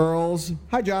Mills.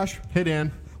 Hi, Josh. Hey,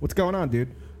 Dan. What's going on,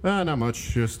 dude? Not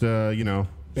much. Just,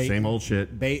 same old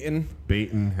shit. Baiting,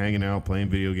 hanging out, playing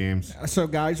video games. So,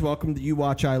 guys, welcome to You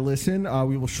Watch, I Listen.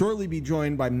 We will shortly be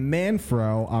joined by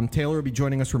Manfro. Taylor will be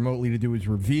joining us remotely to do his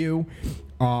review.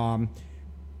 And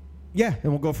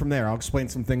we'll go from there. I'll explain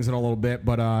some things in a little bit.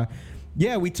 But,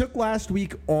 we took last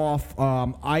week off.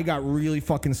 I got really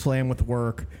fucking slammed with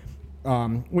work.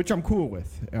 Which I'm cool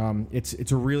with.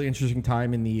 It's a really interesting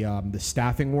time in the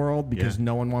staffing world because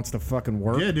no one wants to fucking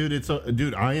work. Yeah,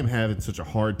 dude. I am having such a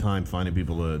hard time finding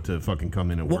people to fucking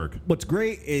come in and work. What's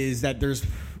great is that there's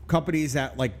companies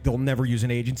that like they'll never use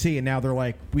an agency, and now they're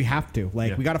like, we have to. We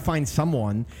got to find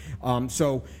someone.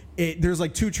 There's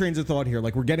like two trains of thought here.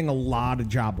 Like we're getting a lot of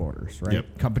job orders, right?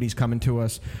 Yep. Companies coming to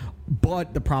us.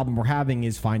 But the problem we're having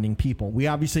is finding people. We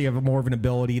obviously have more of an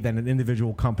ability than an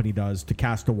individual company does to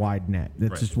cast a wide net.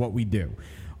 That's just what we do.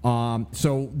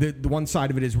 So the one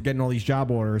side of it is we're getting all these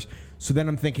job orders. So then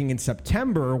I'm thinking in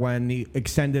September when the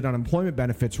extended unemployment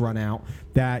benefits run out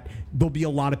that there'll be a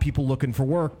lot of people looking for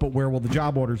work, but where will the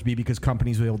job orders be because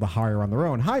companies will be able to hire on their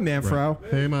own? Hi, Manfro.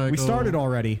 Right. Hey, Michael. We started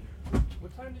already.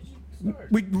 What time did you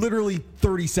start? We literally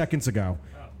 30 seconds ago.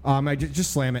 I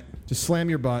just slam it. Just slam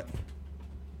your butt.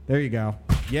 There you go.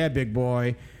 Yeah, big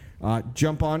boy.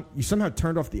 Jump on. You somehow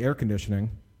turned off the air conditioning.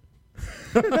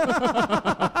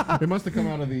 It must have come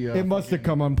out of the... it must have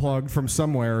come unplugged from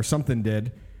somewhere or something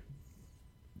did.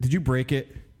 Did you break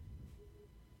it?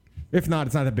 If not,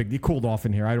 it's not that big. You cooled off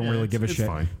in here. I don't really give a shit.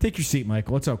 Fine. Take your seat,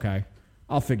 Michael. It's okay.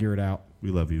 I'll figure it out. We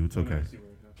love you. It's okay.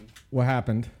 What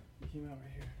happened? It came out right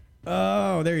here.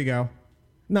 Oh, there you go.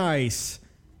 Nice.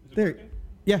 There.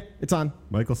 Yeah, it's on.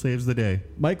 Michael saves the day.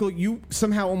 Michael, you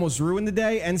somehow almost ruined the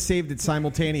day and saved it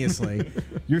simultaneously.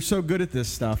 You're so good at this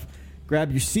stuff.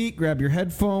 Grab your seat, grab your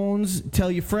headphones,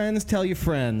 tell your friends, tell your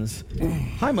friends.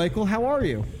 Hi, Michael. How are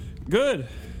you? Good.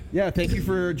 Yeah, thank you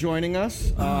for joining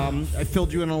us. I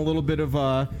filled you in on a little bit of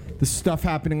the stuff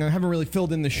happening. I haven't really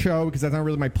filled in the show because that's not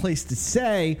really my place to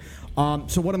say.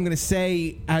 So what I'm going to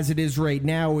say as it is right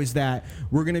now is that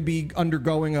we're going to be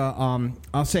undergoing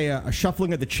a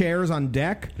shuffling of the chairs on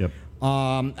deck. Yep.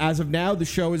 As of now, the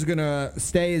show is going to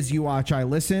stay as You Watch, I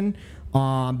Listen.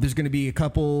 There's going to be a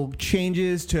couple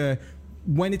changes to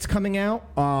when it's coming out.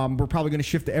 We're probably going to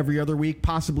shift to every other week,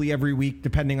 possibly every week,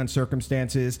 depending on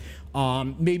circumstances.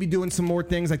 Maybe doing some more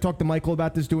things. I talked to Michael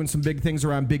about this, doing some big things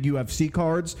around big UFC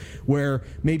cards, where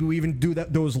maybe we even do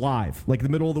those live. Like the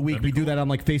middle of the week, we do that on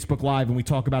like Facebook Live, and we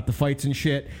talk about the fights and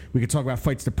shit. We could talk about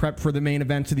fights to prep for the main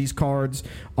events of these cards,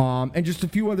 and just a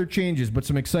few other changes, but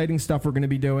some exciting stuff we're going to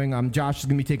be doing. Josh is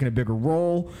going to be taking a bigger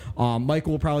role.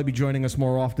 Michael will probably be joining us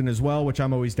more often as well, which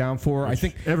I'm always down for. Which I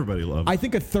think everybody loves. I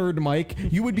think a third mic.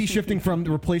 You would be shifting from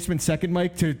the replacement second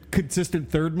mic to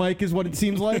consistent third mic is what it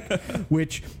seems like,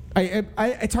 which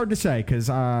it's hard to say because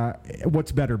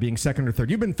what's better, being second or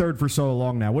third? You've been third for so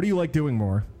long now. What do you like doing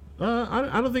more?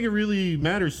 I don't think it really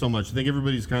matters so much. I think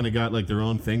everybody's kind of got like their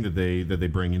own thing that they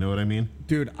bring. You know what I mean?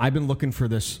 Dude, I've been looking for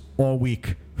this all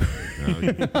week.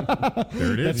 There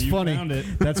it is. That's funny. Found it.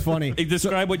 That's funny.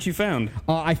 Describe what you found.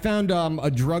 I found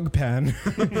a drug pen.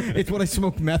 It's what I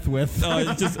smoke meth with.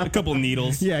 It's just a couple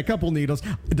needles. Yeah, a couple needles.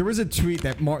 There was a tweet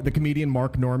that the comedian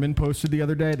Mark Norman posted the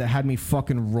other day that had me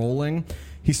fucking rolling.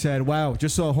 He said, wow,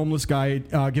 just saw a homeless guy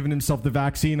giving himself the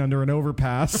vaccine under an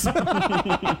overpass.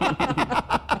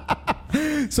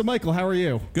 So, Michael, how are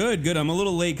you? Good. I'm a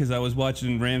little late because I was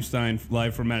watching Rammstein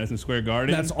live from Madison Square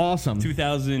Garden. That's awesome.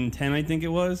 2010, I think it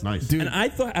was. Nice. Dude. And I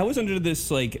thought I was under this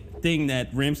thing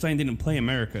that Rammstein didn't play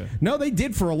America. No, they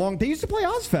did for a long... They used to play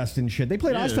Ozfest and shit. They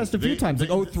played Ozfest a few times,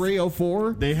 like 03,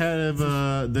 04. They have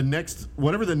the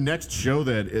next show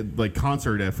that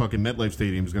concert at fucking MetLife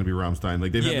Stadium is going to be Rammstein.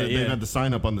 Like they've had the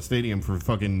sign up on the stadium for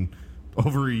fucking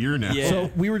over a year now. Yeah.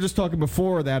 So we were just talking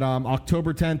before that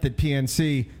October 10th at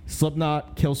PNC,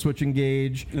 Slipknot, Killswitch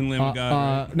Engage, and Lamb of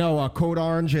God. Right? Code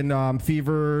Orange and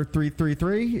Fever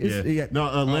 333.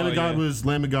 Lamb of God was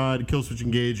Lamb of God, Killswitch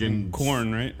Engage, and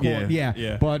Korn, right?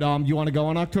 Yeah. But you want to go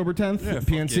on October 10th at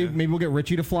PNC? Yeah. Maybe we'll get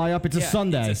Richie to fly up. It's a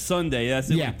Sunday. It's a Sunday. That's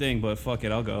the only thing. But fuck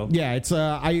it, I'll go. Yeah, it's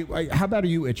how bad are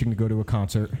you itching to go to a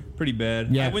concert? Pretty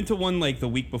bad. Yeah. I went to one the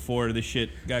week before the shit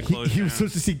got closed. He was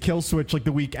supposed to see Killswitch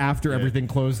the week after everything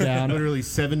closed down. Literally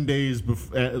 7 days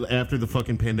after the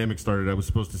fucking pandemic started, I was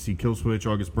supposed to see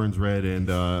Killswitch, August Burns Red, and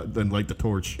then Light the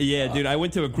Torch. Yeah, dude, I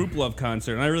went to a Group Love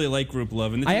concert, and I really like Group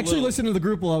Love. And I actually listened to the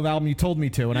Group Love album you told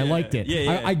me to, and I liked it.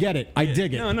 Yeah. I get it. I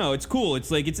dig it. No, it's cool.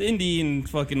 It's it's indie and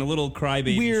fucking a little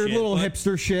crybaby weird shit, little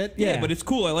hipster shit. Yeah, but it's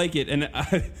cool. I like it. And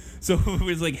so it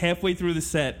was halfway through the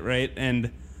set, right?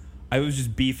 And I was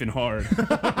just beefing hard.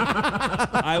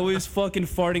 I was fucking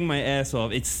farting my ass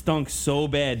off. It stunk so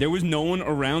bad. There was no one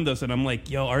around us, and I'm like,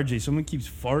 yo, RJ, someone keeps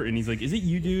farting. He's like, is it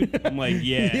you, dude? I'm like,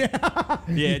 yeah,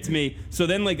 it's me. So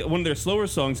then, like, one of their slower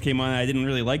songs came on, and I didn't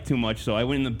really like too much, so I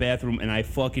went in the bathroom, and I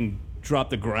fucking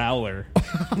dropped a growler.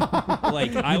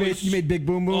 Like you made big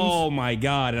boom booms. Oh my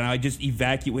god! And I just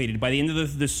evacuated. By the end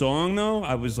of the song, though,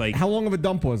 I was like, how long of a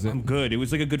dump was it? I'm good. It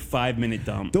was like a good 5-minute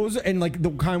dump. Those and like the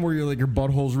kind where your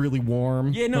butthole's really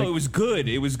warm. Yeah, no, like, it was good.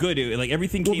 It was good. Like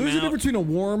everything came out. There's a difference between a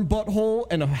warm butthole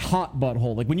and a hot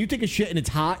butthole. Like when you take a shit and it's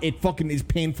hot, it fucking is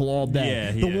painful all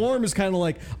day. Yeah, the warm is kind of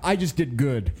like I just did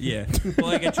good. Yeah. Well,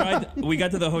 like I tried. We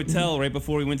got to the hotel right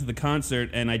before we went to the concert,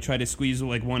 and I tried to squeeze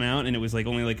like one out, and it was like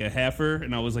only like a halfer,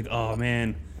 and I was like, oh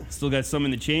man, still got some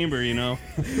in the chamber, you know.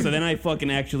 So then I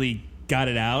fucking actually got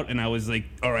it out, and I was like,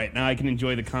 all right, now I can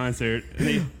enjoy the concert.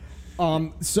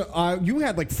 So you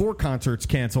had like 4 concerts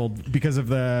canceled because of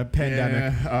the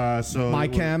pandemic.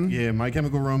 Yeah, My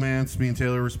Chemical Romance. Me and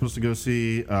Taylor were supposed to go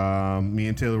see. Me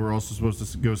and Taylor were also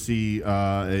supposed to go see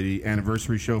a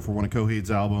anniversary show for one of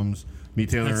Coheed's albums. Me,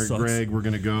 Taylor, and Greg were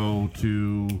going to go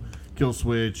to Kill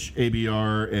Switch,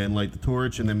 ABR, and Light the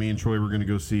Torch, and then me and Troy were going to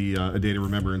go see A Day to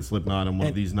Remember and Slipknot on one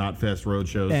of these Not Fest road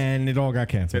shows. And it all got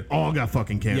canceled. It all got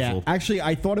fucking canceled. Yeah, actually,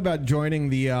 I thought about joining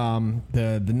the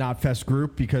Not Fest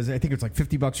group because I think it's like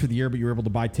 $50 for the year, but you were able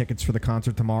to buy tickets for the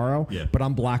concert tomorrow. Yeah. But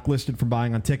I'm blacklisted from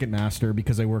buying on Ticketmaster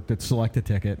because I worked at Select a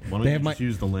Ticket. Why don't you just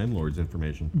use the landlord's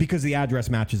information? Because the address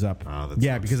matches up.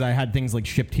 Because I had things like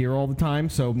shipped here all the time.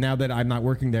 So now that I'm not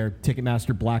working there,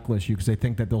 Ticketmaster blacklists you because they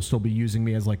think that they'll still be using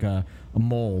me as like a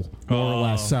mole, more or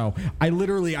less. So I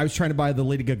was trying to buy the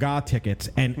Lady Gaga tickets,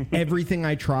 and everything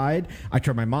I tried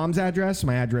my mom's address,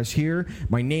 my address here,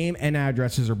 my name and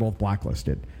addresses are both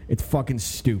blacklisted. It's fucking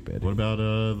stupid. What about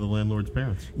the landlord's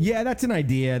parents? Yeah, that's an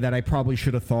idea that I probably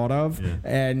should have thought of. Yeah.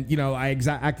 And, you know, I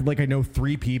acted like I know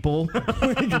 3 people.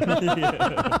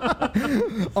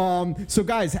 So,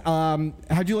 guys,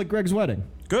 how'd you like Greg's wedding?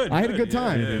 Good. I had a good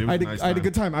time. Yeah, I had a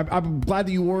good time. I'm glad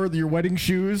that you wore your wedding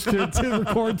shoes to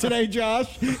record today,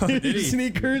 Josh.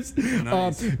 Sneakers.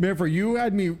 Nice.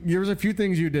 Manfro, there was a few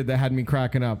things you did that had me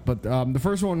cracking up. But the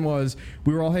first one was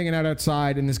we were all hanging out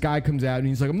outside, and this guy comes out, and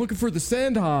he's like, I'm looking for the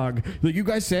sandhog. Like, you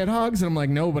guys sandhogs? And I'm like,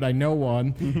 no, but I know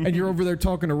one. And you're over there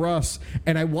talking to Russ.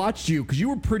 And I watched you, because you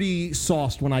were pretty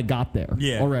sauced when I got there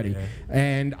already. Yeah.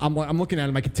 And I'm looking at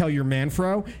him. I could tell you're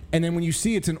Manfro. And then when you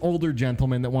see it's an older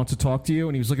gentleman that wants to talk to you,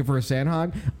 and he was looking for a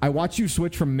sandhog, I watched you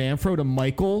switch from Manfro to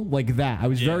Michael like that. I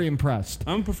was very impressed.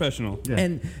 I'm professional. Yeah.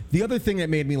 And the other thing that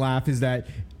made me laugh is that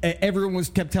everyone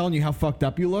kept telling you how fucked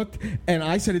up you looked, and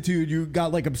I said it to you, and you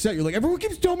got like upset. You're like, everyone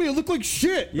keeps telling me I look like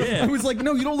shit. Yeah. I was like,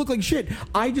 no, you don't look like shit.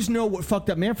 I just know what fucked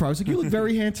up Manfro. I was like, you look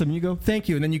very handsome. And you go, thank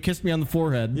you, and then you kissed me on the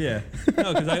forehead. Yeah.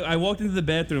 No, because I walked into the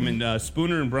bathroom, and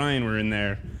Spooner and Brian were in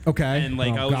there. Okay. And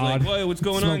like I was like, whoa, what's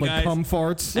going on, like guys? Cum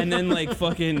farts. And then like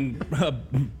fucking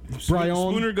Brian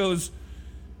Spooner goes,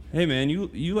 hey man,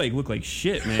 you like look like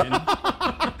shit, man.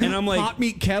 And I'm like, hot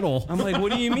meat kettle. I'm like,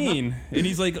 what do you mean? And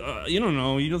he's like, you don't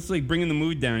know. You just like bringing the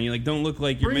mood down. You like don't look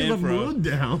like your Manfro. Bringing the mood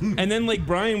down. And then like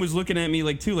Brian was looking at me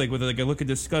like too, like with like a look of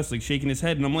disgust, like shaking his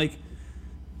head. And I'm like,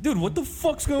 dude, what the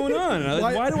fuck's going on?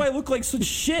 Like, why do I look like such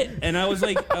shit? And I was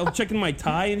like, I was checking my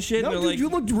tie and shit. No, and dude, like, you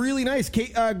looked really nice.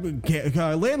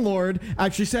 Landlord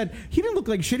actually said he didn't look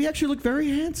like shit. He actually looked very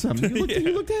handsome. You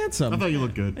looked handsome. I thought you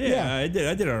looked good. Yeah, I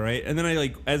did all right. And then I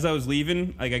like, as I was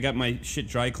leaving, like I got my shit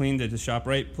dry cleaned at the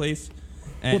ShopRite place.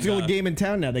 And, well, it's the only game in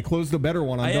town now. They closed the better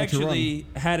one on I Belcher actually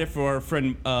had it for our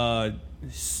friend, our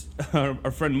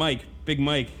friend Mike, Big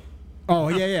Mike. Oh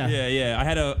yeah. Yeah. I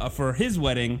had a for his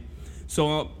wedding,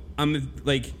 so I'm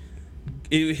like.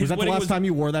 His was that the wedding last time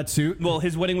you wore that suit? Well,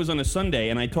 his wedding was on a Sunday,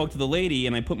 and I talked to the lady,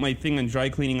 and I put my thing on dry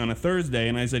cleaning on a Thursday,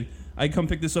 and I said, I come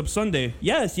pick this up Sunday.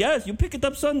 Yes, you pick it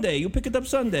up Sunday. You pick it up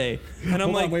Sunday. And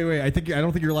I'm wait. I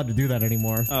don't think you're allowed to do that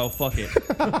anymore. Oh, fuck it.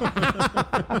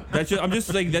 I'm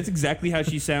just like, that's exactly how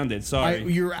she sounded.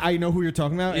 Sorry. I know who you're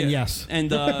talking about, yeah. And yes.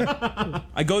 And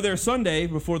I go there Sunday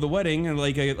before the wedding at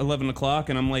like 11 o'clock,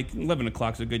 and I'm like, 11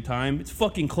 o'clock's a good time. It's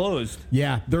fucking closed.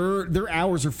 Yeah, their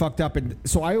hours are fucked up. And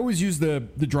so I always use the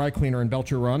dry cleaner in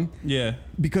Belcher Run. Yeah.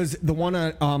 Because the one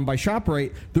by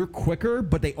ShopRite, they're quicker,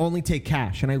 but they only take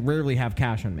cash, and I rarely have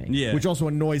cash on me. Yeah. Which also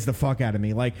annoys the fuck out of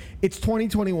me. Like, it's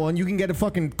 2021, you can get a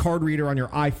fucking card reader on your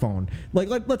iPhone. Like,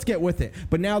 let's get with it.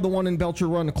 But now the one in Belcher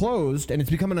Run closed, and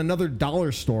it's becoming another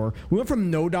dollar store. We went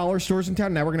from no dollar stores in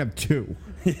town, now we're gonna have 2.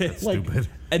 Yeah, stupid.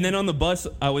 And then on the bus,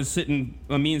 I was sitting.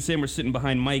 Me and Sam were sitting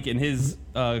behind Mike and his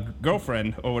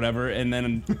girlfriend or whatever. And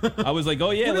then I was like,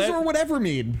 "Oh yeah, what does or whatever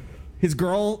mean?"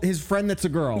 His friend that's a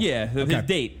girl. Yeah, his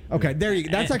date. Okay, there you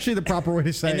go. That's actually the proper way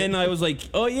to say it. And then I was like,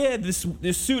 oh yeah, this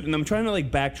suit, and I'm trying to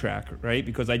like backtrack, right?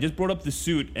 Because I just brought up the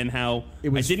suit and how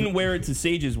I didn't wear it to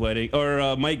Sage's wedding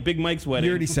or Big Mike's wedding.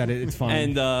 You already said it. It's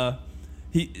fine. And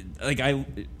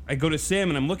I go to Sam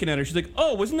and I'm looking at her. She's like,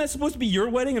 oh, wasn't that supposed to be your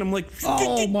wedding? And I'm like,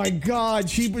 oh my god,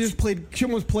 she almost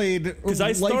played because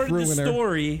I started the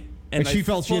story and she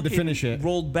felt she had to finish it.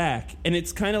 Rolled back, and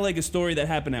it's kind of like a story that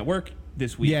happened at work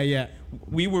this week. Yeah.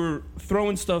 We were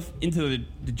throwing stuff into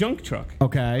the junk truck.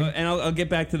 Okay. And I'll get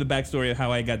back to the backstory of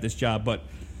how I got this job, but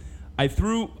I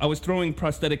was throwing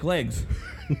prosthetic legs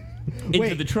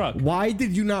into the truck. Why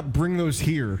did you not bring those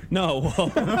here? No.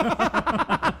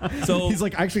 So he's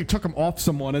like, I actually took them off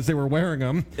someone as they were wearing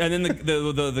them. And then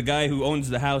the guy who owns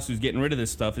the house who's getting rid of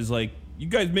this stuff is like, you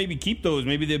guys maybe keep those.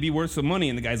 Maybe they'd be worth some money.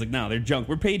 And the guy's like, no, they're junk.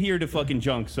 We're paid here to fucking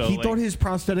junk. So he thought his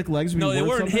prosthetic legs would be worth they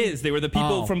weren't something? his. They were the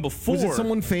people from before. Was it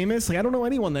someone famous? Like, I don't know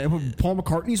anyone. Paul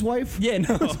McCartney's wife? Yeah,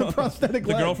 no. Prosthetic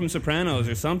the leg. girl from Sopranos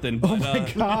or something. But, oh my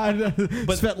God.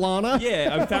 But Svetlana?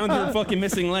 Yeah, I found her fucking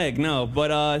missing leg. No,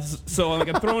 but so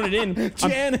I'm throwing it in.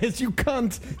 Janice, you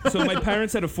cunt. So my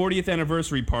parents had a 40th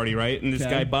anniversary party, right? And this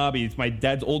guy, Bobby, it's my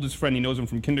dad's oldest friend. He knows him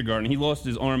from kindergarten. He lost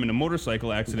his arm in a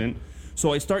motorcycle accident.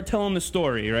 So I start telling the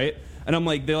story, right? And I'm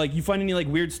like, they're like, you find any like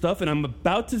weird stuff? And I'm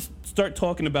about to start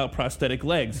talking about prosthetic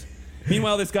legs.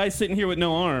 Meanwhile, this guy's sitting here with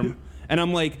no arm, and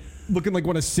I'm like, looking like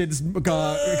one of Sid's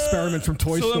experiments from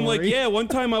Toy Story. So I'm like, yeah, one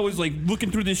time I was like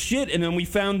looking through this shit, and then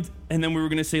we were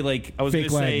gonna say like, I was gonna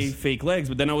say fake legs,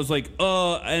 but then I was like,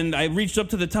 and I reached up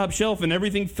to the top shelf, and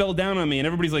everything fell down on me, and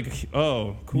everybody's like,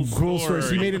 oh, cool story.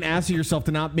 So you made an ass of yourself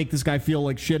to not make this guy feel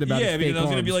like shit about his fake because I was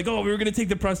gonna arms. be like, oh, we were gonna take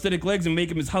the prosthetic legs and make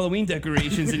him as Halloween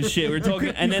decorations and shit. We were talking,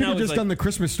 and then I was just like, done the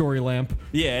Christmas Story lamp.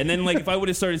 Yeah, and then like if I would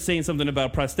have started saying something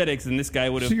about prosthetics, and this guy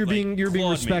would have. So you're being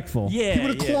respectful. Me. Yeah, he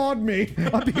would have clawed me.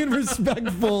 I'm being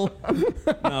respectful.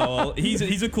 No,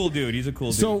 he's a cool dude. He's a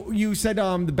cool dude. So you said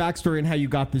the backstory and how you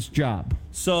got this job.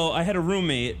 So I had a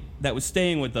roommate that was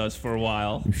staying with us for a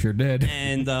while. You sure did.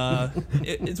 And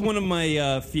it's one of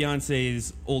my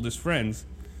fiance's oldest friends.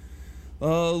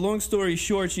 Long story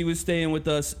short, she was staying with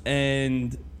us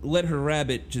and let her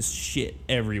rabbit just shit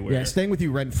everywhere. Yeah, staying with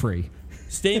you rent free.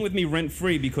 Staying with me rent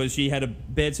free because she had a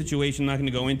bad situation. Not going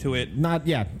to go into it. Not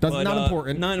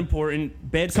important. Not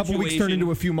important. Bad situation. Couple weeks turned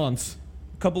into a few months.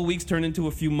 Couple weeks turned into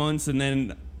a few months, and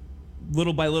then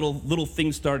little by little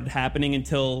things started happening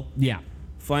until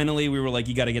finally we were like,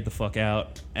 you got to get the fuck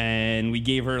out. And we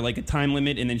gave her like a time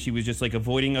limit, and then she was just like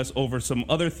avoiding us over some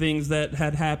other things that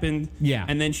had happened. Yeah.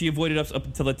 And then she avoided us up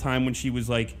until the time when she was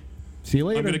like, see you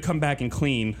later. I'm going to come back and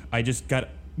clean. I just got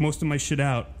most of my shit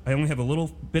out. I only have a little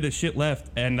bit of shit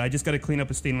left, and I just got to clean up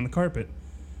a stain on the carpet.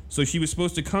 So she was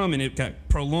supposed to come, and it got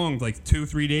prolonged like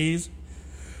 2-3 days.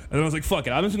 And I was like, fuck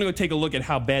it. I'm just going to go take a look at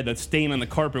how bad that stain on the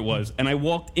carpet was. And I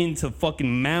walked into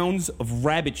fucking mounds of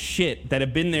rabbit shit that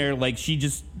have been there. Like, she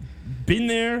just been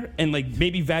there and, like,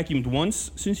 maybe vacuumed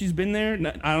once since she's been there.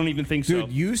 I don't even think so.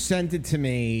 Dude, you sent it to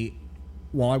me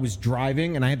while I was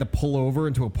driving, and I had to pull over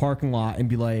into a parking lot and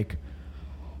be like,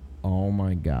 oh,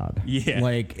 my God. Yeah.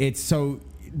 Like, it's so...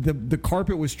 The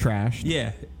carpet was trashed.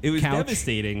 Yeah, it was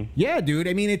devastating. Yeah, dude.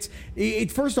 I mean,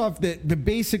 it's first off the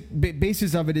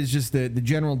basis of it is just the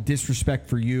general disrespect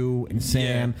for you and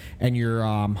Sam and your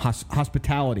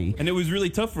hospitality. And it was really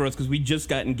tough for us because we just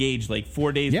got engaged like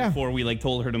 4 days before we like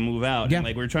told her to move out. Yeah. And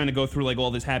like we were trying to go through like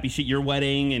all this happy shit, your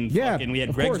wedding and fucking we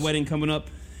had Greg's wedding coming up.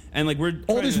 And like we're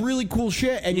all this really cool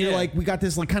shit, and you're like, we got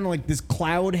this like kind of like this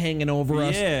cloud hanging over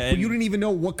us, but you didn't even know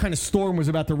what kind of storm was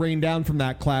about to rain down from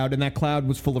that cloud, and that cloud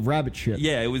was full of rabbit shit.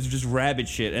 Yeah, it was just rabbit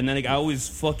shit, and then like I was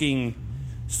fucking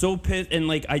so pissed, and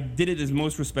like I did it as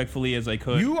most respectfully as I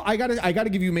could. I gotta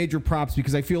give you major props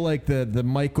because I feel like the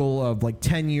Michael of like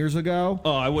 10 years ago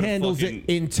handles it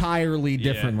entirely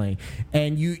differently,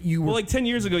 and you were like 10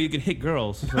 years ago you could hit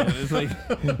girls. So it's like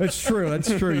that's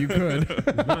true. You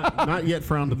could not yet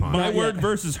frowned upon. My word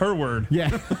versus her word. Yeah.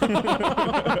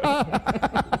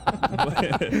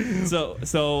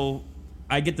 So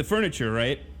I get the furniture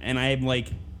right, and I'm like.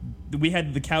 We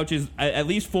had the couches, at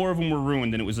least 4 of them were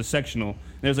ruined, and it was a sectional.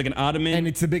 There's like an ottoman. And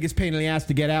it's the biggest pain in the ass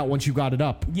to get out once you got it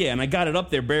up. Yeah, and I got it up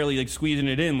there barely like squeezing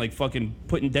it in, like fucking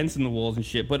putting dents in the walls and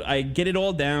shit. But I get it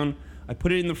all down. I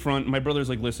put it in the front. My brother's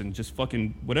like, listen, just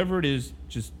fucking whatever it is,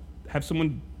 just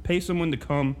pay someone to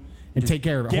come. And take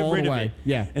care of it, haul it away.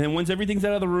 Yeah. And then once everything's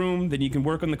out of the room, then you can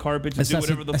work on the carpets and do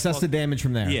whatever the fuck. Assess the damage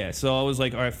from there. Yeah, so I was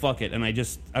like, all right, fuck it. And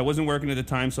I wasn't working at the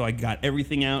time, so I got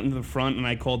everything out into the front, and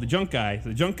I called the junk guy. So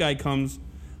the junk guy comes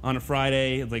on a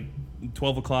Friday, like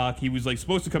 12 o'clock. He was like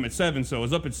supposed to come at 7, so I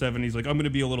was up at 7. He's like, I'm going to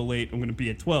be a little late. I'm going to be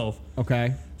at 12.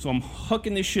 Okay. So I'm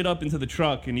hooking this shit up into the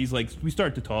truck, and he's like, we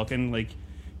start to talk, and like,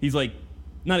 he's like,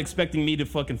 not expecting me to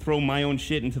fucking throw my own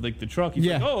shit into like the truck. He's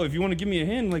like, oh, if you want to give me a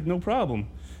hand, like, no problem.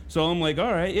 So I'm like,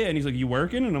 all right, yeah. And he's like, you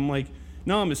working? And I'm like,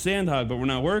 no, I'm a sandhog, but we're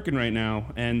not working right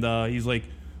now. And he's like,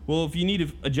 well, if you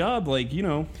need a job, like, you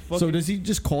know. So does he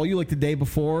just call you like the day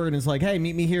before and is like, hey,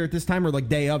 meet me here at this time, or like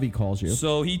day of he calls you?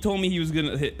 So he told me he was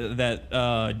gonna hit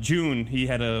that June he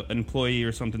had an employee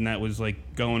or something that was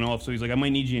like going off. So he's like, I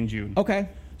might need you in June. Okay.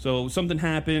 So something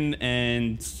happened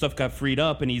and stuff got freed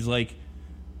up, and he's like,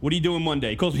 what are you doing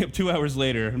Monday? He calls me up 2 hours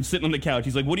later. I'm sitting on the couch.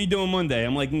 He's like, what are you doing Monday?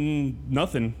 I'm like,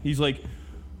 nothing. He's like,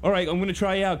 all right, I'm going to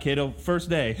try you out, kiddo. First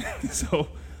day. So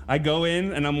I go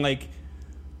in, and I'm like,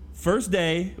 first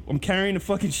day, I'm carrying a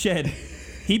fucking shed.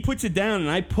 He puts it down,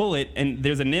 and I pull it, and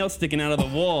there's a nail sticking out of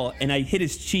the wall, and I hit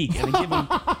his cheek, and I give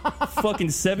him fucking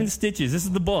 7 stitches. This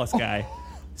is the boss guy.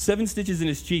 7 stitches in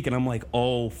his cheek, and I'm like,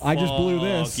 oh, fuck. I just blew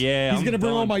this. Yeah, he's going to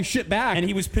bring all my shit back. And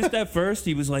he was pissed at first.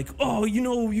 He was like, oh, you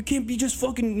know, you can't be just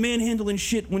fucking manhandling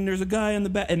shit when there's a guy on the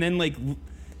back. And then, like,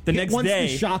 the next once day,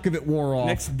 the shock of it wore off.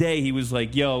 Next day, he was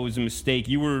like, yo, it was a mistake.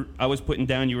 I was putting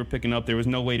down, you were picking up. There was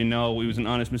no way to know. It was an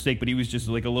honest mistake, but he was just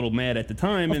like a little mad at the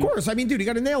time. Of course. I mean, dude, he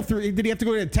got a nail through. Did he have to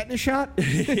go to a tetanus shot?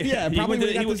 Yeah,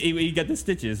 probably. He got the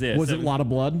stitches, yeah. Was it a lot of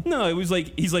blood? No, it was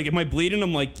like, he's like, am I bleeding?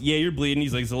 I'm like, yeah, you're bleeding.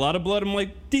 He's like, it's a lot of blood. I'm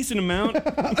like, decent amount.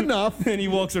 Enough. And he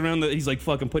walks around, he's like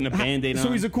fucking putting a Band-Aid on.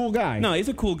 So he's a cool guy? No, he's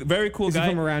a very cool guy. Is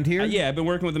he from around here? Yeah, I've been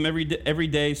working with him every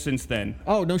day since then.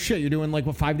 Oh, no shit. You're doing like,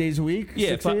 what, 5 days a week? Yeah,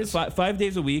 6 days? 5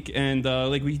 days a week, and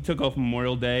like we took off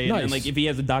Memorial Day, and then like if he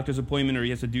has a doctor's appointment or he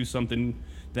has to do something,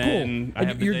 then cool. I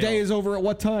have the Your day day off. is over at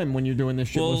what time when you're doing this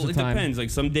shit most of the time? Well, it depends. Like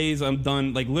some days I'm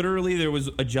done. Like literally, there was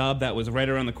a job that was right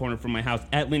around the corner from my house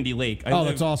at Lindy Lake.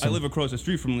 That's awesome. I live across the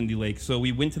street from Lindy Lake, so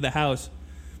we went to the house,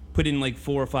 put in like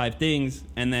 4 or 5 things,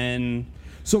 and then.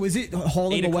 So is it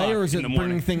hauling away, or is it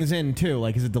bringing things in too?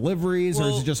 Like, is it deliveries, or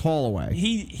is it just haul away?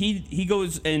 He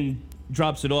goes and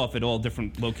drops it off at all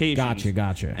different locations.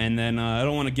 Gotcha. And then I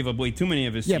don't want to give away too many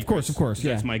of his secrets. Of course.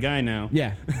 Yeah, that's my guy now.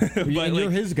 Yeah, but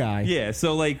you're his guy. Yeah,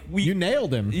 so like you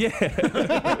nailed him.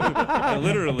 Yeah,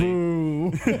 literally.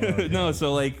 No,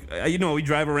 so like we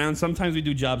drive around. Sometimes we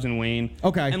do jobs in Wayne.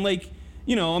 Okay, and like.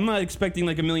 I'm not expecting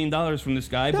like $1 million from this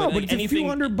guy, no, but like it's anything,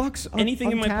 a few $100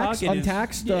 anything in my pocket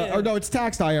untaxed. Yeah. Or no, it's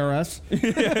taxed IRS.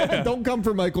 Yeah. Don't come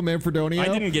for Michael Manfredonio. I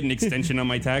didn't get an extension on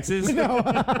my taxes. No.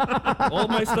 All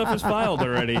my stuff is filed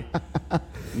already.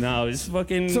 No, it's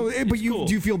fucking. So, but cool.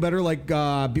 Do you feel better like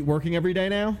working every day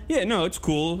now? Yeah, no, it's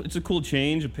cool. It's a cool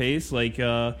change of pace. Like,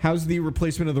 how's the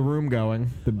replacement of the room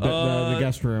going? The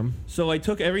guest room. So I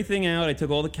took everything out. I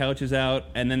took all the couches out,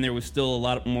 and then there was still a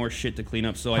lot more shit to clean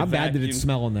up. So how bad did it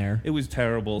smell in there? It was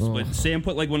terrible. Ugh. But Sam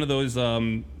put like one of those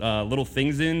little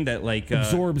things in that like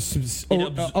absorbs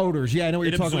odors. Yeah, I know what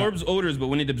you're talking about. It absorbs odors, but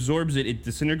when it absorbs it, it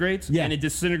disintegrates. Yeah, and it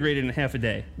disintegrated in half a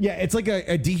day. Yeah, it's like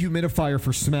a dehumidifier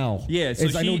for smell. Yeah, so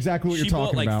I know exactly what you're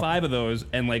talking about. She bought like 5 of those,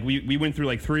 and like we went through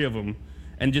like 3 of them.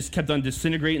 And just kept on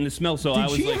disintegrating the smell. So I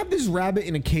was did she have this rabbit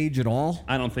in a cage at all?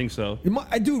 I don't think so.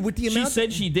 Dude, with the amount... She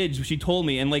said she did. She told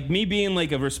me. And like me being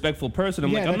like a respectful person,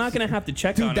 I'm not going to have to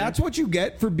check on her. Dude, that's what you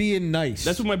get for being nice.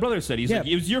 That's what my brother said. He's like,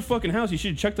 it was your fucking house. You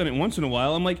should have checked on it once in a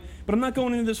while. I'm like, but I'm not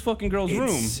going into this fucking girl's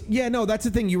room. Yeah, no, that's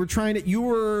the thing. You were trying to...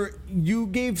 You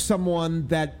gave someone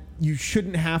that... You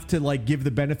shouldn't have to like give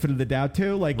the benefit of the doubt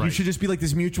to. Like you should just be like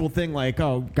this mutual thing. Like,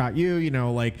 oh, got you.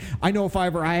 Like I know if I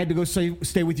had to go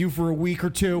stay with you for a week or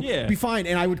 2, be fine,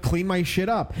 and I would clean my shit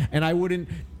up, and I wouldn't.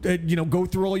 Go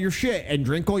through all your shit and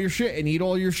drink all your shit and eat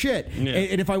all your shit. Yeah.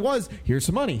 And if I was, here's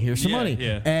some money, money.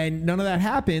 Yeah. And none of that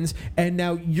happens. And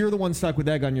now you're the one stuck with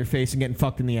egg on your face and getting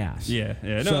fucked in the ass. Yeah.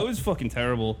 No, it was fucking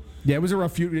terrible. Yeah, it was a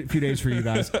rough few days for you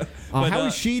guys. How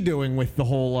is she doing with the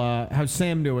whole, how's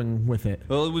Sam doing with it?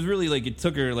 Well, it was really like, it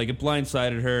took her, like it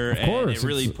blindsided her. Of course. And it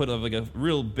really put like a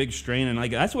real big strain. And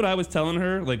like, that's what I was telling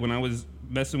her, like when I was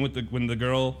messing with the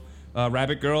girl,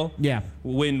 Rabbit Girl. Yeah.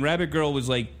 When Rabbit Girl was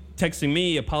like, texting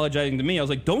me, apologizing to me. I was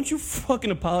like, don't you fucking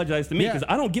apologize to me, because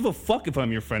I don't give a fuck if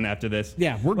I'm your friend after this.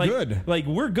 Yeah, we're good. Like,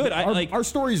 we're good. Our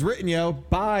story's written, yo.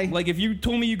 Bye. Like, if you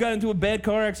told me you got into a bad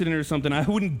car accident or something, I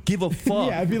wouldn't give a fuck.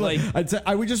 Yeah, I'd be like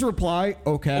I would just reply,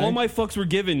 okay. All my fucks were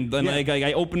given. Then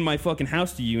I opened my fucking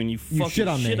house to you, and you fucking shit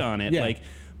on it. Yeah. Like,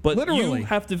 but literally. You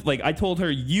have to, like, I told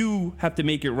her, you have to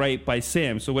make it right by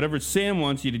Sam. So whatever Sam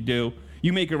wants you to do,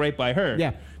 you make it right by her.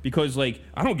 Yeah. because like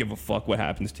I don't give a fuck what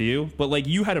happens to you, but like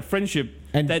you had a friendship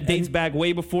that dates back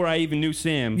way before I even knew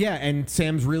Sam. Yeah, and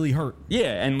Sam's really hurt.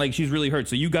 Yeah, and like she's really hurt,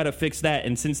 so you got to fix that.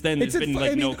 And since then, there's been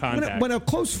like no contact. When a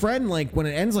close friend, like when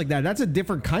it ends like that, that's a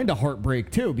different kind of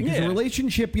heartbreak too. Because a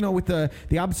relationship, you know, with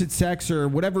the opposite sex or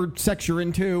whatever sex you're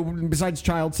into, besides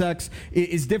child sex,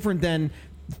 is different than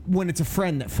when it's a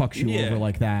friend that fucks you over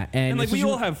like that. And like we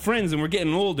all have friends and we're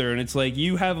getting older, and it's like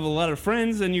you have a lot of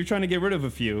friends and you're trying to get rid of a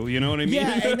few, you know what I mean?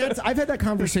 Yeah, and I've had that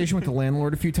conversation with the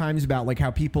landlord a few times about like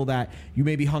how people that you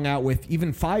maybe hung out with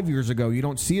even 5 years ago you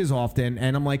don't see as often,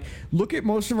 and I'm like, look at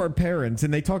most of our parents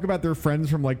and they talk about their friends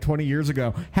from like 20 years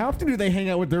ago. How often do they hang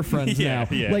out with their friends now?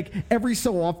 Like every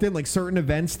so often, like certain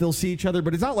events they'll see each other,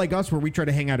 but it's not like us where we try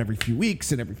to hang out every few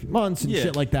weeks and every few months and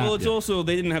shit like that. Well, it's also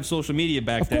they didn't have social media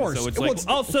back then, so it's like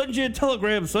I'll send you a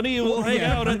telegram, Sonny. We'll hang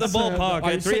out at the ballpark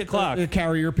at 3 o'clock.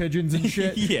 Carrier pigeons and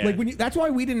shit. Like that's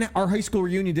why we didn't. Our high school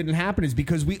reunion didn't happen, is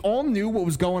because we all knew what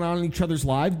was going on in each other's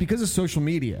lives because of social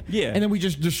media. Yeah, and then we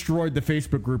just destroyed the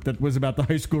Facebook group that was about the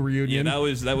high school reunion. Yeah,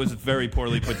 that was very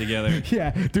poorly put together. Yeah,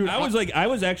 dude.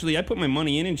 I put my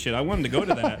money in and shit. I wanted to go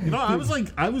to that.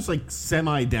 I was like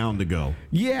semi down to go.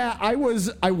 Yeah, I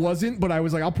wasn't, but I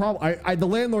was like, I'll probably. The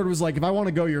landlord was like, if I want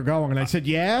to go, you're going, and I said,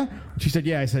 yeah. She said,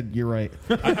 yeah. I said, you're right.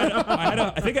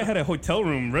 I think I had a hotel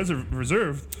room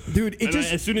reserved, dude.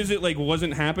 As soon as it like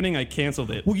wasn't happening, I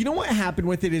canceled it. Well, you know what happened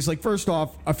with it is like, first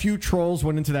off, a few trolls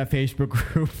went into that Facebook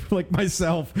group, like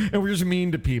myself, and we're just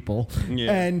mean to people.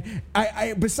 Yeah. And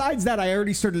I besides that, I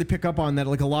already started to pick up on that,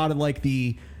 like a lot of like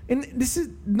and this is,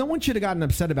 no one should have gotten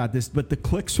upset about this, but the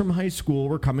cliques from high school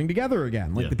were coming together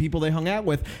again, like the people they hung out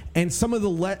with, and some of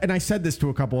and I said this to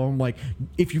a couple of them, like,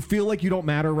 if you feel like you don't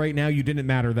matter right now, you didn't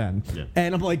matter then. Yeah.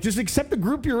 And I'm like, just accept the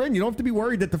group you're in. You don't have to be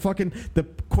worried that the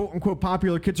quote unquote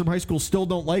popular kids from high school still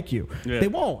don't like you. Yeah. They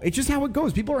won't. It's just how it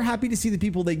goes. People are happy to see the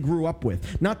people they grew up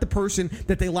with, not the person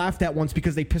that they laughed at once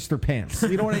because they pissed their pants.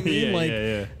 You know what I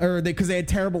mean? Or because they had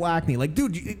terrible acne. Like,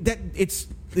 dude,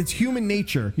 it's human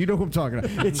nature. You know who I'm talking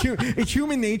about. It's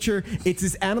human nature. It's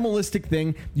this animalistic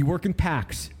thing. You work in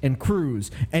packs and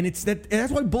crews, and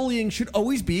that's why bullying should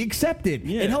always be accepted.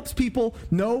 Yeah. It helps people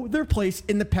know their place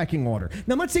in the pecking order.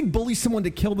 Now, I'm not saying bully someone to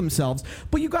kill themselves,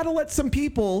 but you got to let some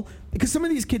people, because some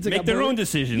of these kids that make their own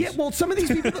decisions. Yeah, well, some of these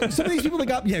people that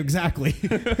got exactly.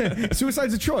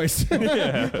 Suicide's a choice.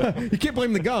 Yeah. You can't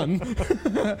blame the gun.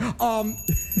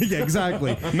 Yeah,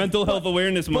 exactly. Mental health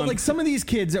awareness month. But like some of these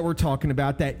kids that we're talking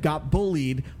about that got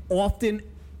bullied often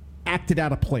acted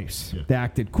out of place. Yeah. They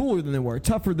acted cooler than they were,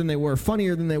 tougher than they were,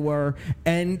 funnier than they were,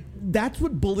 and that's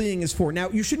what bullying is for. Now,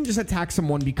 you shouldn't just attack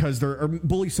someone or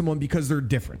bully someone because they're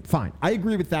different. Fine, I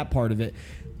agree with that part of it,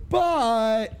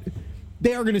 but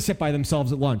they are going to sit by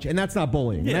themselves at lunch, and that's not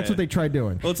bullying. Yeah. And that's what they try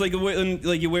doing. Well, it's like when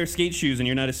you wear skate shoes and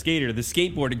you're not a skater. The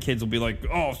skateboarding kids will be like,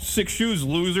 "Oh, 6 shoes,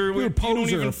 loser! You don't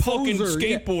even fucking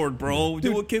skateboard, bro.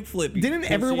 Do a kickflip." Didn't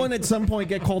everyone at some point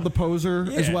get called the poser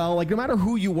as well? Like, no matter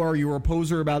who you were a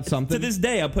poser about something. To this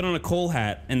day, I put on a Cole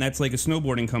hat, and that's like a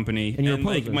snowboarding company. And you're a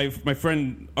poser. Like my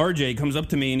friend RJ comes up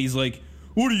to me and he's like,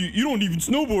 "What are you? You don't even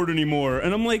snowboard anymore."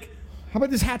 And I'm like, how about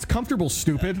this hat's comfortable,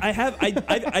 stupid? I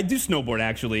do snowboard,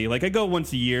 actually. Like, I go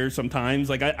once a year sometimes.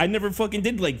 Like, I never fucking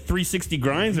did, like, 360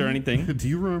 grinds or anything. Do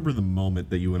you remember the moment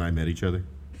that you and I met each other?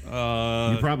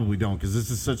 You probably don't, because this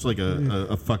is such, like,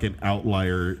 a fucking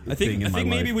outlier thing in my life. I think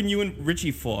maybe when you and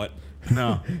Richie fought.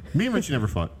 No. Me and Richie never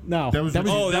fought. No.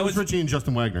 That was Richie and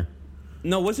Justin Wagner.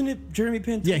 No, wasn't it Jeremy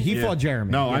Pint? Yeah, he fought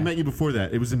Jeremy. No, I met you before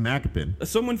that. It was in Macapin.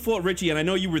 Someone fought Richie, and I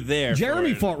know you were there.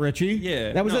 Jeremy fought Richie.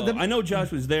 Yeah. That was I know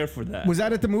Josh was there for that. Was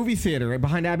that at the movie theater right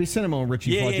behind Abbey Cinema when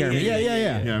Richie fought Jeremy?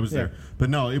 Yeah, I was there.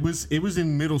 But no, it was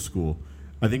in middle school.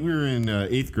 I think we were in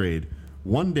 8th grade.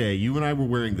 One day, you and I were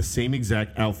wearing the same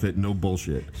exact outfit, no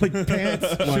bullshit. Like pants,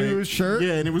 shoes, shirt?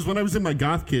 Yeah, and it was when I was in my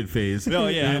goth kid phase. Oh,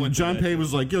 yeah. And John Pay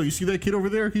was like, yo, you see that kid over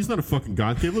there? He's not a fucking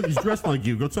goth kid. Look, he's dressed like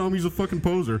you. Go tell him he's a fucking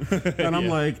poser. And I'm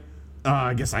like,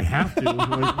 I guess I have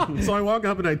to. So I walk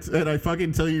up and I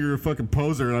fucking tell you you're a fucking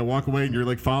poser, and I walk away and you're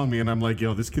like following me, and I'm like,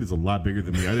 yo, this kid is a lot bigger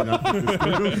than me. I did not think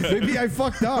this kid. Maybe I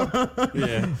fucked up.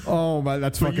 Yeah. Oh my,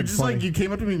 that's fucking funny. Like, you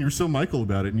came up to me and you were so Michael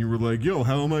about it, and you were like, yo,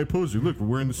 how am I a poser? Look, we're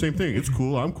wearing the same thing. It's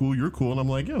cool. I'm cool. You're cool. And I'm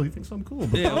like, yo, he thinks I'm cool.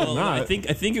 But well, not. I think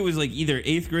it was like either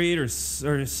 8th grade or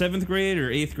 7th grade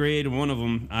or 8th grade. One of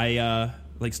them. I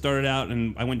started out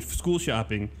and I went school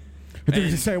shopping. I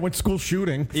think you say I went school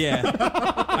shooting. Yeah,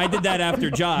 I did that after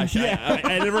Josh. Yeah.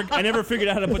 I never figured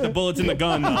out how to put the bullets in the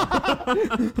gun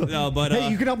though. No, but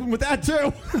hey, you can help him with that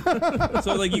too.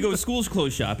 So like you go school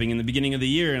clothes shopping in the beginning of the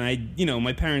year, and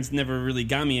my parents never really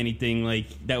got me anything like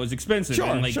that was expensive. Sure,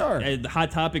 and, like, sure. The Hot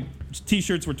Topic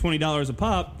T-shirts were $20 a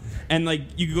pop, and like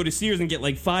you could go to Sears and get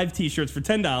like 5 T-shirts for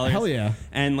 $10. Hell yeah!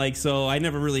 And like so, I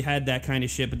never really had that kind of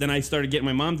shit. But then I started getting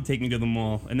my mom to take me to the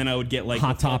mall, and then I would get like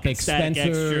Hot Topic, Static X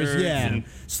Spencer's, shirts yeah, and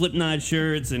Slipknot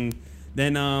shirts, and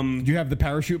then Do you have the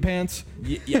parachute pants?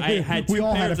 yeah, I had two We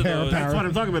all had pairs a of pair of those. That's what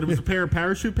I'm talking about. It was a pair of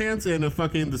parachute pants and a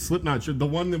fucking the Slipknot shirt, the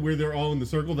one where they're all in the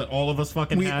circle that all of us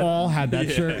fucking We had. all had that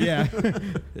shirt. Yeah.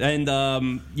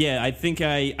 And yeah, I think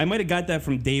I might have got that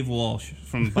from Dave Walsh,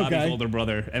 from Bobby's Okay. older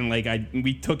brother, and like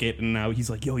we took it, and now he's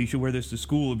like, "Yo, you should wear this to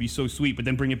school. It'd be so sweet, but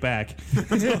then bring it back."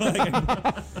 So,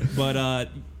 but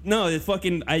no, it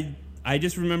fucking I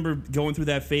just remember going through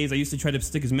that phase. I used to try to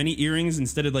stick as many earrings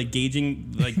instead of like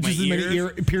gauging like my Just as ears.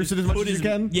 many pierce it as much as you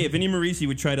can. Yeah, Vinny Morisi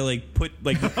would try to like put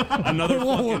like another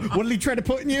fucking. What did he try to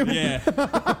put in you? Yeah,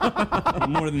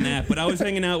 more than that. But I was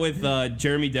hanging out with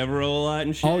Jeremy Devereaux a lot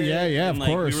and shit. Oh, yeah, and, of like,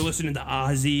 course. We were listening to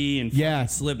Ozzy and Yeah.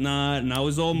 Slipknot, and I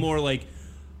was all more like,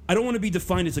 I don't want to be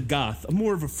defined as a goth. I'm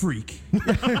more of a freak.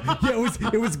 Yeah,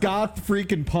 it was goth,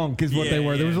 freak, and punk is what Yeah, they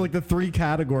were. There was yeah. like the 3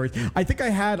 categories. I think I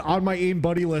had on my AIM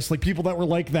buddy list like people that were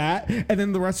like that, and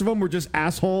then the rest of them were just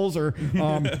assholes or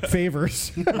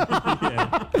favors.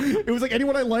 It was like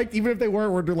anyone I liked, even if they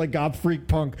weren't, were like goth, freak,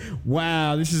 punk.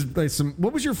 Wow, this is like some.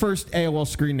 What was your first AOL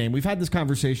screen name? We've had this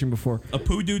conversation before. A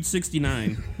Pooh Dude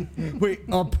 69. Wait,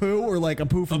 a poo or like a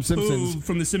poo from Simpsons? Pooh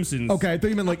from The Simpsons. Okay, I thought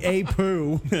you meant like a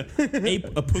poo.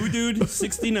 A Pooh Dude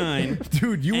 69.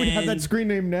 Dude, you would have that And screen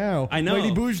name now. I know. Mighty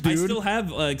Boosh, dude. I still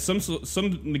have like some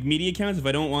like, media accounts if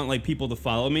I don't want like people to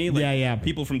follow me. Like, Yeah.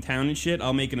 People from town and shit.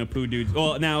 I'll make an a Pooh Dude.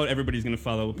 Well, now everybody's gonna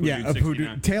follow a Pooh Yeah, Dude a poo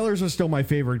 69. dude. Taylor's are still my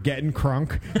favorite. Getting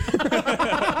crunk.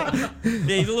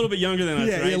 Yeah, he's a little bit younger than us,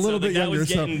 Yeah, right? a little So, bit like, younger. That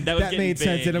was That getting made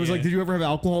sense. big, And I was like, yeah. "Did you ever have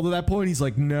alcohol to that point?" He's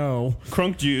like, "No."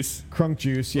 Crunk Juice. Crunk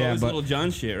juice, Well, yeah, it was but Little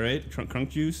John shit, right? Crunk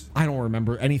Juice. I don't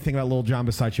remember anything about Lil Jon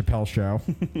besides Chappelle's show,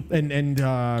 and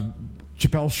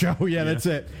Chappelle's show. Yeah, that's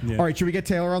it. Yeah. All right, should we get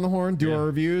Taylor on the horn? Do Yeah. our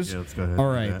reviews? Yeah, let's go ahead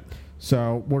All and do right. that.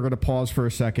 So we're going to pause for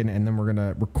a second, and then we're going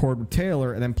to record with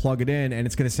Taylor, and then plug it in, and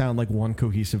it's going to sound like one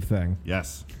cohesive thing.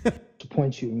 Yes. To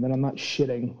point you that I'm not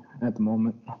shitting at the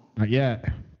moment. Not yet.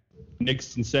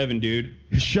 Nixon 7, dude.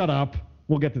 Shut up.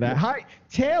 We'll get to that. Hi,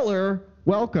 Taylor.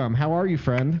 Welcome. How are you,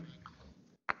 friend?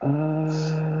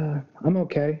 I'm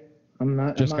okay. I'm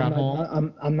not. Just I'm got not,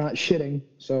 home? I'm not shitting.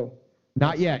 So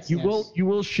Not yet. You Yes.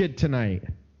 will shit tonight.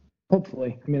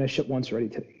 hopefully, I mean, I shit once already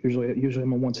today. Usually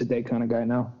I'm a once a day kind of guy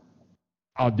now.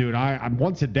 Oh, dude, I'm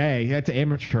once a day. That's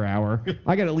amateur hour.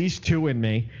 I got at least 2 in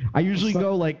me. I usually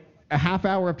go like a half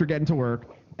hour after getting to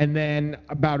work, and then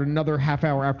about another half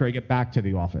hour after I get back to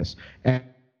the office.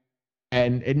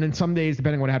 And then some days,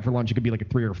 depending on what I had for lunch, it could be like a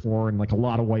 3 or 4 and like a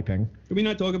lot of wiping. Can we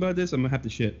not talk about this? I'm gonna have to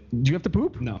shit. Do you have to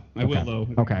poop? No, I Okay. will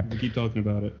though. Okay. We keep talking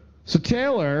about it. So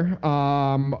Taylor,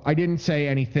 I didn't say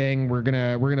anything. We're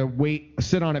gonna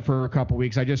sit on it for a couple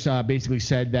weeks. I just basically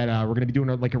said that we're gonna be doing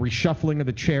like a reshuffling of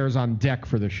the chairs on deck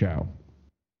for the show.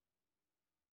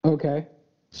 Okay.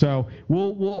 So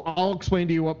I'll explain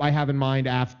to you what I have in mind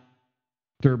after.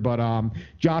 But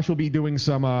Josh will be doing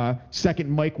some second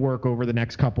mic work over the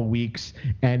next couple weeks,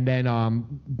 and then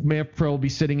Manfro will be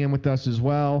sitting in with us as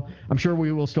well. I'm sure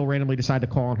we will still randomly decide to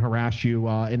call and harass you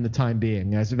in the time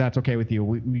being, as if that's okay with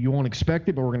you. You won't expect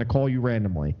it, but we're going to call you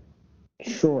randomly.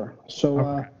 Sure.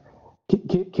 So,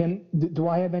 Okay. do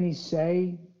I have any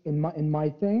say in my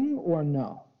thing or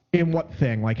no? In what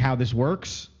thing? Like how this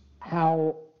works?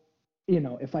 How,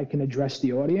 if I can address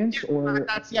the audience or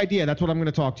That's the idea. That's what I'm going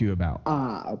to talk to you about.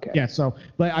 okay. Yeah. So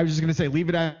but I was just going to say, leave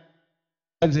it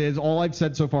as is. All I've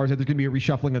said so far is that there's going to be a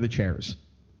reshuffling of the chairs.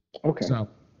 Okay. So,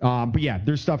 but yeah,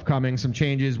 there's stuff coming, some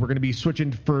changes. We're going to be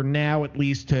switching for now at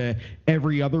least to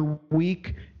every other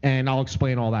week, and I'll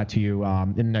explain all that to you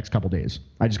in the next couple days.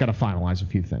 I just got to finalize a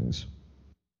few things.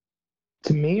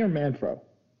 To me or Manfro?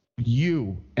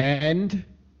 You and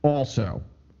also.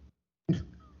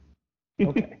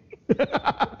 Okay.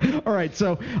 All right,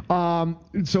 so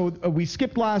we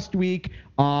skipped last week.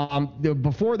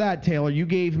 Before that, Taylor, you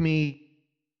gave me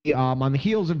on the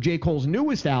heels of J. Cole's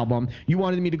newest album, you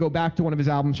wanted me to go back to one of his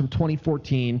albums from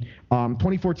 2014,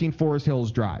 2014 Forest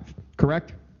Hills Drive,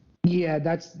 correct? Yeah,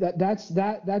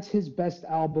 that's his best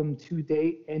album to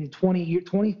date. And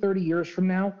 20, 30 years from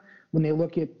now, when they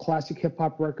look at classic hip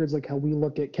hop records, like how we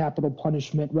look at Capital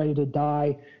Punishment, Ready to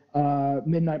Die,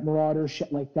 Midnight Marauder,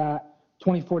 shit like that,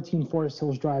 2014 Forest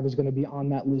Hills Drive is going to be on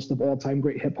that list of all-time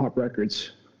great hip hop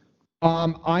records.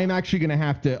 I'm actually going to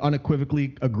have to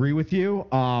unequivocally agree with you.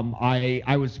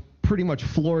 I was pretty much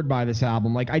floored by this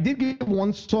album. Like, I did give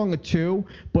one song a 2,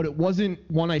 but it wasn't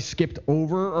one I skipped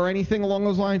over or anything along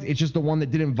those lines. It's just the one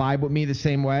that didn't vibe with me the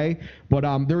same way. But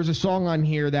there was a song on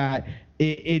here that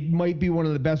it might be one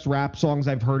of the best rap songs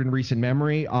I've heard in recent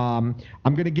memory. I'm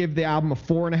going to give the album a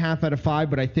 4.5 out of 5,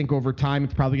 but I think over time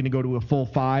it's probably going to go to a full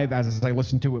 5 as I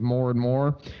listen to it more and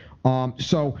more.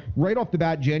 So right off the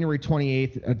bat, January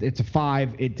 28th, it's a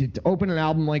 5. To open an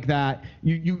album like that,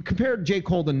 you compared J.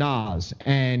 Cole to Nas,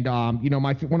 and one of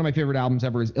my favorite albums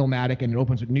ever is Illmatic, and it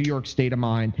opens with New York State of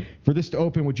Mind. For this to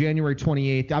open with January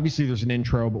 28th, obviously there's an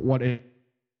intro, but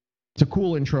it's a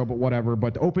cool intro, but whatever.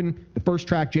 But to open the first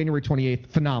track, January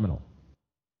 28th, phenomenal.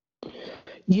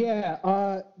 Yeah,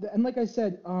 and like I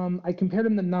said, I compared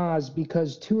him to Nas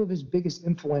because 2 of his biggest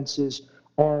influences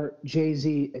are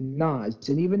Jay-Z and Nas.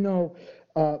 And even though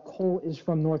Cole is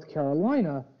from North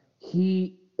Carolina,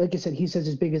 like I said, he says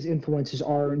his biggest influences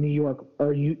are New York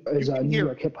New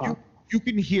York hip hop. You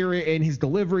can hear it in his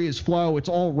delivery, his flow. It's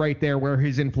all right there where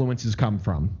his influences come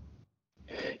from.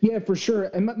 Yeah, for sure.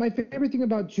 And my favorite thing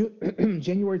about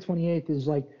January 28th is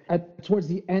like towards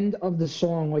the end of the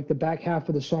song, like the back half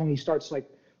of the song, he starts like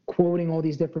quoting all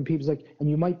these different people, like, and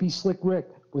you might be Slick Rick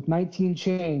with 19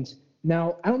 chains.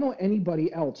 Now, I don't know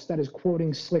anybody else that is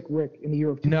quoting Slick Rick in the year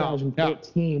of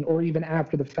 2014 or even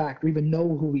after the fact or even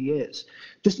know who he is.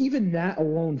 Just even that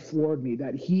alone floored me,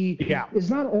 that he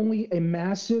is not only a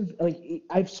massive, like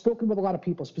I've spoken with a lot of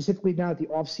people, specifically now that the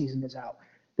off season is out,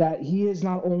 that he is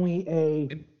not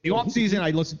only the off season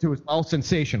I listened to is all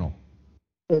sensational.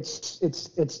 It's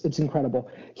incredible.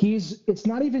 It's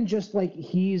not even just like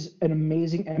he's an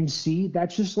amazing MC.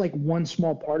 That's just like one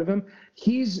small part of him.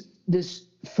 He's this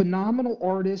phenomenal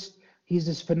artist. He's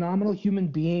this phenomenal human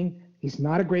being. He's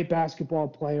not a great basketball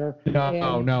player.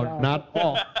 No, not at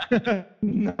all.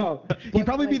 No. He'd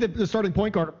probably be the starting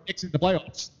point guard in the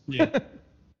playoffs. Yeah.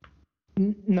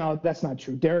 No, that's not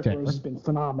true. Derrick Rose has been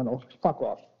phenomenal. Fuck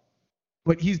off.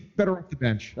 But he's better off the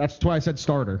bench. That's why I said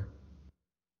starter.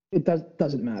 It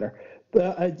doesn't matter.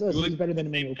 He's better than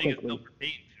Emmanuel quickly.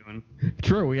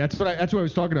 True. That's what I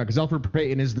was talking about, because Elfrid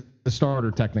Payton is the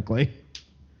starter technically.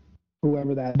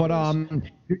 Whoever that but is.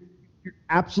 You're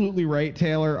absolutely right,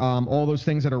 Taylor. All those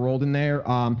things that are rolled in there.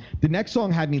 The next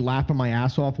song had me laughing my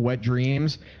ass off, Wet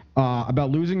Dreams, about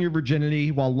losing your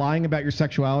virginity while lying about your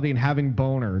sexuality and having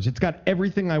boners. It's got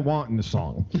everything I want in the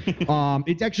song.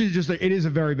 It's actually it is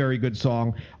a very, very good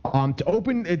song. To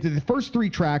open the first 3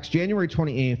 tracks, January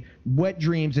 28th, Wet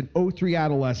Dreams, and 03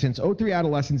 Adolescence. 03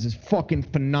 Adolescence is fucking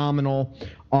phenomenal.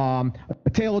 A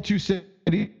Tale of Two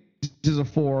Cities is a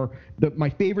 4.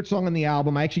 My favorite song on the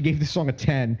album, I actually gave this song a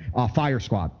 10, Fire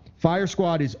Squad. Fire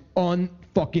Squad is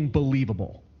unfucking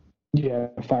believable. Yeah,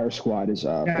 Fire Squad's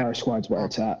where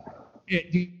it's at.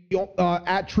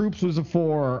 At Troops was a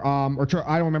 4, or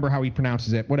I don't remember how he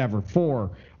pronounces it. Whatever, 4.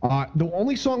 The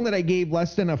only song that I gave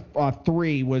less than a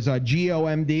 3 was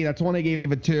GOMD. That's the one I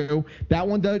gave a 2. That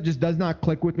one just does not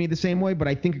click with me the same way, but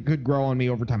I think it could grow on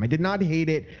me over time. I did not hate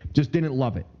it, just didn't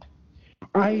love it.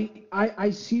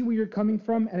 I see where you're coming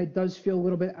from, and it does feel a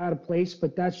little bit out of place,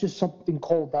 but that's just something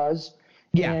Cole does.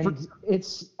 Yeah, and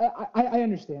I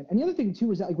understand. And the other thing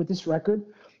too is that, like, with this record,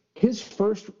 his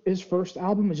first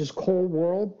album is just Cole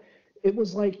World. It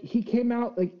was like he came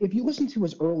out, like, if you listen to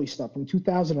his early stuff from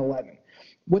 2011,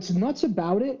 what's nuts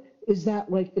about it is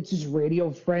that, like, it's just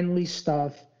radio friendly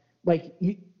stuff. Like,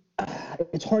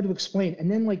 it's hard to explain. And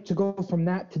then, like, to go from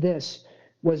that to this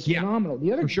was phenomenal.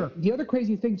 The other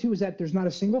crazy thing too is that there's not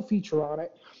a single feature on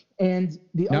it. And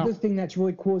the other thing that's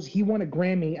really cool is he won a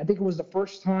Grammy. I think it was the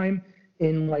first time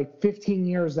in like 15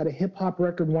 years that a hip hop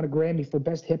record won a Grammy for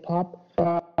best hip hop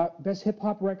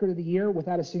record of the year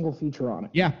without a single feature on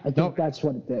it. Yeah, I think that's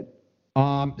what it did.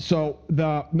 So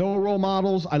the No Role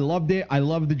Models, I loved it. I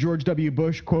love the George W.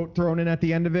 Bush quote thrown in at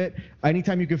the end of it.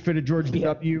 Anytime you can fit a George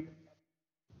W.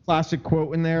 classic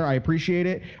quote in there, I appreciate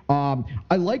it.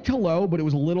 I liked Hello, but it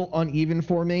was a little uneven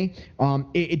for me.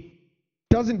 It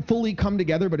doesn't fully come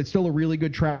together, but it's still a really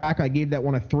good track. I gave that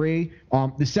one a 3.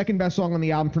 The second best song on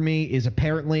the album for me is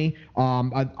Apparently.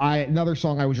 Another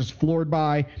song I was just floored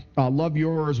by. Love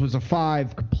Yours was a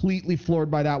 5, completely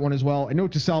floored by that one as well. And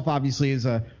Note to Self obviously is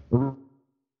a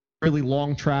really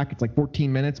long track. It's like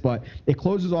 14 minutes, but it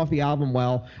closes off the album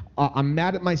well. I'm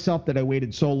mad at myself that I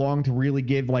waited so long to really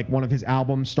give like one of his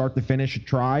albums start to finish a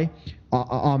try.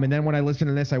 And then when I listened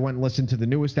to this, I went and listened to the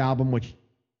newest album, which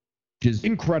is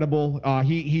incredible.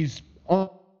 He's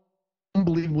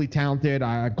unbelievably talented.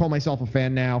 I call myself a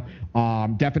fan now.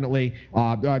 Definitely.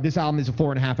 This album is a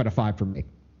 4.5 out of 5 for me.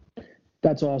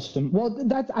 That's awesome. Well,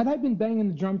 I've been banging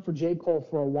the drum for J. Cole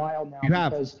for a while now. You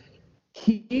have. Because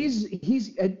he's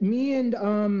me and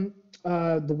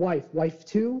the wife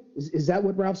 2. Is that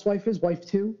what Ralph's wife is? Wife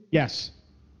 2? Yes.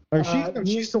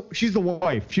 She's the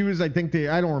wife. She was, I think,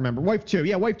 I don't remember. Wife 2.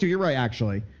 Yeah, wife 2. You're right,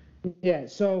 actually. Yeah.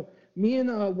 So me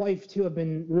and wife 2 have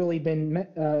been very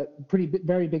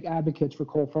big advocates for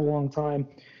Cole for a long time,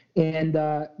 and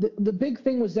the big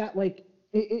thing was that, like,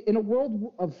 in a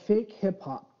world of fake hip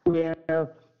hop where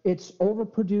it's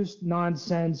overproduced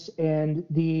nonsense and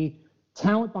the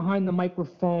talent behind the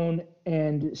microphone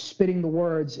and spitting the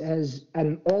words is at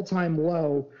an all-time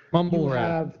low. Mumble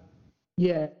rap.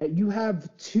 You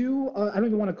have two. I don't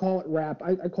even want to call it rap.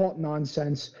 I call it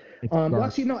nonsense. Well,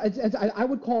 actually, no. I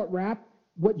would call it rap.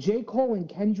 What J. Cole and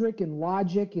Kendrick and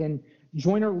Logic and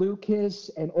Joyner Lucas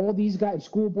and all these guys,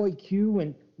 Schoolboy Q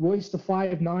and Royce the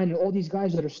 5'9" and all these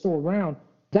guys that are still around,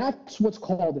 that's what's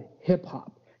called hip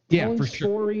hop. Yeah, Telling for sure.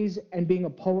 stories and being a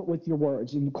poet with your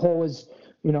words. And Cole is,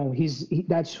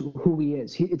 that's who he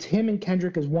is. It's him and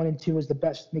Kendrick as 1 and 2 is the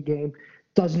best in the game.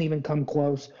 Doesn't even come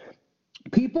close.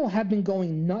 People have been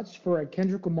going nuts for a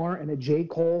Kendrick Lamar and a J.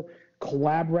 Cole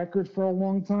collab record for a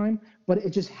long time, but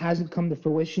it just hasn't come to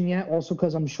fruition yet. Also,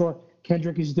 because I'm sure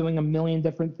Kendrick is doing a million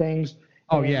different things.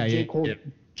 Oh, yeah, J. yeah. Cole Yeah.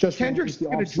 just Kendrick's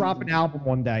going to drop an album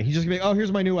one day. He's just going to be like, oh,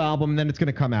 here's my new album, and then it's going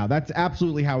to come out. That's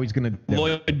absolutely how he's going to do it.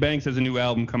 Lloyd Banks has a new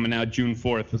album coming out June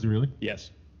 4th. Does he really?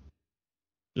 Yes.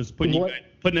 Just putting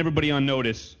everybody on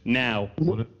notice now.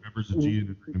 What members of G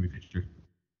Unit are going to be featured?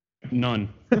 None.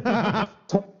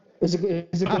 Is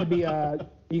it going to be? Are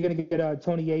you going to get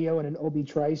Tony Yayo and an Obi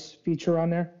Trice feature on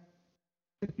there?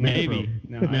 Maybe.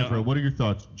 Manfro, what are your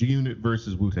thoughts? G Unit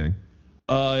versus Wu-Tang.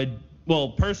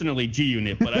 Well, personally, G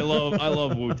Unit, but I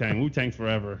love Wu-Tang. Wu-Tang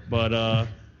forever. But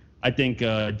I think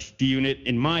G Unit,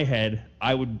 in my head,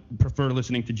 I would prefer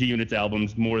listening to G Unit's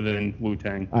albums more than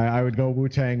Wu-Tang. I would go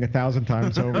Wu-Tang 1,000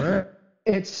 times over.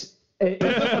 Don't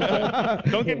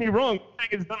get me wrong, Wu-Tang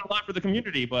has done a lot for the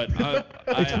community, but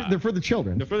they're for the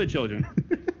children. They're for the children.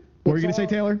 What were you gonna say,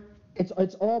 Taylor?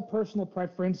 It's all personal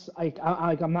preference. I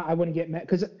wouldn't get mad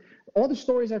because all the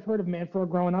stories I've heard of Manfro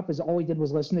growing up is all he did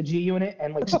was listen to G Unit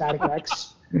and like Static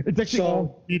X. It's actually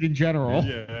all G in general.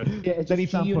 Yeah. It's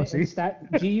just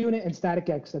G Unit and Static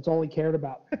X. That's all he cared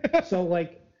about. So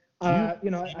like, I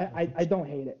don't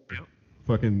hate it.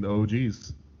 Fucking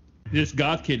OGs. This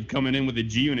goth kid coming in with a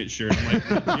G Unit shirt. I'm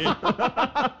like, legit.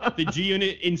 The G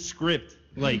Unit in script.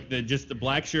 Like just the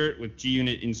black shirt with G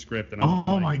Unit in script. And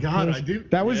oh my God, I do.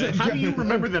 That was How do you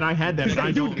remember that I had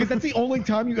that? Dude, because that's the only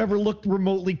time you ever looked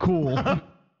remotely cool.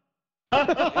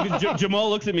 Jamal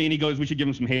looks at me and he goes, "We should give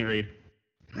him some haterade."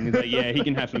 And he's like, "Yeah, he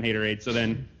can have some haterade." So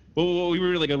then, we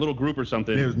were like a little group or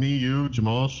something. Yeah, it was me, you,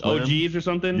 Jamal, Schlem. OGs or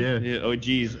something. Yeah,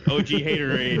 OGs. OG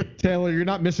haterade. Taylor, you're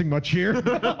not missing much here.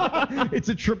 It's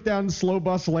a trip down slow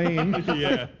bus lane.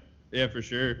 Yeah, for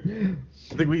sure. I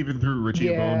think we even threw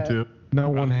Richie a bone too. No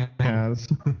one has.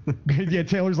 Yeah,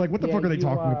 Taylor's like, what the fuck are they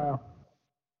talking about?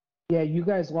 Yeah, you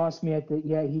guys lost me at the,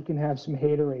 he can have some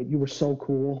haterade. You were so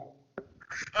cool.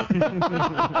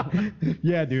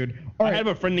 Yeah, dude. I have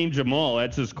a friend named Jamal.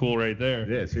 That's just cool right there.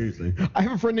 Yeah, seriously. I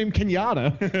have a friend named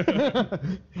Kenyatta.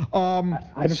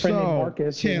 I have a friend named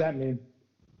Marcus. What does that mean?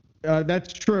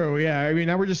 That's true. Yeah, I mean,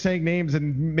 now we're just saying names,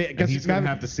 and guess he's gonna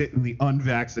have to sit in the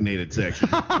unvaccinated section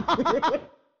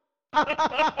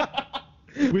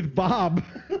with Bob.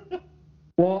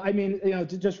 Well, I mean,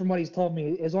 just from what he's told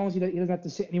me, as long as he doesn't have to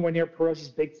sit anywhere near Perosi's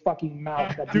big fucking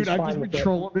mouth. Dude, I've just been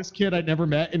trolling this kid I never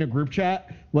met in a group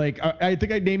chat. Like, I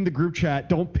think I named the group chat,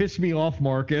 "Don't piss me off,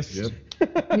 Marcus." Yep.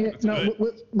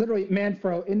 Literally,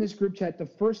 Manfro, in this group chat, the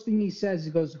first thing he says,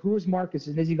 he goes, "Who is Marcus?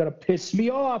 And is he gonna piss me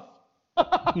off?"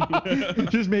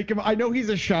 Just make him. I know he's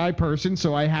a shy person,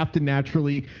 so I have to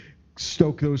naturally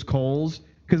stoke those coals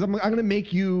because I'm gonna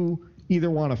make you either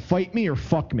want to fight me or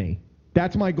fuck me.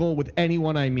 That's my goal with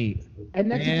anyone I meet. And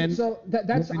that's I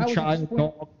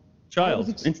was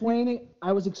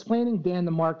explaining Dan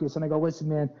to Marcus, and I go, "Listen,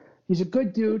 man, he's a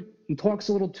good dude. He talks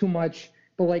a little too much,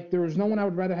 but like, there is no one I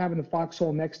would rather have in the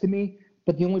foxhole next to me.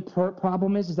 But the only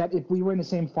problem is that if we were in the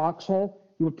same foxhole,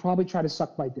 he would probably try to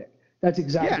suck my dick." That's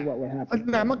exactly what would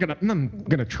happen. I'm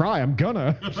gonna try. I'm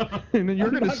gonna, and then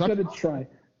you're gonna suck. I'm gonna try.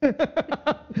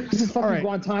 This is fucking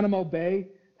Guantanamo Bay.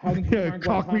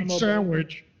 Cock meat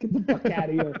sandwich. Get the fuck out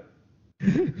of here.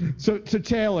 So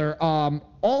Taylor,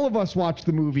 all of us watched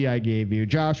the movie I gave you.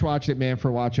 Josh watched it,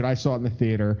 Manfro watched it. I saw it in the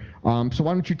theater. So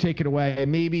why don't you take it away?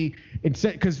 And maybe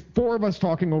instead, because 4 of us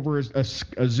talking over a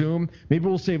Zoom, maybe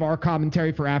we'll save our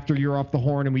commentary for after you're off the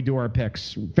horn and we do our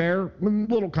picks. Fair?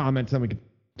 Little comments, then we can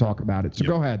talk about it. So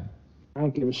go ahead. I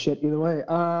don't give a shit either way.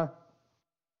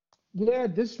 Yeah,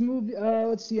 this movie.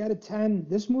 Let's see, out of 10,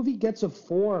 this movie gets a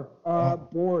 4.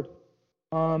 Board.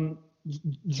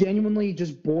 genuinely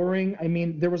just boring. I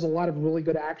mean, there was a lot of really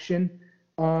good action.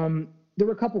 There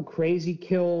were a couple crazy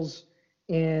kills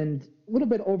and a little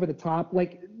bit over the top.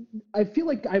 Like, I feel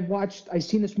like I've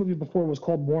seen this movie before. It was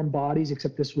called Warm Bodies,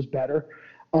 except this was better.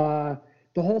 The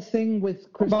whole thing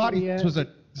with Chris Bodies was a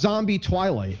zombie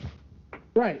Twilight.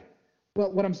 Right.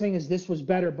 But what I'm saying is this was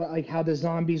better, but like how the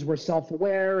zombies were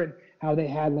self-aware and how they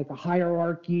had like a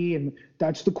hierarchy and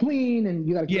that's the queen and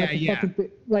you got to fucking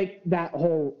like that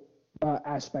whole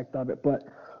aspect of it. But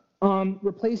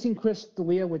replacing Chris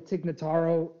D'Elia with Tig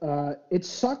Notaro, it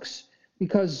sucks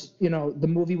because, you know, the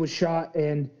movie was shot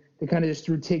and they kind of just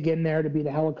threw Tig in there to be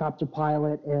the helicopter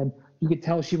pilot and you could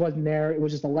tell she wasn't there. It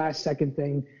was just a last second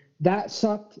thing. That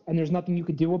sucked and there's nothing you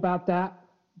could do about that.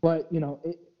 But, you know,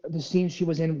 the scenes she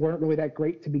was in weren't really that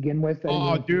great to begin with.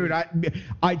 Dude,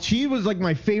 she was like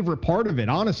my favorite part of it,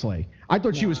 honestly. I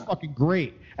thought she was fucking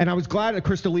great. And I was glad that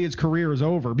Chris D'Elia's career is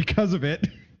over because of it.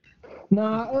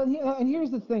 And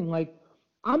here's the thing, like,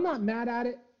 I'm not mad at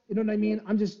it. You know what I mean?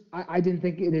 I didn't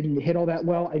think it didn't hit all that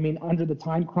well. I mean, under the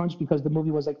time crunch because the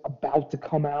movie was like about to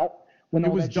come out when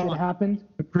all that shit happened.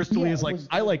 Chris D'Elia's like,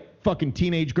 I like fucking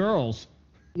teenage girls.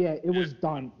 Yeah, it was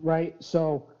done, right?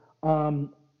 So,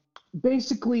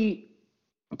 basically,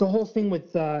 the whole thing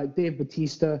with Dave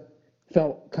Bautista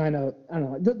felt kind of, I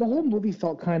don't know, the whole movie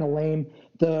felt kind of lame.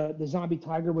 The zombie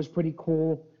tiger was pretty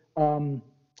cool.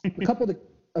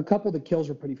 A couple of the kills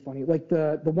were pretty funny. Like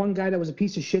the one guy that was a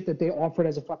piece of shit that they offered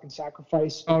as a fucking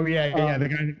sacrifice. Oh yeah, the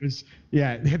guy that was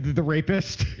the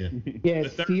rapist. Yeah,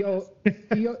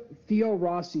 Theo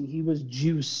Rossi. He was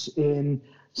Juice in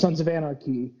Sons of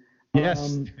Anarchy.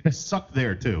 Yes, sucked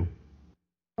there too.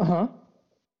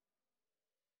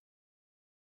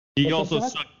 He also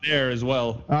sucked there as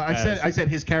well. I said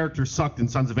his character sucked in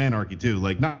Sons of Anarchy too.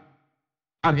 Like not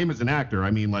him as an actor.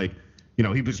 I mean, like, you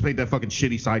know, he just played that fucking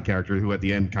shitty side character who at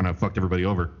the end kind of fucked everybody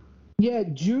over. Yeah,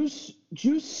 Juice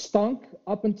stunk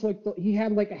up until like he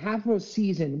had like a half of a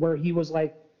season where he was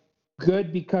like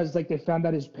good because like they found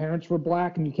out his parents were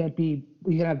black and you can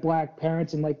have black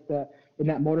parents in like in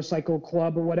that motorcycle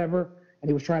club or whatever, and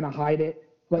he was trying to hide it.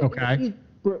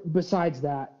 But besides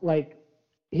that, like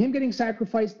him getting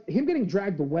sacrificed, him getting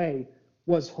dragged away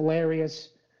was hilarious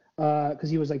because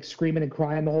he was like screaming and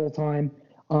crying the whole time.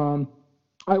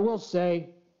 I will say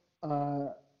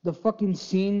the fucking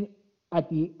scene at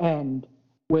the end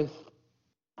with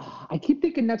I keep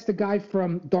thinking that's the guy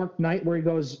from Dark Knight where he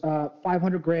goes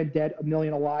 500 grand dead, a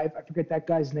million alive. I forget that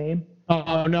guy's name.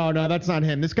 Oh, no, that's not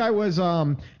him. This guy was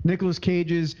Nicolas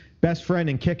Cage's best friend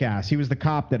in Kick-Ass. He was the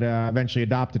cop that eventually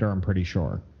adopted her, I'm pretty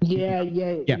sure. Yeah.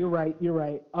 You're right.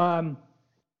 To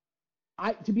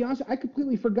be honest, I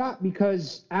completely forgot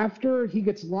because after he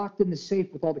gets locked in the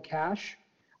safe with all the cash,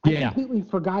 I completely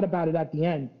forgot about it at the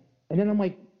end. And then I'm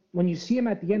like, when you see him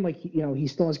at the end, like, he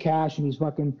still has cash and he's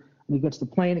fucking, and he gets the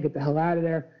plane to get the hell out of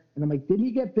there. And I'm like, did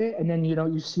he get bit? And then,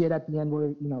 you see it at the end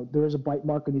where, there is a bite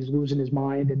mark and he's losing his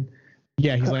mind. And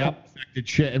yeah, he's like, I'm affected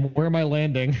shit. And where am I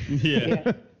landing?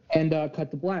 Yeah. And cut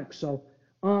to black. So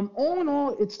all in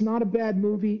all, it's not a bad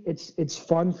movie. It's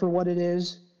fun for what it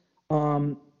is.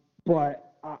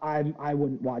 But I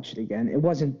wouldn't watch it again. It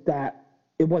wasn't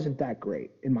that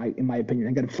great in my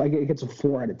opinion. It gets a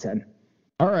 4 out of 10.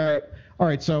 All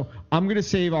right. So I'm gonna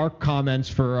save our comments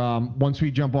for once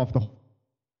we jump off the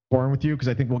horn with you because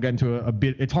I think we'll get into a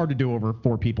bit. It's hard to do over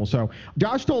 4 people. So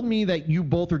Josh told me that you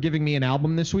both are giving me an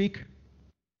album this week.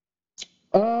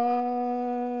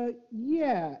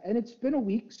 Yeah, and it's been a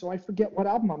week, so I forget what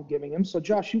album I'm giving him. So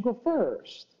Josh, you go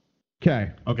first.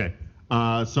 Okay.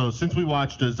 So since we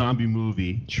watched a zombie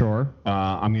movie, sure,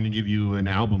 I'm going to give you an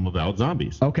album about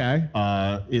zombies. Okay.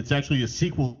 It's actually a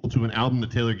sequel to an album that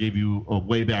Taylor gave you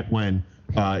way back when.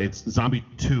 It's Zombie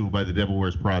 2 by The Devil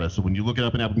Wears Prada. So when you look it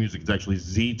up in Apple Music, it's actually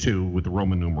Z2 with the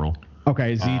Roman numeral.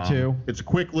 Okay, Z2. It's a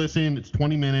quick listen. It's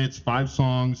 20 minutes, 5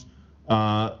 songs.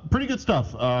 Pretty good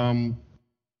stuff.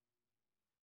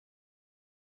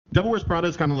 Devil Wears Prada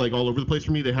is kind of like all over the place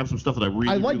for me. They have some stuff that I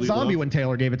liked really Zombie love. when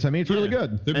Taylor gave it to me. It's really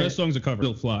good. Their best songs are covered.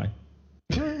 Still Fly.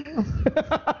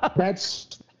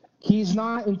 He's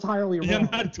not entirely wrong. Yeah,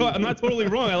 I'm not totally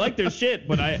wrong. I like their shit,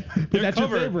 but that's your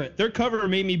favorite. Their cover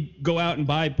made me go out and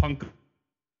buy Punk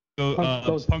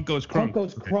Goes Crunk. Punk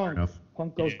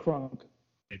Goes Crunk.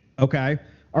 Okay.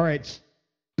 All right. So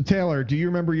Taylor, do you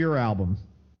remember your album?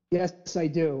 Yes, I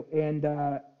do. And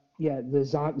the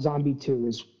Zombie 2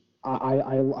 is.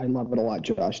 I love it a lot,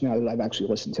 Josh, now that I've actually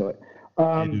listened to it.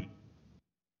 I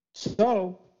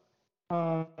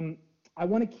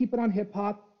want to keep it on hip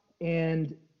hop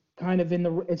and kind of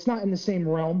it's not in the same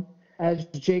realm as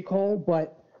J. Cole,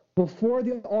 but before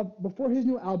his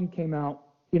new album came out,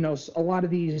 a lot of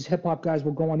these hip hop guys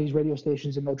will go on these radio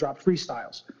stations and they'll drop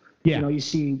freestyles. Yeah. You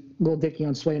see Lil Dicky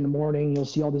on Sway in the Morning. You'll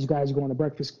see all these guys go on the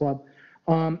Breakfast Club.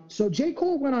 So J.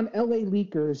 Cole went on LA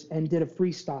Leakers and did a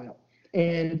freestyle.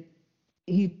 And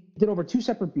he did over 2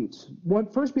 separate beats.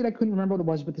 First beat I couldn't remember what it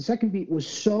was, but the second beat was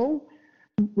so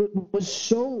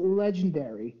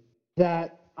legendary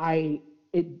that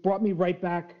it brought me right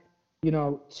back,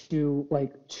 to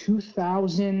like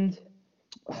 2000.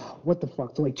 What the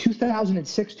fuck? To like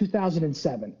 2006,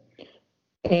 2007.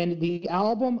 And the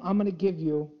album I'm gonna give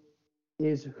you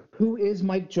is "Who Is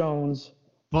Mike Jones"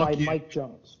 by Mike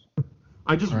Jones.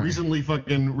 I just recently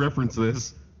fucking referenced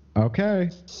this. Okay.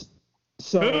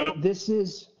 So this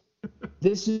is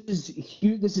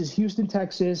Houston,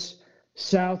 Texas,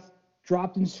 South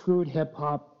dropped and screwed hip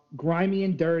hop, grimy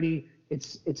and dirty.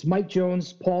 It's Mike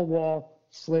Jones, Paul Wall,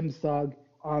 Slim Thug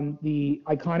on the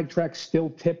iconic track "Still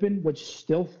Tippin'," which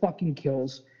still fucking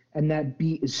kills, and that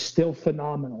beat is still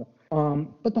phenomenal.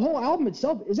 But the whole album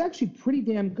itself is actually pretty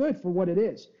damn good for what it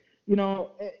is. You're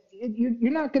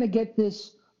not gonna get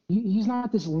this. He's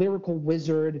not this lyrical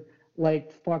wizard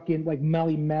like fucking like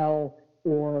Melly Mel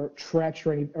or Tretch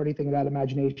or anything of that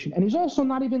imagination. And he's also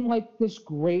not even like this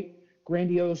great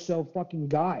grandioso fucking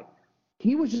guy.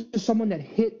 He was just someone that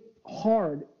hit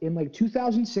hard in like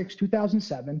 2006,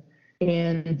 2007,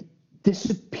 and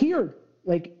disappeared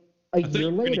like a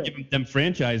year later. Give them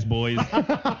franchise boys.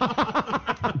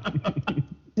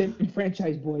 Them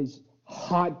franchise boys,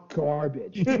 hot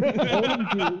garbage. All you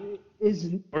do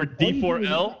is or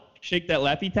D4L, shake that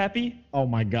lappy tappy. Oh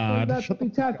my God. Lappy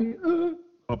tappy.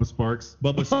 Bubba Sparks.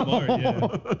 Bubba Smart, yeah.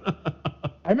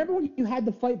 I remember when you had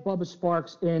to fight Bubba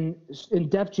Sparks in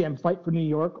Def Jam Fight for New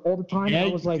York all the time. Yeah, I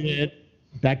was like,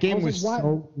 that game was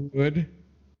so good.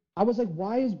 I was like,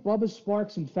 why is Bubba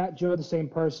Sparks and Fat Joe the same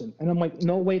person? And I'm like,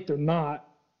 no, wait, they're not.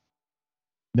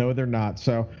 No, they're not.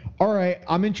 So, all right,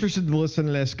 I'm interested to listen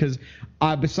to this because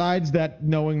besides that,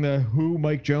 knowing who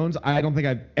Mike Jones, I don't think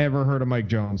I've ever heard a Mike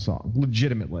Jones song,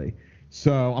 legitimately.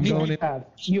 So I'm going in.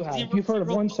 You have. You've heard of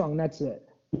one song, that's it.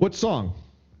 What song?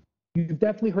 You've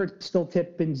definitely heard "Still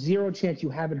Tippin'." Zero chance you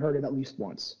haven't heard it at least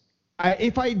once.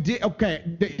 If I did, okay.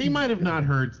 He might have not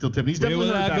heard "Still Tippin'." He's definitely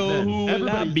heard back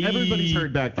then. Everybody's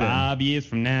heard back then. 5 years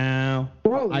from now.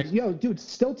 Bro, dude,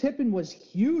 "Still Tippin'" was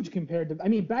huge compared to. I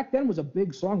mean, back then was a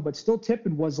big song, but "Still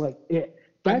Tippin'" was like it.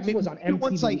 That was on MTV.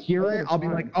 Once I hear it, I'll be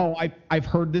like, oh, I've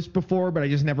heard this before, but I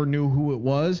just never knew who it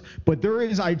was. But there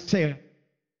is, I'd say,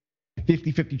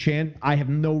 50-50 chance I have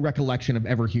no recollection of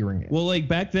ever hearing it. Well, like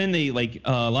back then they like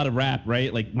a lot of rap,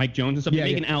 right? Like Mike Jones and stuff. They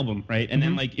make an album, right? And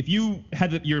then like if you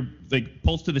had your like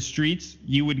Pulse to the Streets,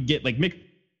 you would get like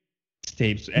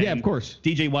mixtapes. Yeah, of course.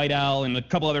 DJ White Owl and a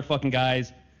couple other fucking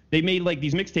guys. They made like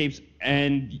these mixtapes,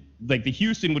 and like the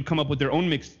Houston would come up with their own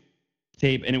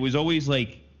mixtape, and it was always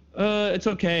like, it's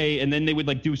okay. And then they would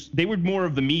like they were more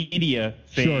of the media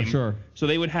fame. Sure. So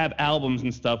they would have albums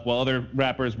and stuff while other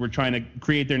rappers were trying to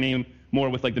create their name more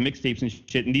with like the mixtapes and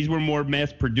shit. And these were more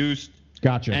mass produced.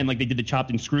 Gotcha. And like they did the chopped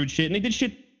and screwed shit. And they did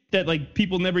shit that like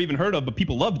people never even heard of, but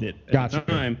people loved it at the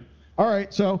time. All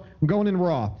right. So I'm going in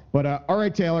raw. But all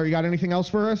right, Taylor, you got anything else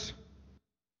for us?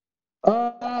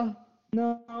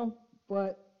 No,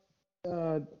 but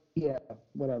yeah,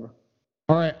 whatever.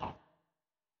 All right.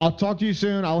 I'll talk to you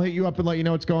soon. I'll hit you up and let you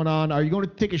know what's going on. Are you going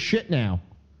to take a shit now?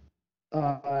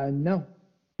 No.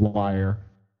 Liar.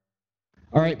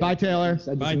 All right. Bye, Taylor.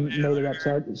 I just made it up.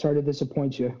 Sorry to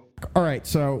disappoint you. All right,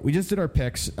 so we just did our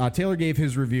picks. Taylor gave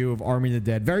his review of Army of the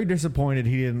Dead. Very disappointed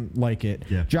he didn't like it.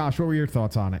 Yeah. Josh, what were your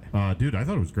thoughts on it? Dude, I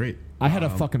thought it was great. I had a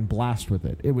fucking blast with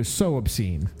it. It was so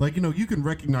obscene. Like, you can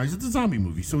recognize it's a zombie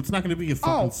movie, so it's not going to be a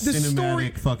fucking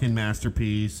cinematic fucking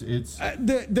masterpiece. It's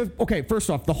okay, first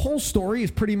off, the whole story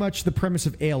is pretty much the premise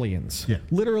of Aliens. Yeah.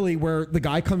 Literally where the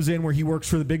guy comes in where he works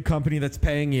for the big company that's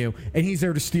paying you, and he's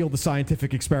there to steal the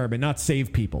scientific experiment, not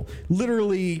save people.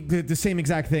 Literally the same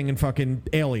exact thing in fucking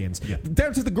Aliens. Yeah.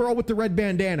 Down to the girl with the red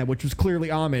bandana, which was clearly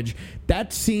homage.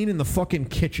 That scene in the fucking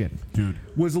kitchen, dude,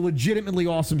 was a legitimately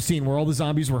awesome scene where all the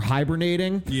zombies were hibernating.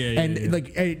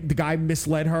 Like the guy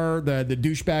misled her, the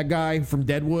douchebag guy from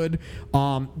Deadwood.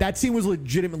 That scene was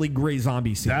legitimately great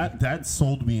zombie scene. That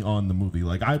sold me on the movie.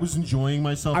 Like, I was enjoying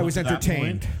myself. I was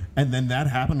entertained. And then that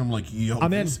happened. I'm like, yo,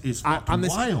 this is fucking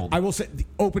wild. I will say the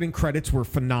opening credits were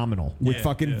phenomenal with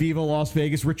fucking Viva Las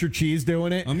Vegas, Richard Cheese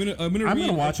doing it. I'm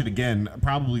gonna watch it again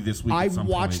probably probably this week. I at some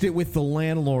watched point. it with the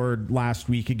landlord last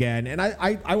week again, and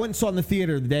I went and saw it in the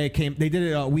theater the day it came. They did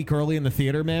it a week early in the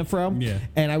theater, Manfro. Yeah.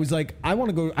 And I was like, I want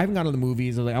to go. I haven't gone to the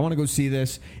movies. I was like, I want to go see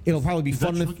this. It'll probably be Is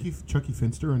fun. that Chucky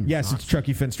Finster? And Yes, it's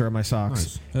Chucky Finster on my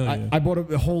socks. Nice. Oh, yeah. I bought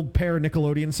a whole pair of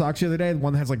Nickelodeon socks the other day. The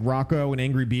one that has like Rocco and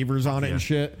Angry Beavers on it and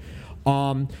shit. So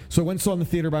I went and saw in the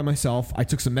theater by myself. I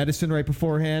took some medicine right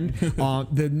beforehand.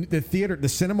 The theater, the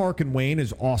Cinemark in Wayne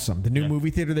is awesome. The new movie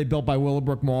theater they built by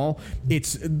Willowbrook Mall.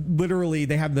 It's literally,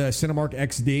 they have the Cinemark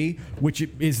XD, which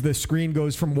is the screen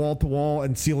goes from wall to wall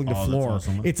and ceiling to floor.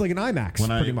 Awesome. It's like an IMAX.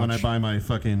 Pretty much. When I buy my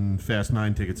fucking Fast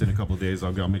 9 tickets in a couple of days,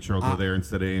 I'll make sure I'll go there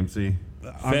instead of AMC.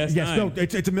 Fast yes, 9. no,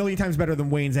 it's a million times better than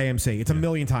Wayne's AMC. It's a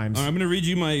million times. I'm going to read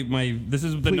you my. This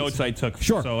is the Please. notes I took.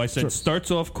 Sure. So I said,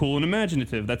 starts off cool and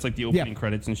imaginative. That's like the opening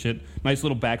credits and shit. Nice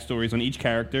little backstories on each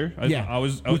character. I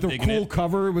was with a digging cool it.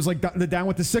 cover. It was like the Down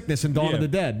with the Sickness and Dawn of the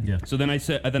Dead. Yeah. So then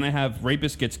I have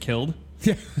rapist gets killed.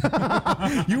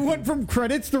 You went from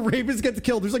credits to rapist gets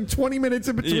killed. There's like 20 minutes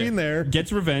in between there.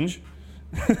 Gets revenge.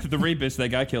 The rapist that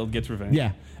got killed gets revenge.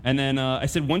 Yeah. And then I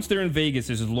said once they're in Vegas,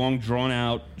 there's this long drawn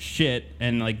out shit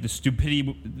and like the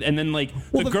stupidity, and then like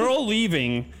the girl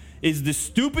leaving is the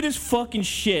stupidest fucking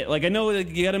shit. Like I know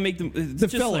you got to make them The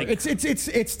filler. Like, It's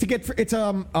to get it's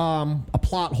a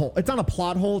plot hole. It's not a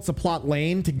plot hole. It's a plot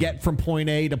lane to get from point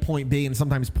A to point B and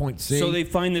sometimes point C. so they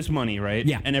find this money, right?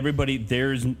 Yeah. And everybody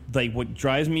there's like what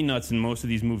drives me nuts in most of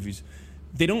these movies.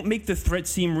 They don't make the threat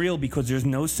seem real because there's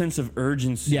no sense of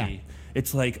urgency. Yeah.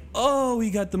 It's like, oh,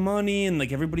 we got the money, and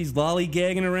like everybody's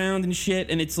lollygagging around and shit,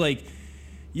 and it's like,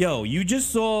 yo, you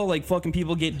just saw like fucking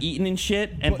people get eaten and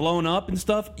shit and blown up and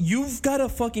stuff. You've got to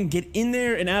fucking get in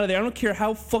there and out of there. I don't care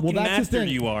how fucking mastered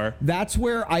you are. That's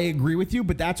where I agree with you,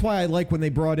 but that's why I like when they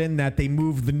brought in that they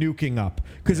moved the nuking up.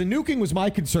 Because the nuking was my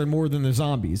concern more than the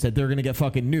zombies, that they're going to get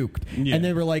fucking nuked. Yeah. And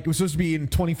they were like, it was supposed to be in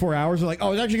 24 hours. They're like,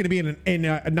 oh, it's actually going to be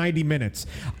in 90 minutes.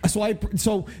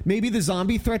 So maybe the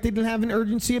zombie threat they didn't have an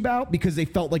urgency about because they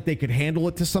felt like they could handle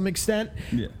it to some extent.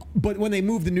 Yeah. But when they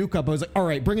moved the nuke up, I was like, all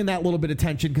right, bring in that little bit of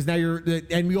tension because now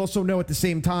and we also know at the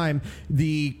same time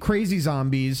the crazy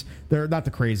zombies, they're not the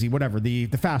crazy, whatever, the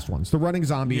fast ones, the running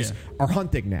zombies are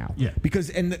hunting now. Yeah. Because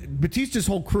Batista's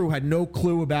whole crew had no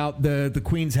clue about the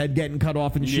Queen's head getting cut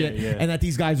off and shit, and that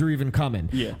these guys are even coming.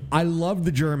 Yeah. I love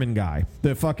the German guy,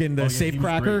 the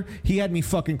safecracker. He had me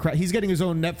fucking he's getting his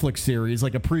own Netflix series,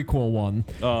 like a prequel one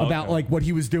about like what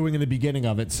he was doing in the beginning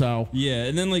of it. So yeah,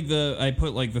 and then like I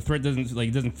put like the threat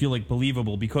doesn't feel like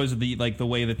believable because of the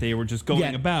way that they were just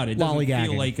going about it. It doesn't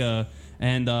feel like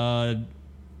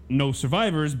no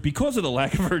survivors because of the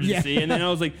lack of urgency. And then I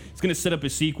was like, it's gonna set up a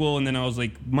sequel, and then I was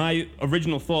like, my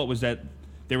original thought was that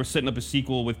they were setting up a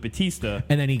sequel with Batista,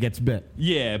 and then he gets bit.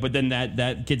 Yeah, but then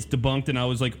that gets debunked, and I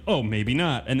was like, oh, maybe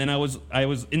not. And then I was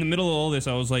in the middle of all this.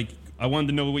 I was like, I wanted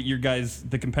to know what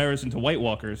the comparison to White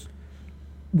Walkers.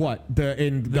 What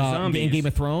in Game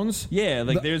of Thrones? Yeah,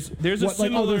 like there's a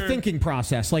similar their thinking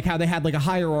process, like how they had like a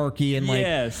hierarchy and like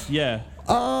yeah.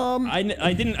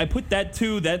 I put that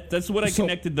too. That's what I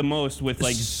connected the most with.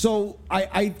 Like, so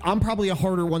I'm probably a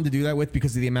harder one to do that with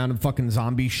because of the amount of fucking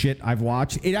zombie shit I've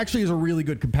watched. It actually is a really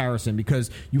good comparison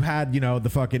because you had the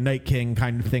fucking Night King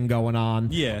kind of thing going on.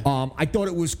 Yeah. I thought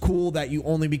it was cool that you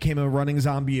only became a running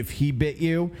zombie if he bit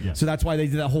you. Yeah. So that's why they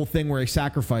did that whole thing where they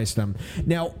sacrificed him.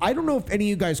 Now I don't know if any of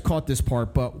you guys caught this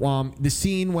part, but the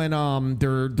scene when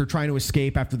they're trying to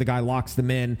escape after the guy locks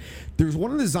them in, there's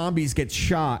one of the zombies gets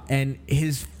shot and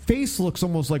his face looks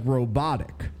almost like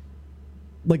robotic.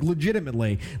 Like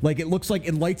legitimately, like it looks like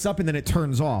it lights up and then it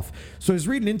turns off. So I was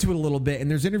reading into it a little bit, and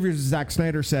there's interviews with Zack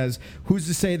Snyder says, "Who's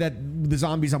to say that the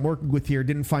zombies I'm working with here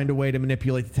didn't find a way to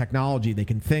manipulate the technology? They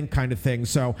can think, kind of thing."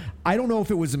 So I don't know if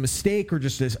it was a mistake or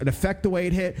just an effect the way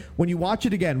it hit. When you watch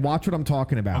it again, watch what I'm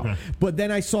talking about. Okay. But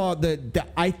then I saw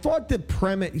I thought the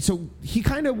premise. So he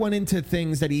kind of went into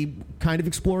things that he kind of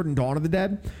explored in Dawn of the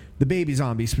Dead. The baby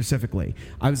zombie specifically.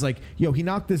 I was like, yo, he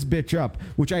knocked this bitch up,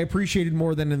 which I appreciated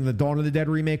more than in the Dawn of the Dead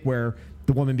remake where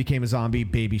the woman became a zombie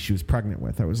baby she was pregnant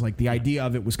with. I was like, the idea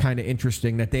of it was kind of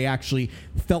interesting that they actually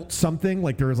felt something,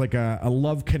 like there was like a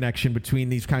love connection between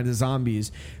these kinds of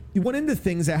zombies. He went into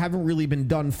things that haven't really been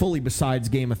done fully besides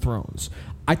Game of Thrones.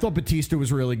 I thought Batista was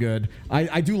really good.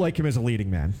 I do like him as a leading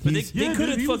man. But they could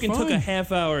have fucking took a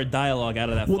half-hour dialogue out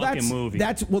of that fucking movie.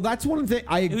 That's one thing.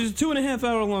 It was a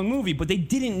 2.5-hour long movie, but they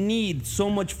didn't need so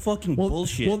much fucking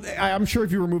bullshit. Well, I'm sure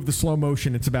if you remove the slow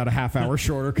motion, it's about a half hour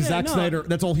shorter because Zack Snyder,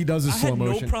 that's all he does is slow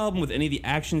motion. I had no problem with any of the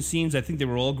action scenes. I think they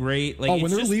were all great. Like,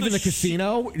 when they're leaving the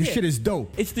casino, this shit is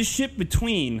dope. It's the shit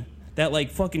between that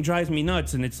like fucking drives me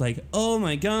nuts, and it's like, oh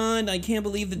my god, I can't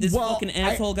believe that this fucking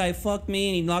asshole guy fucked me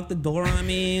and he locked the door on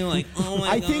me. Like, oh my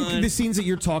god. I think the scenes that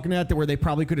you're talking about, that where they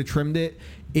probably could have trimmed it,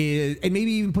 is, and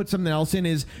maybe even put something else in,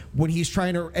 is when he's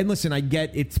trying to, and listen, I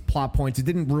get it's plot points, it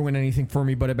didn't ruin anything for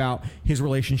me, but about his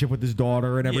relationship with his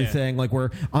daughter and everything, like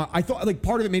where I thought, like,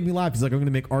 part of it made me laugh. He's like, I'm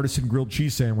gonna make artisan grilled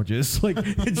cheese sandwiches. Like,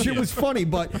 it shit was funny,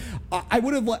 but I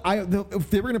would have, if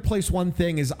they were gonna place one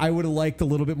thing, is I would have liked a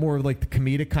little bit more of like the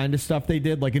comedic kind of stuff they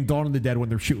did, like in Dawn of the Dead when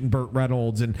they're shooting Burt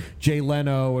Reynolds and Jay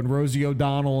Leno and Rosie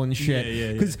O'Donnell and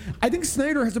shit. Because I think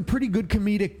Snyder has a pretty good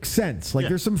comedic sense. Like,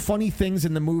 there's some funny things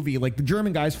in the movie. Like, the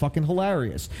German guy's fucking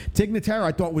hilarious. Tig Notaro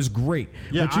I thought was great.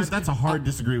 Yeah, that's a hard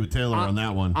disagree with Taylor on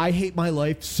that one. I hate my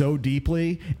life so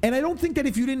deeply, and I don't think that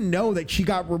if you didn't know that she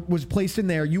was placed in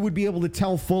there, you would be able to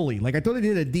tell fully. Like, I thought they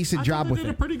did a decent job with it. They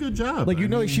did a pretty good job. Like,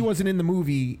 she wasn't in the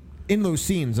movie in those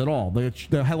scenes at all.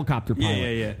 The helicopter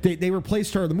pilot. They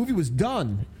replaced her. The movie was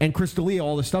done, and Chris D'Elia,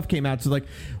 all the stuff came out. So like,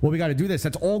 well, we got to do this.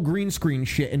 That's all green screen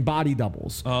shit and body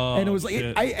doubles. And it was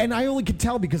like, I only could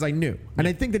tell because I knew. And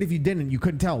I think that if you didn't, you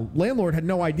couldn't tell. Landlord had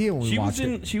no idea when we watched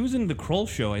it. She was in the Kroll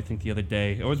show, I think, the other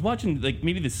day. I was watching like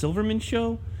maybe the Silverman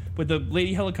show. But the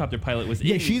lady helicopter pilot was in.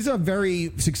 Yeah, she's a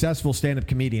very successful stand-up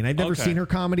comedian. I've never seen her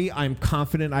comedy. I'm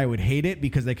confident I would hate it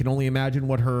because I can only imagine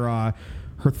what her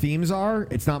themes are.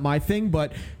 It's not my thing,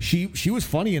 but she was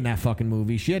funny in that fucking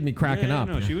movie. She had me cracking up.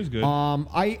 No, she was good.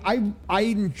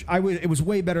 It was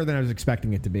way better than I was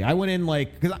expecting it to be. I went in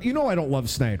like, because I don't love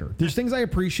Snyder. There's things I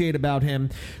appreciate about him,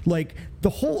 like the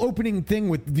whole opening thing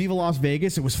with Viva Las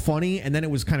Vegas. It was funny, and then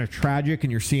it was kind of tragic, and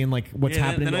you're seeing like what's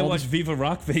happening. Then I watched Viva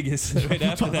Rock Vegas right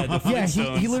after that.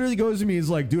 He literally goes to me. He's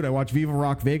like, dude, I watched Viva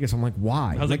Rock Vegas. I'm like,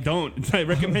 why? I was like, don't. I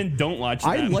recommend don't watch that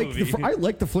I like movie. I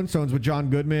like the Flintstones with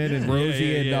John Goodman and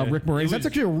Rosie and Rick Moranis. That's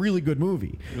actually a really good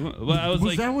movie. Well, I was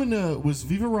like, that one? Was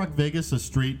Viva Rock Vegas a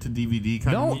straight to DVD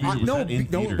kind of movie?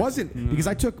 No, it wasn't. Because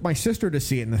I took my sister to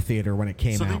see it in the theater when it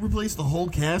came out. So they replaced the whole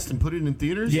cast and put it in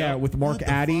theaters? Yeah, with Mark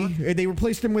Addy. They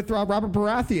replaced him with Robert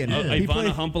Baratheon.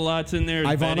 Ivana Humpalot's in there.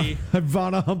 Ivana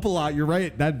Humpalot. You're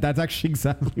right. That's actually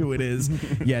exactly who it is.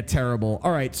 Yeah, terrible.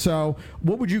 All right, so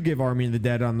what would you give Army of the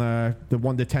Dead on the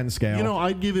 1 to 10 scale?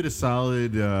 I'd give it a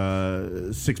solid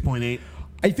 6.8.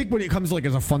 I think when it comes like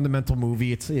as a fundamental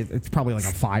movie, it's probably like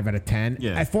a 5 out of 10.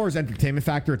 Yeah. As far as entertainment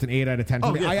factor, it's an 8 out of 10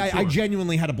 for me. Yeah, I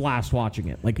genuinely had a blast watching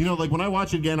it. Like, like when I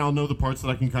watch it again, I'll know the parts that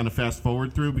I can kind of fast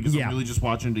forward through because I'm really just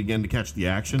watching it again to catch the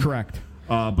action. Correct.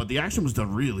 But the action was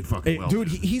done really fucking well. Dude,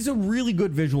 he's a really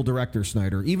good visual director,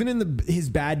 Snyder. Even in his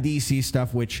bad DC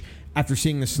stuff, which after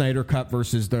seeing the Snyder cut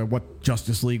versus what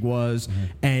Justice League was,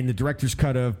 and the director's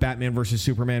cut of Batman versus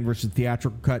Superman versus the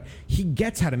theatrical cut, he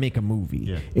gets how to make a movie.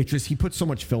 Yeah. It's just he puts so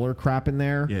much filler crap in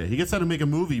there. Yeah, he gets how to make a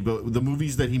movie, but the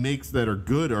movies that he makes that are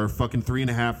good are fucking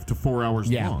 3.5 to 4 hours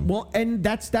long. Well, and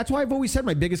that's why I've always said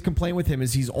my biggest complaint with him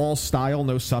is he's all style,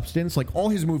 no substance. Like, all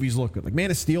his movies look good. Like,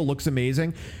 Man of Steel looks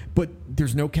amazing, but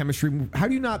there's no chemistry. How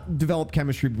do you not develop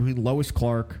chemistry between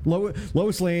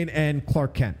Lois Lane and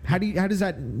Clark Kent? How does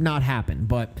that not happen?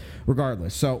 But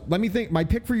regardless, so let me think. My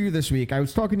pick for you this week, I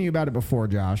was talking to you about it before,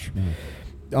 Josh.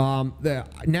 Now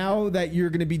that you're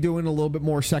going to be doing a little bit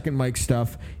more second mic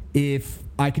stuff, if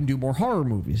I can do more horror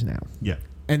movies now. Yeah.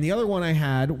 And the other one I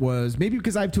had was, maybe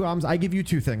because I have 2 albums, I give you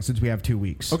 2 things since we have 2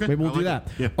 weeks. Okay. Maybe we'll do that.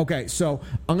 Yeah. Okay, so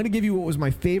I'm going to give you what was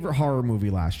my favorite horror movie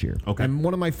last year. Okay. And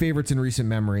one of my favorites in recent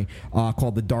memory,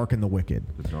 called The Dark and the Wicked.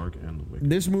 The Dark and the Wicked.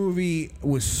 This movie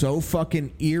was so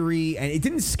fucking eerie, and it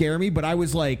didn't scare me, but I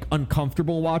was like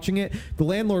uncomfortable watching it. The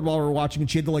landlord, while we were watching it,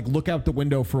 she had to like look out the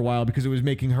window for a while because it was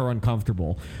making her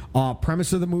uncomfortable.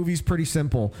 Premise of the movie is pretty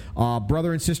simple.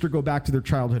 Brother and sister go back to their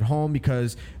childhood home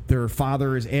because their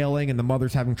father is ailing and the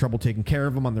mother's having trouble taking care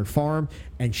of him on their farm,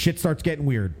 and shit starts getting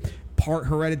weird. Part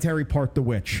hereditary, part the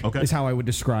witch. Okay. Is how I would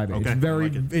describe it. Okay.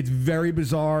 It's very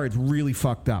bizarre. It's really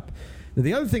fucked up. Now,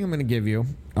 the other thing I'm going to give you,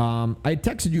 I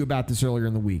texted you about this earlier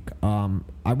in the week.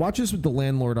 I watched this with the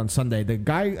landlord on Sunday. The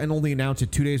guy only announced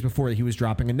it 2 days before that he was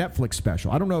dropping a Netflix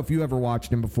special. I don't know if you ever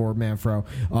watched him before, Manfro.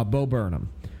 Bo Burnham.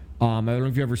 I don't know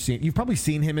if you've probably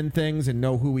seen him in things and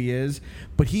know who he is,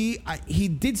 but he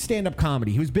did stand-up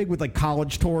comedy. He was big with like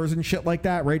college tours and shit like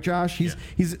that, right, Josh?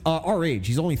 He's our age.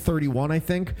 He's only 31, I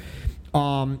think.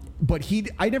 But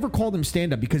I never called him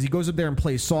stand-up because he goes up there and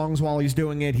plays songs while he's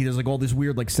doing it. He does like all this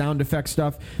weird like sound effect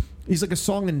stuff. He's like a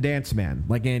song and dance man,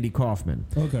 like Andy Kaufman.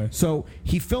 Okay. So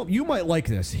he filmed. You might like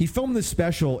this. He filmed this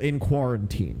special in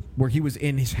quarantine, where he was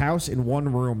in his house in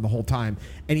one room the whole time,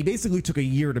 and he basically took a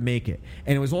year to make it.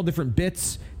 And it was all different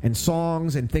bits and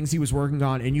songs and things he was working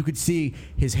on, and you could see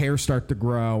his hair start to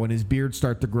grow and his beard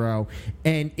start to grow,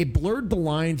 and it blurred the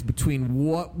lines between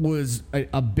what was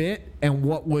a bit and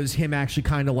what was him actually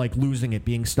kind of like losing it,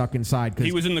 being stuck inside.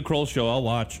 He was in the Kroll show. I'll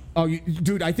watch. Oh,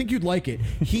 dude, I think you'd like it.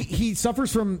 He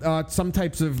suffers from some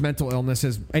types of mental illness,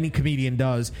 as any comedian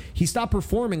does. He stopped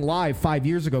performing live 5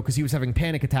 years ago because he was having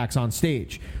panic attacks on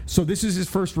stage. So this is his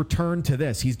first return to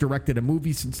this. He's directed a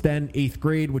movie since then, 8th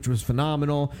Grade, which was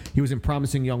phenomenal. He was in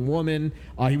Promising Young Woman.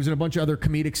 He was in a bunch of other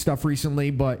comedic stuff recently,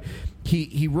 but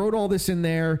he wrote all this in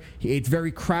there. It's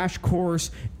very Crash Course,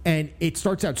 and it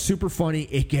starts out super funny.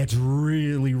 It gets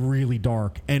really, really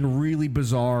dark and really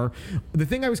bizarre. The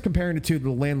thing I was comparing it to,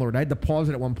 The Landlord, I had to pause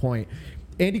it at one point.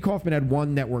 Andy Kaufman had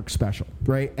one network special,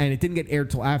 right? And it didn't get aired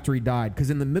till after he died,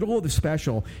 because in the middle of the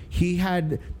special, he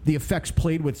had the effects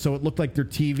played with so it looked like their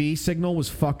TV signal was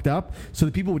fucked up, so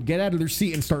that people would get out of their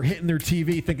seat and start hitting their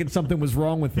TV thinking something was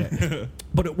wrong with it.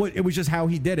 But it was just how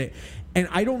he did it. And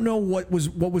I don't know what was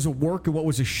a work and what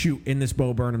was a shoot in this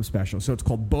Bo Burnham special. So it's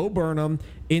called Bo Burnham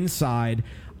Inside.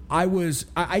 I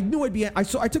knew I'd be. I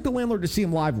took The Landlord to see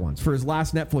him live once for his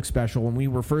last Netflix special when we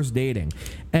were first dating,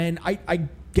 and I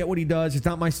get what he does. It's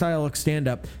not my style of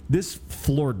stand-up. This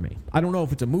floored me. I don't know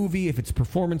if it's a movie, if it's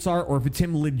performance art, or if it's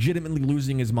him legitimately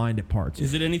losing his mind at parts.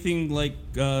 Is it anything like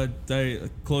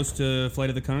close to Flight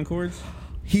of the Conchords?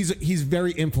 He's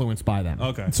very influenced by them.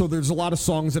 Okay. So there's a lot of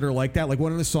songs that are like that. Like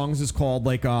one of the songs is called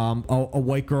like a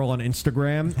white girl on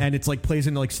Instagram, and it's like plays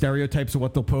into like stereotypes of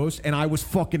what they'll post. And I was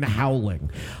fucking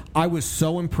howling. I was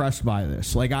so impressed by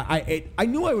this. Like I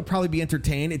knew I would probably be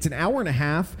entertained. It's an hour and a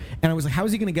half, and I was like, how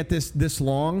is he going to get this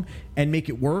long and make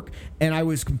it work? And I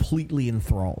was completely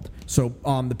enthralled. So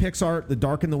the Pixar, The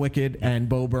Dark and the Wicked, and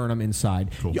Bo Burnham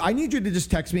Inside. Cool. I need you to just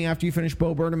text me after you finish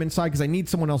Bo Burnham Inside, because I need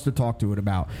someone else to talk to it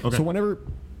about. Okay. So whenever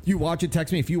you watch it,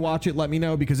 text me. If you watch it, let me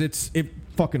know, because it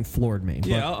fucking floored me.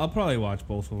 Yeah, I'll probably watch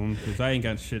both of them, because I ain't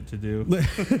got shit to do.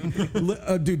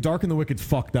 Dude, Dark and the Wicked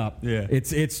fucked up. Yeah,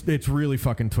 it's really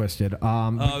fucking twisted.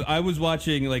 I was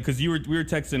watching, like, because we were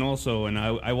texting also, and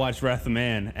I watched Wrath of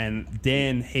Man, and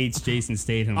Dan hates Jason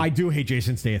Statham. I do hate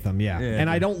Jason Statham, yeah. And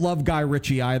I don't love Guy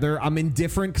Ritchie either. I'm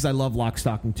indifferent because I love Lock,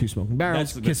 Stock, and Two Smoking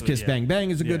Barrels. Kiss, Bang,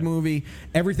 Bang is a good movie.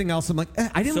 Everything else, I'm like,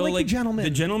 I didn't like The Gentleman. The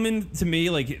Gentleman, to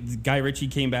me, like, Guy Ritchie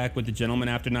came back with The Gentleman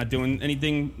after not doing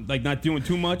anything, like, not doing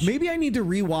too much. Maybe I need to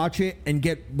rewatch it and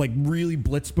get like really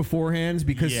blitzed beforehand,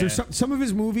 because there's some of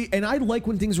his movie, and I like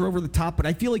when things are over the top, but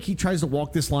I feel like he tries to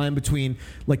walk this line between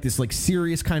like this like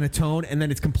serious kind of tone and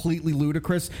then it's completely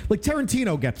ludicrous, like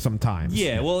Tarantino gets sometimes.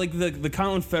 Yeah, well, like the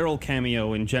Colin Farrell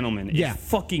cameo in Gentleman is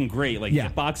fucking great. Like he's a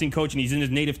boxing coach and he's in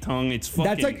his native tongue. It's fucking.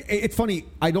 That's like, it's funny.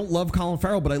 I don't love Colin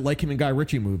Farrell, but I like him in Guy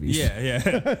Ritchie movies. Yeah. And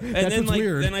that's then what's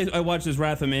weird. Then I watched this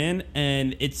Wrath of Man,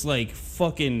 and it's like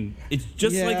fucking. It's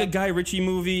just like a Guy Ritchie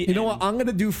movie. You know what I'm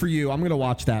gonna do for you? I'm gonna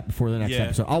watch that before the next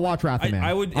episode. I'll watch Wrath of Man.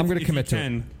 I'm gonna commit to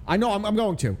it. I know I'm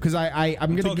going to, because I'm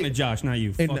gonna talking to Josh, not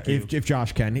you. Fuck you. If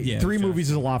Josh can, 3 movies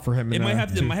is a lot for him. Might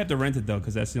have to rent it though,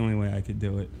 because that's the only way I could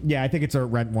do it. Yeah, I think it's a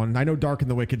rent one. I know Dark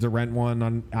and the Wicked's a rent one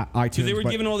on iTunes. Because they were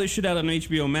giving all this shit out on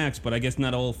HBO Max, but I guess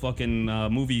not all fucking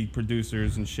movie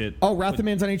producers and shit. Oh, Wrath of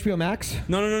Man's on HBO Max?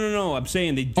 No. I'm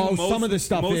saying they do. Some of the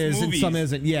stuff is movies, and some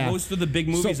isn't. Yeah, most of the big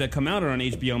movies that come out are on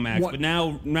HBO Max, but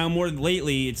now more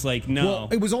lately it's like no. Well,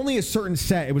 it was only a certain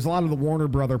set. It was a lot of the Warner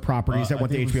Brother properties that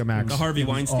went to HBO Max. The Harvey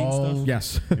Weinstein stuff.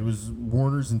 Yes. It was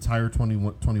Warner's entire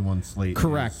 21 slate.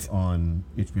 Correct. On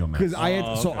HBO Max.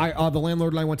 Because the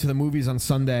landlord and I went to the movies on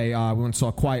Sunday. We went and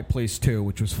saw Quiet Place 2,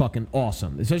 which was fucking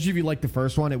awesome. Especially if you like the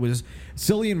first one. It was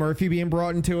Cillian Murphy being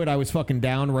brought into it. I was fucking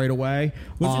down right away.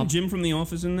 Wasn't Jim from The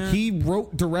Office in that? He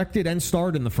wrote, directed, and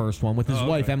starred in the first one with his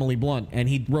wife Emily Blunt, and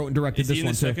he wrote and directed this one too.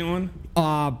 Is he in the second one?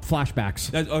 Flashbacks.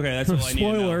 That's all I need.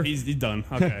 Spoiler. He's done.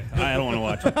 Okay, I don't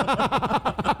want to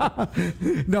watch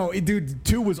it. No, dude,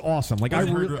 2 was awesome. Like I've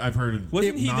heard.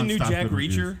 Wasn't he the new Jack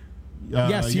Reacher?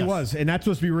 Yes, he was, and that's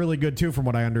supposed to be really good too, from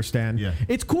what I understand. Yeah,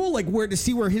 it's cool, like to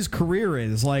see where his career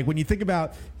is. Like when you think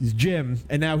about Jim,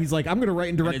 and now he's like, I'm going to write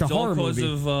and direct a horror movie.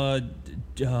 It's all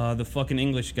because of the fucking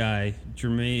English guy,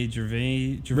 Ricky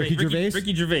Gervais.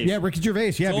 Yeah, Ricky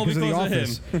Gervais. Yeah, because of The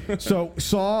Office. So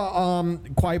saw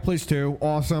Quiet Place 2,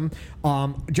 awesome.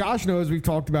 Josh knows we've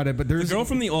talked about it, but there's the girl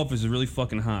from The Office is really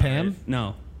fucking hot. Pam? Right?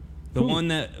 No, the one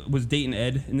that was dating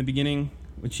Ed in the beginning.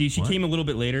 She came a little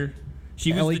bit later.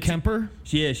 She was Ellie Kemper?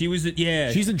 She was.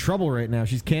 She's in trouble right now.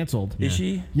 She's canceled. Is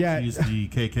she? Yeah. She's the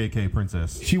KKK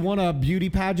princess. She won a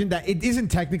beauty pageant that it isn't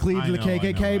technically the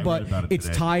KKK, but it's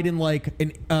tied in like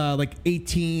an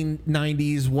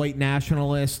 1890s white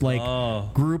nationalist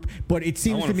group. But it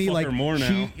seems to me like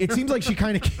it seems like she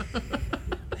kind of.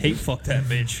 Hate fuck that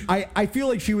bitch. I feel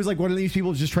like she was like one of these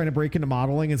people just trying to break into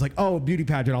modeling. It's like, oh, beauty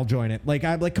pageant, I'll join it. Like,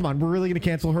 I'm like, come on, we're really gonna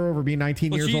cancel her over being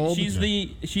 19 years old? She's the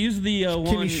one.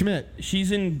 Kimmy Schmidt.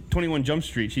 She's in 21 Jump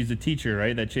Street. She's the teacher,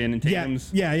 right? That Channing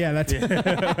Tatum's. Yeah, that's.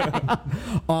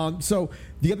 So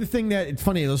the other thing that it's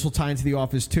funny, this will tie into The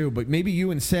Office too, but maybe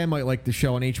you and Sam might like the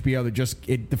show on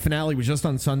HBO. The finale was just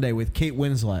on Sunday with Kate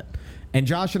Winslet, and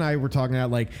Josh and I were talking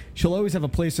about like she'll always have a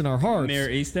place in our hearts. Mayor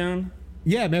Easttown.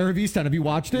 Yeah, Mayor of Easttown. Have you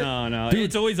watched it? No. Dude,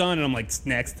 it's always on, and I'm like,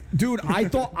 next. Dude, I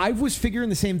thought I was figuring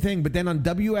the same thing, but then on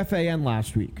WFAN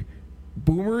last week,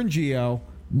 Boomer and Gio,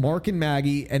 Mark and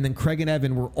Maggie, and then Craig and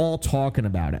Evan were all talking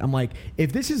about it. I'm like,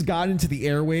 if this has got into the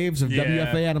airwaves of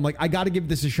WFAN, I'm like, I got to give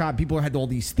this a shot. People had all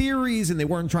these theories, and they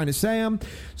weren't trying to say them.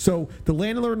 So the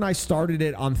landlord and I started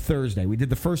it on Thursday. We did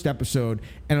the first episode,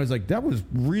 and I was like, that was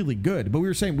really good. But we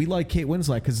were saying we like Kate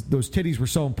Winslet because those titties were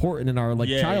so important in our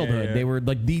childhood. Yeah. They were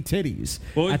like the titties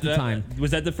at the time.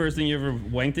 Was that the first thing you ever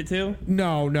wanked it to?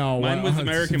 No. Mine was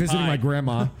American visiting Pie. my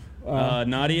grandma.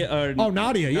 Nadia.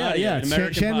 Nadia. Yeah.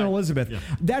 Shannon Elizabeth. Yeah.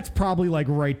 That's probably like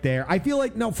right there. I feel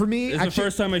like for me, it's the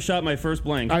first time I shot my first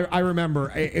blank. I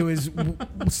remember it was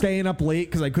staying up late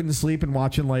because I couldn't sleep and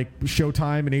watching like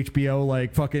Showtime and HBO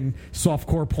like fucking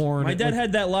softcore porn. My dad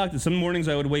had that locked. Some mornings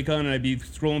I would wake up and I'd be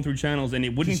scrolling through channels and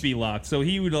it wouldn't be locked. So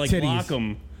he would like lock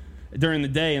them during the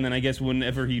day, and then I guess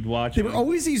whenever he'd watch them. There were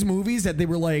always these movies that they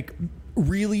were like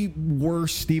really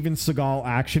worse Steven Seagal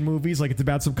action movies, like it's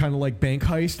about some kind of like bank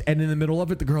heist, and in the middle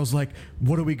of it the girl's like,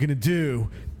 what are we gonna do?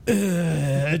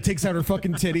 It takes out her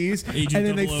fucking titties and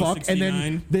then they fuck, and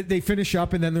then they finish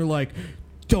up, and then they're like,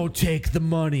 don't take the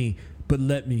money, but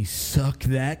let me suck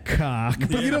that cock.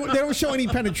 But they don't show any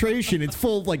penetration. It's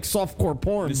full of like softcore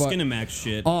porn. The Skinamax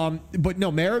shit. But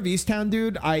no, Mayor of Easttown,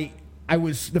 dude,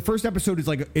 the first episode is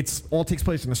like, it's all takes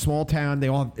place in a small town. They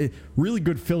all have really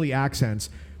good Philly accents.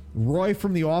 Roy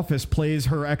from The Office plays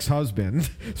her ex-husband.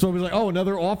 So I was like, oh,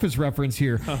 another Office reference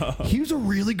here. He was a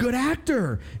really good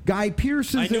actor. Guy Pearce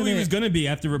is I knew in he it. was going to be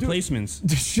after Replacements.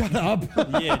 Dude, shut up.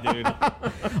 Yeah, dude.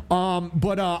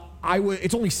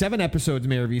 It's only 7 episodes,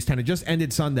 Mayor of Easttown. It just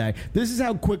ended Sunday. This is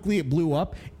how quickly it blew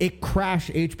up. It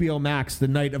crashed HBO Max the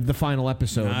night of the final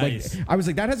episode. Nice. Like, I was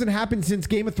like, that hasn't happened since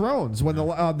Game of Thrones, when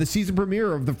the season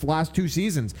premiere of the last 2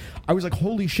 seasons. I was like,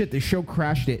 holy shit, this show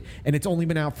crashed it, and it's only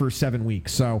been out for 7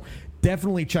 weeks. So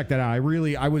definitely check that out. I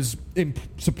was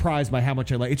surprised by how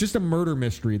much I like. It's just a murder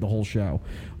mystery, the whole show.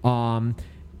 And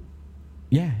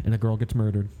a girl gets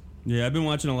murdered. Yeah, I've been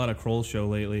watching a lot of Kroll show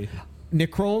lately.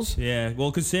 Nick Kroll's? Yeah,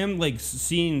 well, because Sam like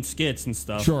seeing skits and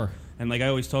stuff. Sure. And like I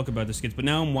always talk about the skits, but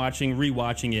now I'm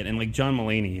rewatching it, and like John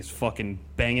Mulaney is fucking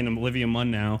banging Olivia Munn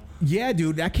now. Yeah,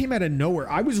 dude, that came out of nowhere.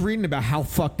 I was reading about how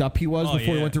fucked up he was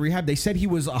before he went to rehab. They said he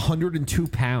was 102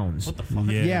 pounds. What the fuck?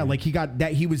 Yeah, like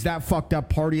he was that fucked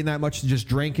up, partying that much, just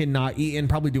drinking, not eating,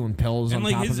 probably doing pills. And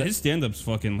on like top of it. his stand-up's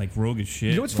fucking like rogue as shit.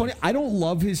 You know what's funny? I don't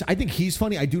love his. I think he's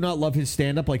funny. I do not love his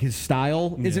stand-up. Like his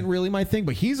style isn't really my thing,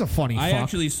 but he's a funny. I fuck.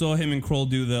 actually saw him and Kroll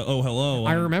do the Oh Hello.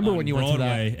 I remember when you Broadway,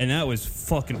 went to that, and that was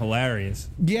fucking hilarious.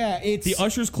 Yeah, it's the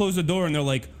ushers closed the door and they're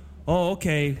like, "Oh,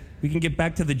 okay, we can get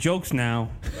back to the jokes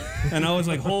now." And I was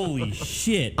like, "Holy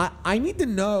shit!" I need to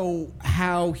know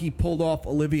how he pulled off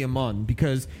Olivia Munn,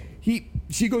 because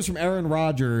she goes from Aaron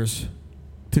Rodgers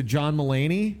to John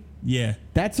Mulaney. Yeah,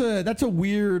 that's a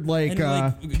weird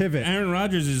pivot. Aaron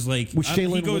Rodgers is like with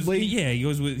Shailene Woodley. Yeah,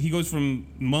 he goes from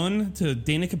Munn to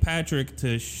Danica Patrick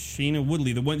to Shailene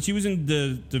Woodley. The one she was in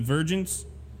the Divergence.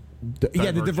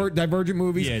 The Divergent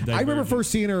movies. Yeah, I remember first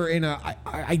seeing her in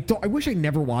I wish I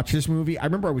never watched this movie. I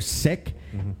remember I was sick,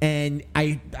 and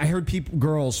I heard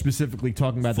girls specifically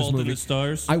talking about this movie. Fault in the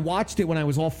Stars. I watched it when I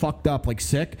was all fucked up, like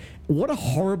sick. What a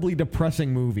horribly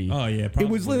depressing movie. Oh yeah, probably.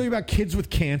 It was literally about kids with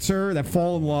cancer that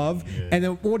fall in love, and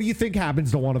then what do you think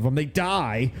happens to one of them? They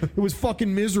die. It was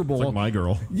fucking miserable. It's like My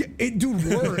Girl. Yeah,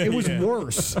 it was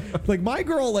worse. Like My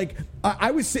Girl, like I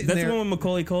was sitting there. That's the one with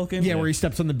Macaulay Culkin. Yeah, where he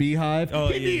steps on the beehive.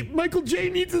 Oh yeah. Michael J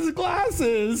needs his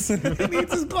glasses. He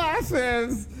needs his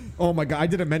glasses. Oh my god! I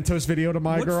did a Mentos video to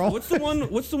My Girl. What's the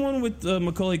one with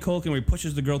Macaulay Culkin where he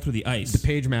pushes the girl through the ice? The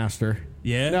Page Master.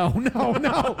 Yeah. No.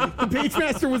 The Page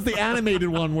Master was the animated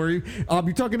one where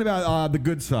you're talking about The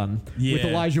Good Son with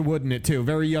Elijah Wood in it too.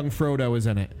 Very young Frodo is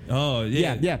in it. Oh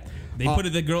yeah. Yeah. They put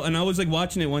it the girl, and I was like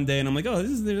watching it one day, and I'm like, oh,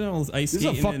 this is all this ice skating.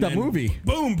 This is a fucked up movie.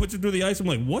 Boom, puts it through the ice. I'm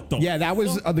like, what the? Yeah, that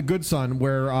was The Good Son,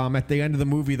 where at the end of the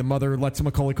movie, the mother lets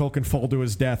Macaulay Culkin fall to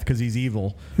his death because he's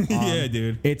evil. Yeah,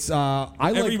 dude. It's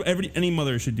any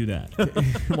mother should do that.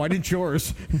 Why didn't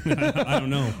yours? I don't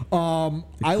know.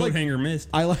 The coat hanger missed.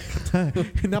 I like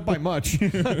not by much.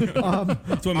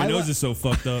 That's why my nose is so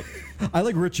fucked up. I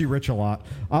like Richie Rich a lot.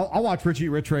 I'll watch Richie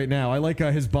Rich right now. I like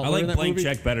his butler. I like in that Blank movie.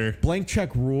 Check better. Blank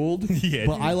Check ruled. Yeah,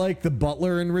 but dude. I like the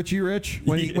butler in Richie Rich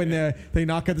when they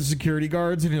knock out the security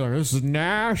guards and you're like, this is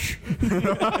Nash.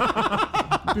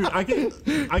 Dude, I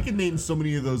can name so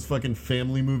many of those fucking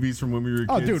family movies from when we were kids.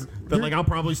 Oh, dude, that like I'll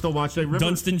probably still watch. I remember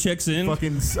Dunstan checks in.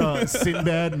 fucking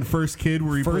Sinbad and First Kid,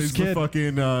 where he plays the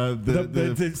fucking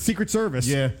the Secret Service.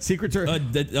 Yeah. Secret Service.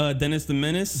 Dennis the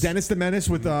Menace. Dennis the Menace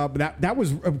with that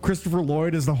was Christopher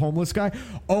Lloyd as the homeless guy.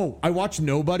 Oh, I watched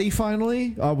Nobody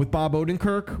finally with Bob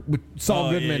Odenkirk with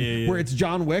Saul Goodman, where it's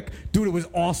John Wick. Dude, it was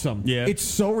awesome. Yeah, it's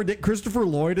so ridiculous. Christopher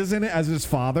Lloyd is in it as his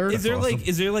father. Is he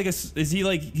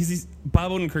like he's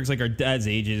Bob Odenkirk's like our dad's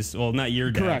ages? Well, not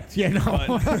your dad. Correct. Yeah, no.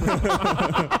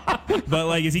 But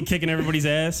like, is he kicking everybody's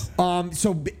ass?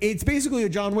 So it's basically a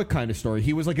John Wick kind of story.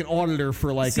 He was like an auditor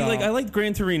for like. See, I liked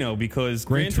Gran Torino because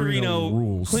Gran Torino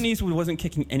rules. Clint Eastwood wasn't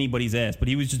kicking anybody's ass, but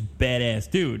he was just badass,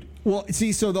 dude. Well,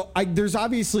 see, so there's a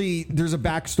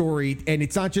backstory, and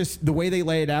it's not just the way they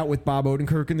lay it out with Bob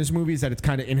Odenkirk in this movie is that it's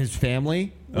kind of in his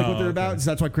family, what they're about. So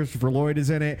that's why Christopher Lloyd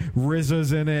is in it,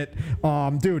 RZA's in it.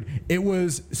 Dude, it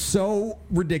was so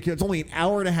ridiculous. It's only an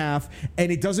hour and a half,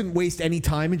 and it doesn't waste any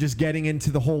time in just getting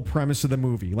into the whole premise of the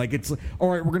movie. Like, it's all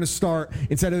right. We're gonna start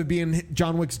instead of it being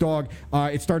John Wick's dog.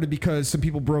 It started because some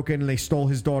people broke in and they stole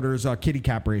his daughter's kitty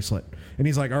cat bracelet, and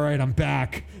he's like, "All right, I'm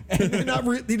back." And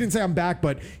he didn't say I'm back,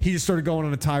 but he just started going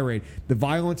on a tirade. The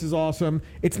violence is awesome.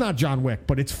 It's not John Wick,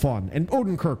 but it's fun. And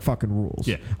Odenkirk fucking rules.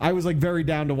 Yeah. I was like very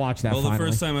down to watch that. Well, finally.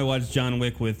 the first time I watched John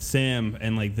Wick with Sam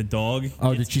and like the dog.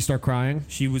 Oh, did she start crying?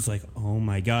 She was like, "Oh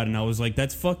my god!" And I was like,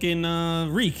 "That's fucking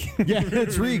Reek." Yeah,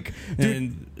 it's Reek.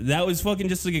 And that was fucking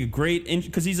just like a great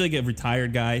because he's like a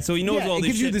retired guy, so he knows all it this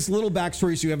gives shit. you this little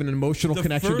backstory, so you have an emotional The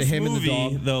connection to first him movie,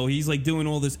 and the dog. though, he's like doing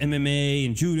all this MMA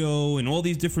and judo and all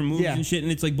these different moves and shit,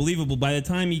 and it's like believable. By the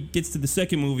time he gets to the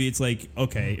second movie, it's like,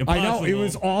 okay, impossible. I know, it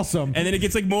was awesome. And then it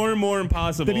gets like more and more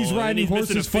impossible. Then he's riding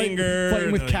horses, fighting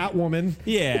with Catwoman.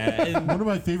 Yeah. And one of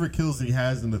my favorite kills that he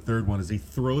has in the third one is he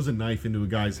throws a knife into a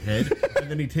guy's head, and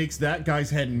then he takes that guy's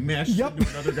head and meshes into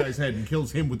another guy's head and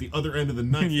kills him with the other end of the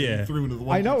knife that he threw into the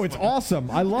one. I know, it's awesome.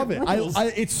 I love it.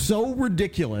 It's so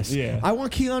ridiculous. Yeah. I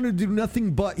want Keanu to do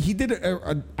nothing but he did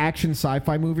an action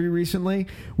sci-fi movie recently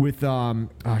with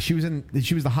she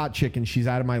was the hot chick and She's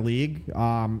Out of My League.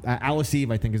 Alice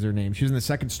Eve, I think is her name. She was in the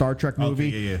second Star Trek movie.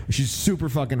 Okay, yeah. She's super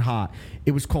fucking hot.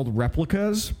 It was called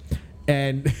Replicas.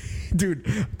 And dude,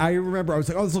 I remember I was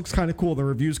like, oh, this looks kind of cool. The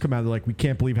reviews come out, they're like, we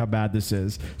can't believe how bad this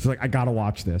is. So like, I gotta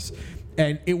watch this.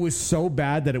 And it was so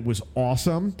bad that it was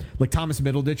awesome. Like Thomas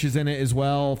Middleditch is in it as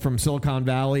well from Silicon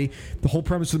Valley. The whole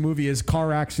premise of the movie is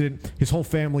car accident. His whole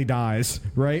family dies,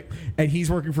 right? And he's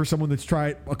working for someone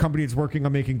a company that's working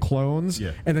on making clones.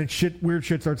 Yeah. And then weird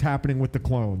shit starts happening with the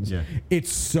clones. Yeah.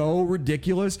 It's so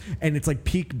ridiculous, and it's like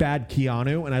peak bad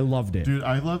Keanu, and I loved it. Dude,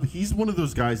 he's one of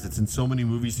those guys that's in so many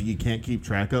movies that you can't keep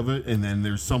track of it, and then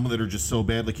there's some that are just so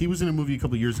bad. Like he was in a movie a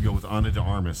couple of years ago with Ana de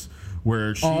Armas,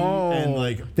 where she and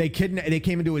like they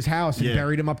came into his house and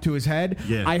buried him up to his head.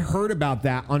 Yeah. I heard about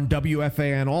that on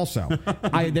WFAN also.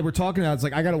 They were talking about it. It's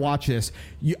like, I got to watch this.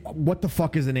 What the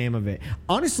fuck is the name of it?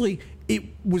 Honestly, it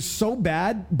was so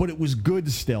bad, but it was good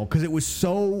still because it was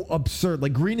so absurd.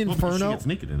 Like Green Inferno. She gets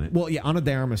naked in it. Well, yeah, Ana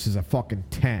de Armas is a fucking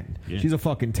 10. Yeah. She's a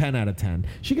fucking 10 out of 10.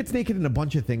 She gets naked in a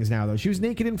bunch of things now, though. She was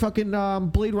naked in fucking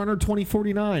Blade Runner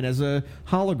 2049 as a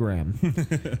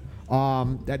hologram.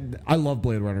 I love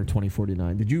Blade Runner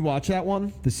 2049. Did you watch that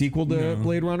one? The sequel to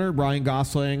Blade Runner? Ryan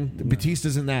Gosling.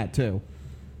 Batista's in that, too.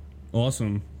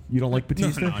 Awesome. You don't like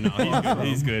Batista? No.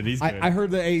 He's good. He's good. I heard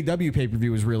the AEW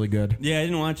pay-per-view was really good. Yeah, I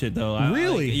didn't watch it, though.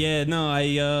 Really?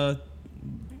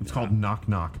 It's called Knock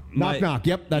Knock. Knock Knock.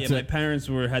 Yep, that's it. My parents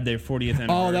had their 40th anniversary.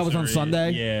 Oh, that was on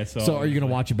Sunday? Yeah. So are you going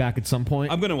to watch it back at some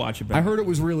point? I'm going to watch it back. I heard it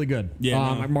was really good.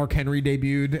 Yeah. Mark Henry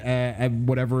debuted, and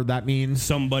whatever that means.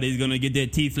 Somebody's going to get their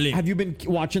teeth licked. Have you been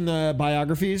watching the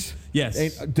biographies?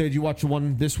 Yes. Did you watch the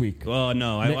one this week?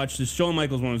 No. I watched the Shawn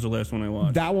Michaels one was the last one I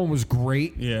watched. That one was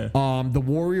great. Yeah. The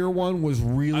Warrior one was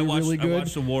really good. I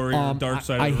watched the Warrior Dark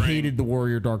Side of the Ring. I hated the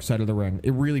Warrior Dark Side of the Ring.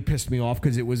 It really pissed me off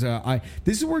because it was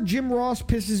this is where Jim Ross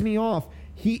pisses me off.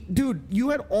 Dude, you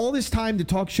had all this time to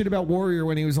talk shit about Warrior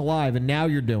when he was alive, and now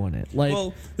you're doing it. Like,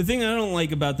 well, the thing I don't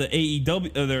like about the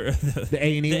AEW, the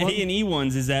A&E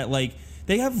ones is that like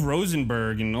they have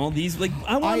Rosenberg and all these. Like,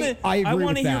 I want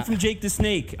to hear from Jake the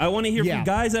Snake. I want to hear from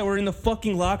guys that were in the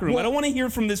fucking locker room. I don't want to hear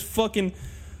from this fucking.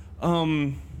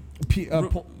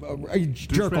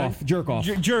 Jerk off. Jerk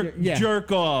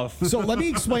off. So let me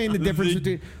explain the difference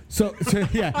between. So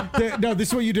no, this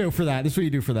is what you do for that.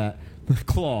 The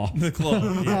claw.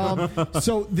 Yeah.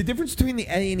 So the difference between the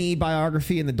A&E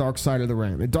biography and the Dark Side of the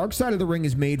Ring. The Dark Side of the Ring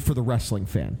is made for the wrestling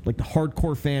fan, like the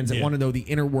hardcore fans that want to know the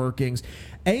inner workings.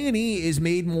 A&E is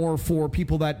made more for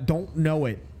people that don't know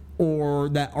it, or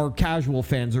that are casual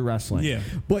fans of wrestling. Yeah.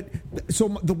 But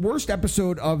so the worst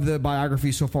episode of the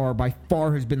biography so far by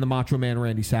far has been the Macho Man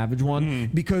Randy Savage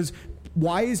one, because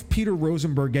why is Peter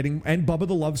Rosenberg and Bubba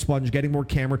the Love Sponge getting more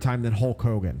camera time than Hulk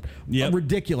Hogan? Yep.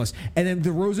 Ridiculous. And then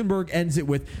the Rosenberg ends it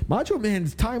with Macho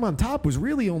Man's time on top was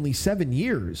really only 7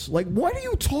 years. Like, what are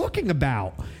you talking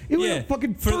about? It was a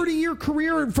fucking 30-year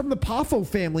career from the Poffo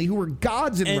family, who were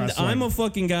gods in wrestling. And I'm a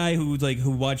fucking guy who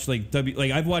watched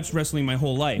I've watched wrestling my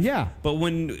whole life. Yeah. But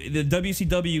when the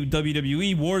WCW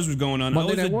WWE Wars was going on,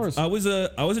 Monday Night Wars. I was a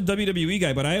WWE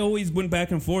guy, but I always went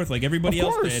back and forth like everybody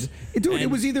else did. Dude, and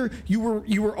it was either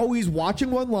you were always watching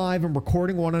one live and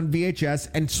recording one on VHS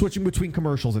and switching between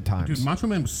commercials at times. Dude, Macho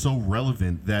Man was so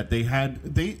relevant that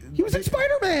he was in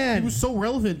Spider-Man. He was so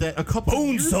relevant that a couple of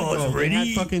years ago they had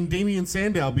fucking Damian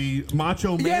Sandow be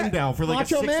Macho Mandow for like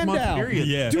Macho a 6 month Mandow. period.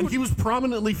 Yeah. Dude, and he was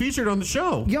prominently featured on the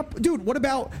show. Yep, dude. What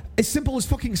about as simple as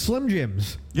fucking Slim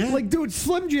Jims? Yeah. Like, dude,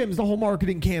 Slim Jims, the whole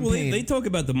marketing campaign. Well, they talk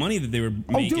about the money that they were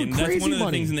making. Dude, That's one of the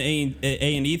money. things in the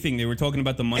A&E thing. They were talking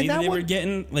about the money that they were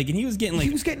getting. Like, and he was getting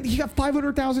he got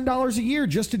 $500,000 a year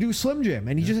just to do Slim Jim,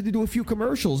 and he just had to do a few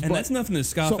commercials. And that's nothing to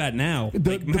scoff at now.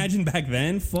 Imagine back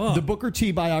then. Fuck. The Booker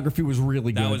T biography was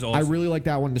really good. That was awesome. I really liked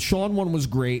that one. The Shawn one was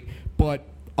great, but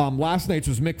last night's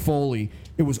was Mick Foley.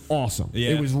 It was awesome.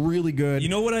 Yeah. It was really good. You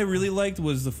know what I really liked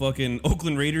was the fucking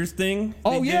Oakland Raiders thing.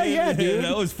 Oh, yeah, dude.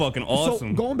 That was fucking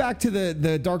awesome. So going back to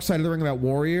the Dark Side of the Ring about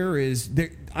Warrior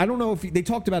I don't know if they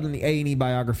talked about it in the A&E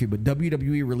biography, but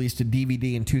WWE released a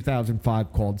DVD in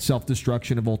 2005 called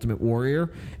Self-Destruction of Ultimate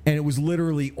Warrior, and it was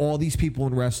literally all these people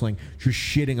in wrestling just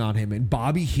shitting on him, and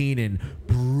Bobby Heenan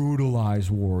brutalized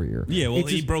Warrior. Yeah, well,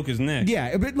 he broke his neck.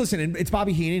 Yeah, but listen, it's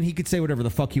Bobby Heenan. He could say whatever the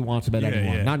fuck he wants about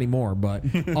anyone. Yeah. Not anymore, but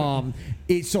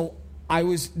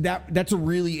that's a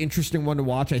really interesting one to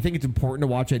watch. I think it's important to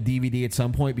watch that DVD at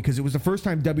some point because it was the first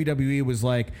time WWE was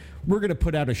like, we're going to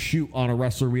put out a shoot on a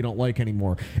wrestler we don't like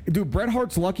anymore. Dude, Bret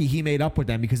Hart's lucky he made up with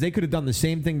them because they could have done the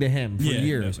same thing to him for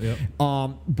years. Yep.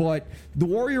 But the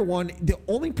Warrior one, the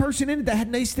only person in it that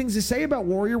had nice things to say about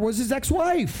Warrior was his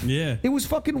ex-wife. Yeah. It was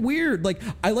fucking weird. Like,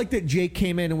 I like that Jake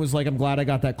came in and was like, I'm glad I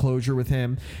got that closure with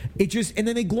him. And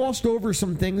then they glossed over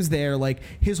some things there. Like,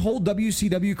 his whole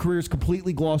WCW career is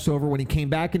completely glossed over when he came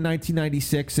back in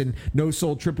 1996 and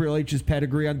no-sold Triple H's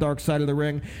pedigree on Dark Side of the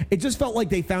Ring. It just felt like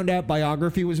they found out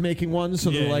Biography was making one, so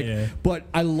they're like, but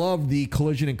I love the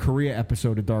Collision in Korea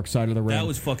episode of Dark Side of the Ring. That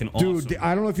was fucking awesome. Dude,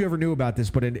 I don't know if you ever knew about this,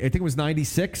 but I think it was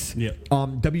 96. Yeah.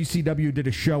 WCW did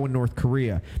a show in North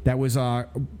Korea that was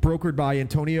brokered by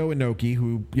Antonio Inoki,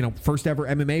 who, first ever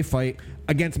MMA fight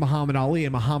against Muhammad Ali,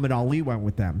 and Muhammad Ali went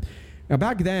with them. Now,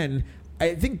 back then,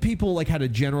 I think people had a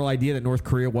general idea that North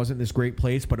Korea wasn't this great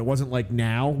place, but it wasn't like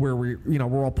now where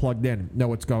we're all plugged in, know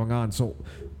what's going on. So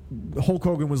Hulk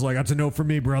Hogan was like, that's a no for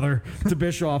me, brother, to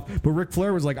Bischoff. But Ric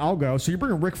Flair was like, I'll go. So you're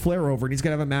bringing Ric Flair over, and he's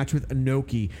going to have a match with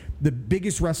Inoki, the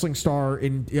biggest wrestling star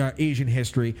in Asian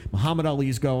history. Muhammad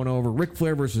Ali's going over. Ric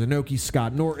Flair versus Inoki,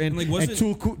 Scott Norton, and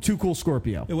Too Cool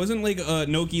Scorpio. It wasn't like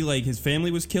Inoki, his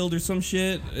family was killed or some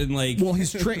shit, and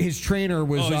his trainer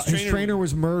was his trainer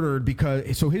was murdered because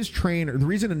the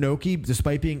reason Inoki,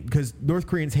 despite being because North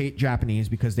Koreans hate Japanese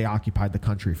because they occupied the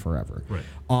country forever, right?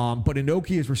 But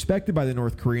Inoki is respected by the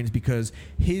North Koreans because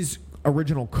his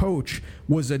original coach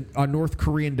was a North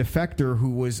Korean defector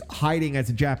who was hiding as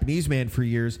a Japanese man for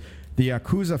years. The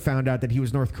Yakuza found out that he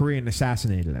was North Korean and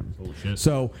assassinated him. Oh, shit.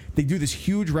 So they do this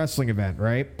huge wrestling event,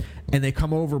 right? And they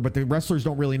come over, but the wrestlers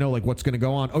don't really know what's going to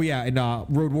go on. Oh yeah, and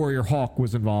Road Warrior Hawk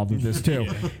was involved with this too.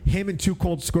 Him and Too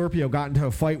Cold Scorpio got into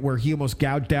a fight where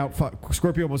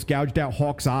Scorpio almost gouged out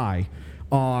Hawk's eye.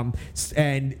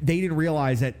 And they didn't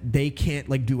realize that they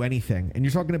can't do anything. And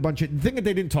you're talking a bunch of the thing that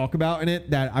they didn't talk about in it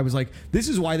that I was like, this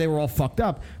is why they were all fucked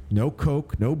up. No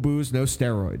coke, no booze, no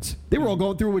steroids. They were all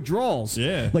going through withdrawals.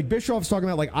 Yeah. Like Bischoff's talking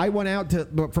about, I went out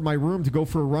from my room to go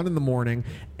for a run in the morning,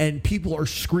 and people are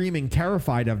screaming,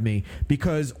 terrified of me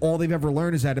because all they've ever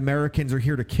learned is that Americans are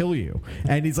here to kill you.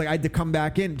 And he's like, I had to come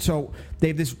back in. So they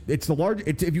have this. It's the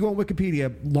largest. If you go on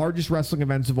Wikipedia, largest wrestling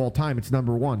events of all time. It's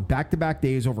number one. Back-to-back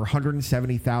days, over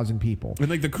 170,000 people. And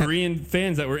the Korean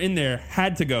fans that were in there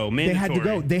had to go. Mandatory. They had to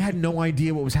go. They had no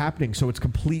idea what was happening, so it's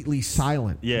completely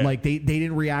silent. Yeah. They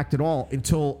didn't react at all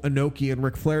until Inoki and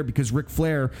Ric Flair, because Ric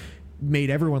Flair made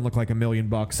everyone look like $1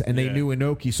 million, and they knew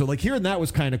Inoki. So like hearing that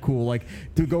was kind of cool, like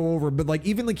to go over. But like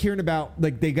even like hearing about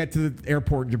like they get to the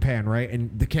airport in Japan, right,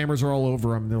 and the cameras are all over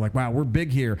them. They're like, wow, we're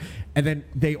big here. And then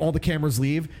all the cameras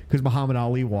leave because Muhammad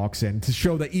Ali walks in to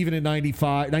show that even in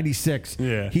 96,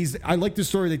 I like the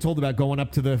story they told about going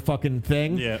up to the fucking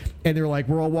thing, and they're like,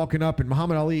 we're all walking up, and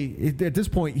Muhammad Ali at this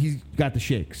point he's got the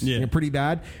shakes, pretty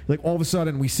bad. Like all of a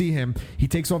sudden we see him, he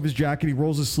takes off his jacket, he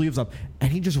rolls his sleeves up,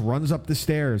 and he just runs up the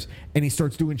stairs and he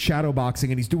starts doing shadow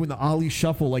boxing, and he's doing the Ali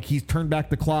shuffle like he's turned back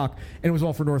the clock, and it was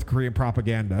all for North Korean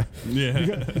propaganda.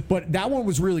 But that one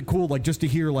was really cool, like just to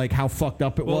hear like how fucked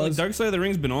up it was. Like, Dark Side of the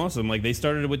Ring's been awesome. Like they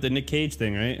started with the Nick Cage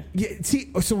thing, right? Yeah.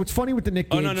 See, so what's funny with the Nick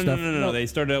Cage stuff? No. They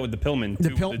started out with the Pillman. The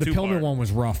Pillman one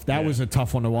was rough. That was a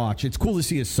tough one to watch. It's cool to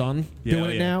see his son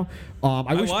doing it now.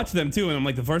 I watched them too, and I'm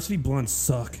like, the Varsity Blondes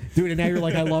suck, dude. And now you're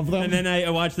like, I love them. And then I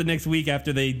watched the next week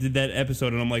after they did that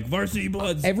episode, and I'm like, Varsity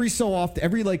Bloods. Every so often,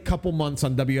 every like couple months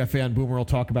on WFAN, Boomer will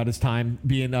talk about his time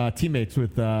being teammates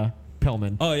with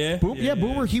Pillman. Oh yeah,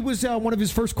 Boomer. He was one of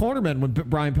his first cornermen when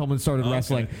Brian Pillman started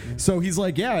wrestling. So he's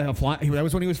like, that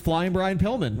was when he was flying Brian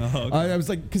Pillman. I was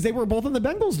like, because they were both in the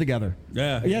Bengals together.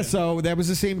 Yeah. So that was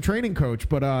the same training coach.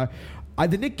 But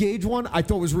the Nick Gage one I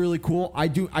thought was really cool.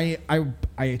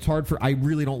 It's hard for. I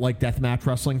really don't like deathmatch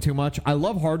wrrestling too much. I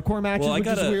love hardcore matches, which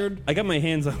is weird. I got my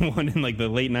hands on one in like the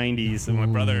late '90s, and my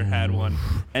brother had one,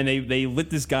 and they lit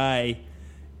this guy.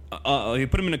 They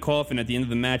put him in a coffin at the end of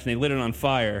the match, and they lit it on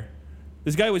fire.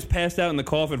 This guy was passed out in the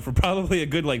coffin for probably a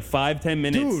good like 5-10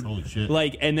 minutes. Dude, holy shit!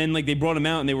 Like, and then like they brought him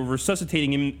out and they were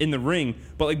resuscitating him in the ring.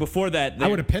 But like before that, I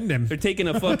would have pinned him. They're taking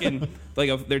a fucking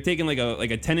they're taking like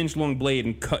a 10-inch long blade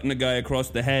and cutting a guy across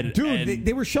the head. Dude,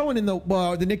 they were showing in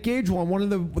the Nick Gage one. One of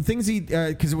the things he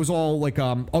because it was all like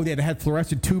they had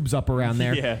fluorescent tubes up around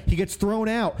there. Yeah. He gets thrown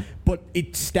out, but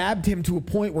it stabbed him to a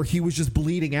point where he was just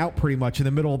bleeding out pretty much in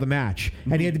the middle of the match,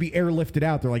 and he had to be airlifted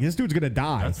out. They're like, this dude's gonna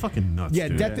die. That's fucking nuts. Yeah,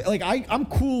 dude. like I'm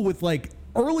cool with like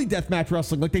early deathmatch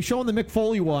wrestling, like they show in the Mick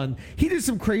Foley one. He did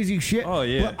some crazy shit. Oh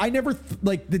yeah. But I never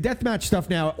like the deathmatch stuff.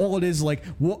 Now all it is like,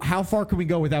 how far can we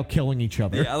go without killing each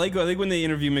other? Yeah, I like when they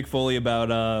interview Mick Foley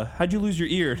about how'd you lose your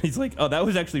ear. He's like, oh, that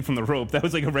was actually from the rope. That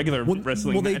was like a regular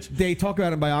wrestling match. They talk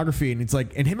about it in biography, and it's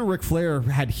like, and him and Ric Flair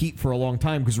had heat for a long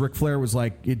time because Ric Flair was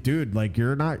like, dude, like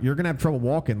you're gonna have trouble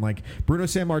walking. Like Bruno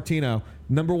Sammartino,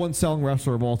 #1 selling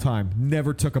wrestler of all time,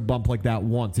 never took a bump like that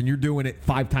once, and you're doing it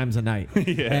 5 times a night.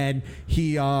 And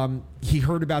he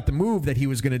heard about the move that he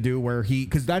was going to do, where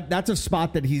because that's a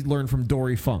spot that he learned from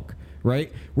Dory Funk,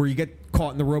 right, where you get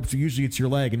caught in the ropes, so usually it's your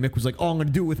leg, and Mick was like, I'm going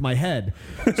to do it with my head.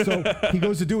 So he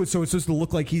goes to do it, so it's supposed to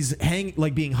look like he's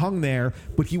being hung there,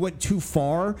 but he went too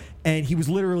far, and he was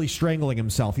literally strangling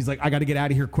himself. He's like, I got to get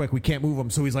out of here quick, we can't move him.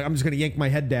 So he's like, I'm just going to yank my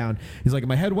head down. He's like,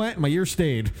 my head went and my ear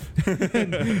stayed.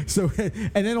 and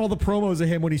then all the promos of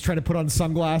him when he's trying to put on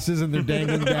sunglasses and they're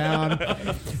dangling down.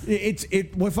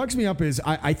 What fucks me up is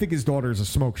I think his daughter is a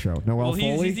smoke show. Noelle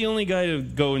Foley. He's the only guy to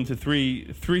go into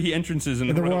three entrances in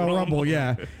the Royal Rumble.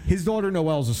 Yeah, his daughter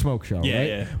Noelle's a smoke show. Yeah, right?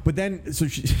 Yeah. But then, so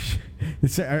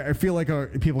I feel like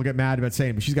people get mad about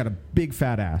saying, but she's got a big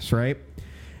fat ass, right?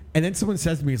 And then someone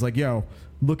says to me, he's like, "Yo,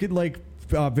 look at like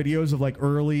videos of like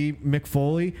early Mick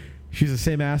Foley. She's the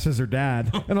same ass as her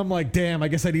dad." And I'm like, damn, I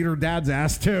guess I'd eat her dad's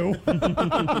ass too.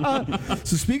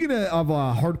 So speaking of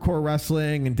hardcore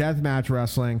wrestling and deathmatch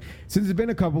wrestling, since it's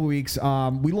been a couple of weeks,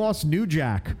 we lost New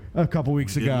Jack a couple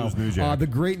weeks ago. The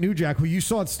great New Jack, who you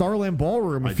saw at Starland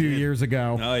Ballroom a few years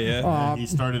ago. Oh, yeah. He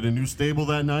started a new stable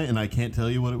that night, and I can't tell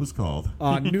you what it was called.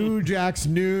 New Jack's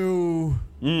new...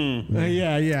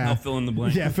 yeah. I'll fill in the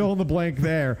blank. Yeah, fill in the blank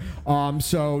there.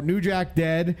 So New Jack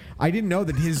dead. I didn't know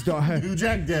that his New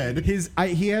Jack dead.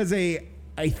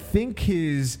 I think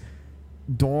his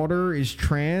daughter is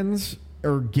trans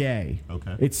or gay.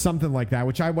 Okay. It's something like that,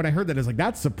 when I heard that, I was like,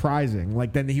 that's surprising.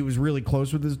 Like, then he was really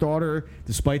close with his daughter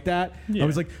despite that. Yeah. I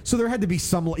was like, so there had to be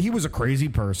he was a crazy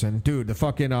person. Dude, the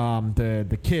fucking,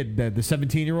 the kid, the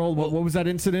 17-year-old, what was that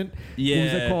incident? Yeah. What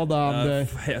was it called?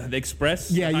 The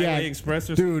Express? Yeah, Highway Express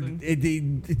or something?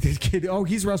 Dude, this kid,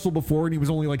 he's wrestled before and he was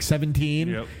only like 17.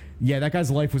 Yep. Yeah, that guy's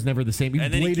life was never the same. He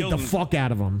bladed the fuck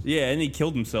out of him. Yeah, and he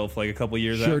killed himself like a couple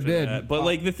years after that. But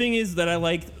like the thing is that I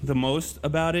liked the most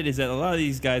about it is that a lot of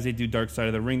these guys, they do Dark Side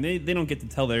of the Ring. They don't get to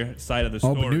tell their side of the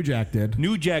story. Oh, but New Jack did.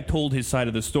 New Jack told his side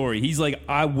of the story. He's like,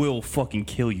 I will fucking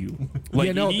kill you.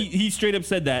 Like he straight up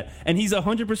said that, and he's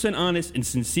 100% honest and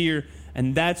sincere,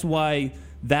 and that's why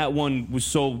that one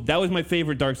was that was my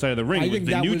favorite Dark Side of the Ring. I think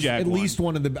the that New was Jack at least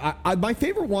one of the. My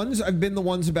favorite ones have been the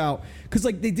ones about because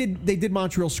like they did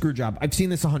Montreal Screwjob. I've seen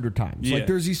this 100 times. Yeah. Like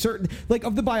there's these certain like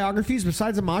of the biographies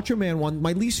besides the Macho Man one.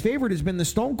 My least favorite has been the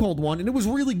Stone Cold one, and it was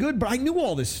really good. But I knew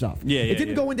all this stuff. It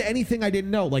didn't go into anything I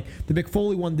didn't know. Like the Mick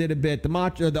Foley one did a bit.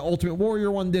 The Ultimate Warrior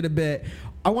one did a bit.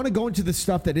 I want to go into the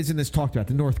stuff that isn't as talked about,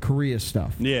 the North Korea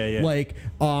stuff. Yeah. Like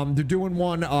they're doing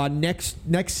one next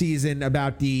season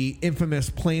about the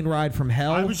infamous plane ride from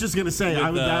hell. I was just gonna say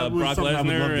that was Brock something I would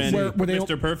love Lesnar to and see. where they,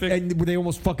 Mr. Perfect. and where they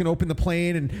almost fucking open the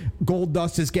plane and Gold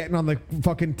Dust is getting on the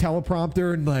fucking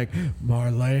teleprompter and like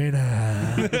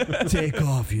Marlena, take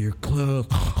off your clothes.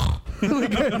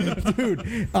 Like,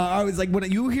 dude, I was like,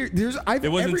 when you hear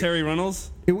It wasn't Terry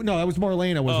Runnels. No, that was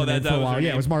Marlena. Was her name for a while?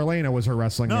 Yeah, it was Marlena. Was her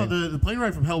wrestling No, name? the plane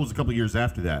ride from hell was a couple years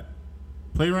after that.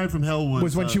 Plane ride from hell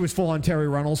was when she was full on Terry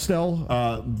Runnels still.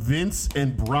 Vince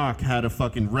and Brock had a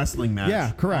fucking wrestling match.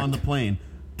 Yeah, correct. On the plane.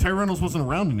 Terry Reynolds wasn't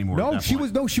around anymore. No, she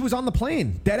was on the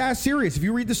plane. Dead ass serious. If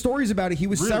you read the stories about it, he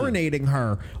was serenading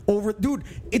her over. Dude,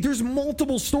 there's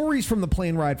multiple stories from the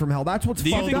plane ride from hell. That's what's Do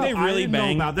you fucked think up. they really I didn't know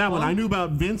banged? about that one. I knew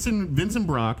about Vince and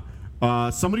Brock.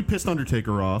 Somebody pissed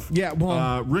Undertaker off. Yeah,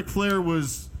 well, Ric Flair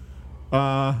was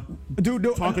dude,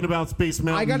 no, talking about Space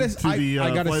Mountain I gotta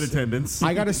flight attendants.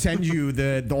 I gotta send you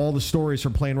all the stories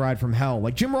from Plane Ride from Hell.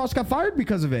 Like Jim Ross got fired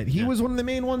because of it. He was one of the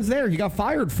main ones there. He got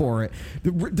fired for it.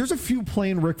 There's a few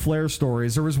plain Ric Flair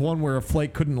stories. There was one where a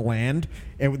flight couldn't land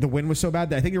and the wind was so bad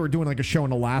that I think they were doing like a show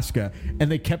in Alaska and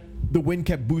the wind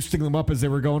kept boosting them up as they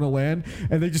were going to land,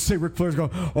 and they just say Ric Flair's going,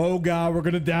 "Oh God, we're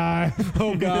gonna die!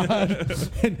 Oh God!"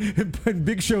 and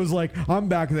Big Show's like, "I'm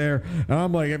back there," and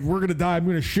I'm like, "If we're gonna die, I'm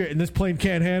gonna shit, and this plane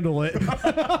can't handle it."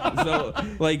 So,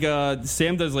 like,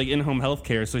 Sam does like in-home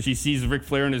healthcare, so she sees Ric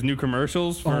Flair in his new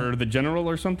commercials for the General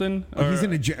or something. He's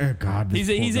in God.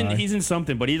 He's in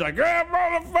something, but he's like,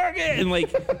 motherfucker, and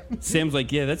like Sam's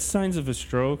like, yeah, that's signs of a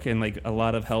stroke and like a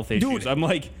lot of health issues. Dude, I'm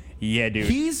like, yeah, dude.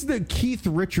 He's the Keith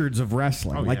Richards of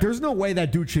wrestling. Oh, like, yeah. there's no way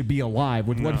that dude should be alive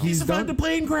with what he's survived done. the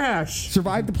plane crash.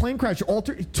 Survived the plane crash.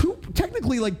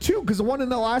 Technically, like two, because the one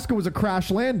in Alaska was a crash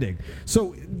landing.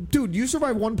 So, dude, you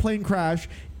survive one plane crash,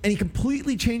 and he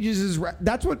completely changes his.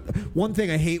 That's what one thing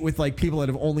I hate with like people that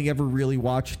have only ever really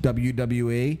watched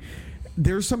WWE.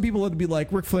 There's some people that'd be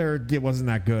like, Ric Flair, it wasn't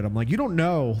that good. I'm like, you don't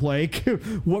know like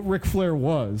what Ric Flair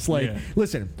was. Like,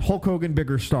 listen, Hulk Hogan,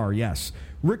 bigger star, yes.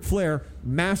 Ric Flair,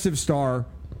 massive star,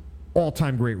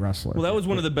 all-time great wrestler. Well, that was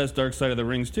one of the best Dark Side of the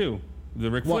Rings too.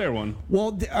 The Ric Flair one.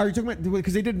 Well, are you talking about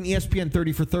because they did an ESPN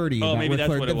 30 for 30? Oh, about maybe Ric that's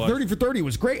Flair. what it was. 30 for 30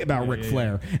 was great about Ric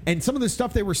Flair, and some of the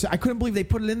stuff they were. I couldn't believe they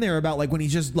put it in there about like when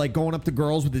he's just like going up to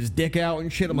girls with his dick out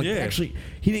and shit. I'm like, actually,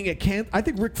 he didn't get I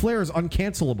think Ric Flair is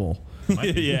uncancelable.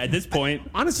 Yeah, at this point.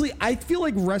 Honestly, I feel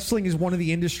like wrestling is one of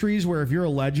the industries where if you're a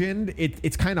legend,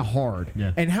 it's kind of hard.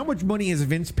 Yeah. And how much money has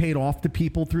Vince paid off to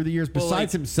people through the years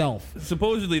besides himself?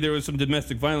 Supposedly there was some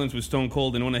domestic violence with Stone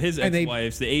Cold and one of his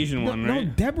ex-wives, the Asian one, right?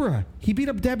 No, Deborah. He beat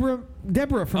up Deborah from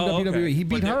WWE. Okay. He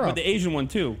beat her up. But the Asian one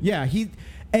too. Yeah,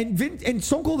 and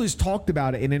Stone Cold has talked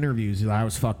about it in interviews. He's like, I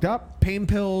was fucked up, pain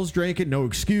pills, drinking, no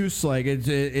excuse. Like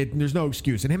there's no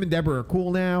excuse. And him and Deborah are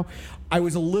cool now. I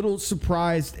was a little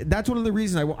surprised. That's one of the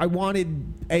reasons I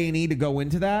wanted A&E to go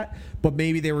into that, but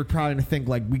maybe they were trying to think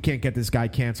like we can't get this guy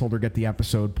canceled or get the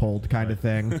episode pulled, kind of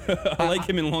thing. I like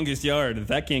him in Longest Yard. If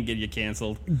that can't get you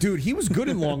canceled, dude, he was good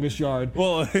in Longest Yard.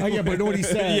 Well, yeah, but know what he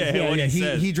said.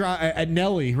 He dropped at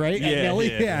Nelly, right? At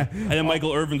Nelly, yeah. And then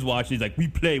Michael Irvin's watching. He's like, "We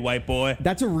play, white boy."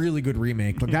 That's a really good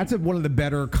remake. Like, that's one of the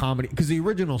better comedy because the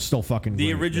original's still fucking.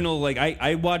 The great. original, like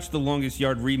I watched the Longest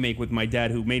Yard remake with my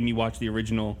dad, who made me watch the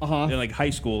original in like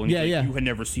high school. And he's like, you had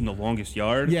never seen the Longest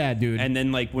Yard. Yeah, dude. And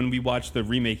then like when we watched the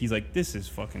remake, he's like, "This is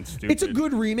fucking stupid." It's a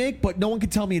good remake, but no one can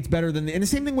tell me it's better than. And the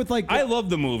same thing with like. I love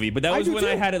the movie, but that was when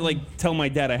I had to like tell my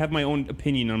dad. I have my own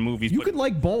opinion on movies. You could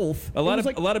like both. A lot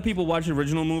of people watch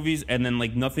original movies, and then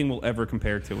like nothing will ever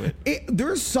compare to it.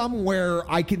 There's some where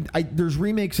there's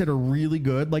remakes that are really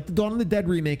good. Like the Dawn of the Dead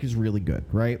remake is really good,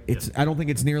 right? I don't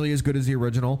think it's nearly as good as the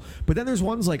original. But then there's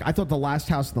ones like I thought the Last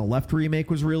House on the Left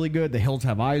remake was really good. The Hills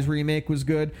Have Eyes remake was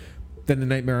good. Then the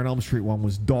Nightmare on Elm Street one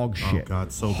was dog shit. Oh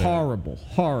God, so bad.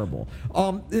 Horrible.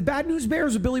 The Bad News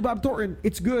Bears of Billy Bob Thornton,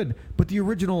 it's good, but the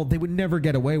original they would never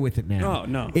get away with it now. Oh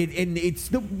no. And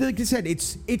it's like I said,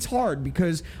 it's hard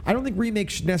because I don't think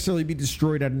remakes should necessarily be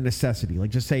destroyed out of necessity. Like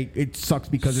just say it sucks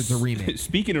because it's a remake.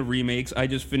 Speaking of remakes, I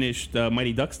just finished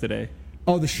Mighty Ducks today.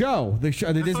 Oh, the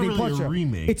Disney really Plus a show.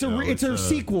 remake, It's though. a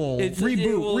sequel, It's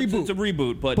reboot. It's a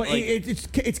reboot, but like,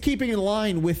 it's keeping in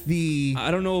line with the. I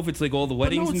don't know if it's like all the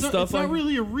weddings and stuff. It's not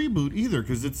really a reboot either,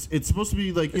 because it's supposed to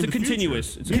be like It's in a the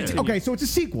continuous. future. It's a continuous. Okay, so it's a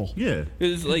sequel. Yeah.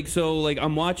 It's like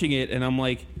I'm watching it and I'm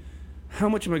like, how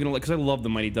much am I gonna like? Because I love the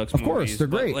Mighty Ducks. Of movies, course, they're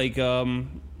but, great.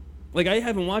 Like I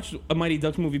haven't watched a Mighty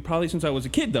Ducks movie probably since I was a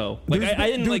kid though. Like I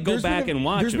didn't go back and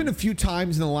watch. There's them. been a few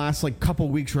times in the last like couple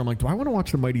weeks where I'm like, do I want to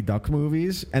watch the Mighty Ducks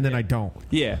movies? And then I don't.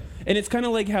 Yeah, and it's kind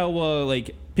of like how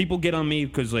like people get on me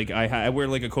because like I wear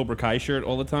like a Cobra Kai shirt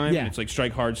all the time. Yeah. And it's like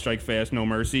strike hard, strike fast, no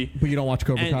mercy. But you don't watch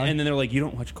Cobra Kai? And then they're like, you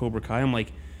don't watch Cobra Kai? I'm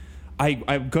like,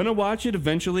 I'm gonna watch it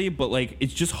eventually, but like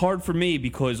it's just hard for me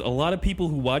because a lot of people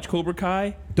who watch Cobra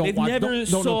Kai Don't never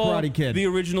don't know saw Karate Kid. the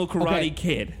original Karate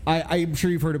Kid. I'm sure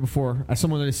you've heard it before. As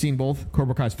someone that has seen both,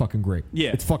 Cobra Kai is fucking great.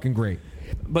 Yeah. It's fucking great.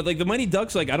 But like the Mighty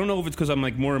Ducks, like I don't know if it's because I'm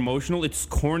like more emotional. It's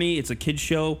corny. It's a kid's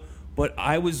show. But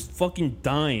I was fucking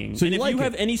dying. So and you if like you it?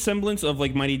 have any semblance of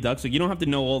like Mighty Ducks, like you don't have to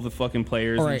know all the fucking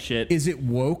players All right. and shit. Is it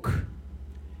woke?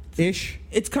 Ish.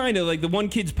 It's kind of like the one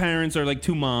kid's parents are like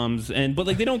two moms, but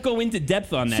like they don't go into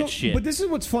depth on that shit. But this is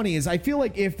what's funny is I feel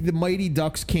like if the Mighty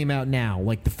Ducks came out now,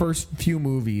 like the first few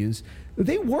movies,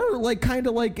 they were like kind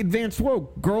of like advanced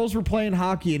woke. Girls were playing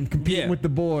hockey and competing with the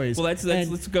boys. Well, that's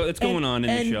going on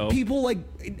in the show. And people like,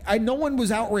 no one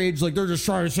was outraged. Like they're just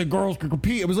trying to say girls can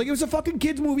compete. It was like it was a fucking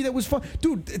kids movie that was fun,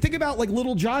 dude. Think about like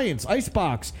Little Giants,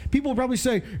 Icebox. People would probably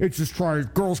say it's just trying.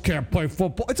 Girls can't play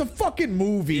football. It's a fucking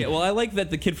movie. Yeah, well, I like that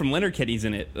the kid from Letterkenny's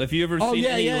in it. If you ever seen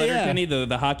any Letterkenny,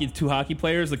 the two hockey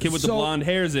players, the kid with the blonde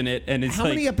hair's in it, and it's how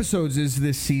many episodes is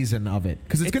this season of it?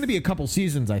 Because it's going to be a couple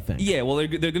seasons, I think. Yeah, well,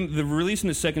 they're releasing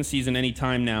the second season any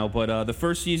time now, but the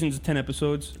first season's 10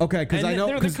 episodes. Okay, because I know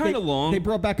they're kind of long. They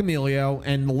brought back Emilio,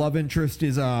 and the love interest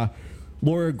is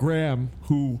Laura Graham,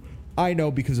 who I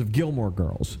know because of Gilmore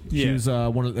Girls. Yeah. She was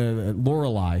one of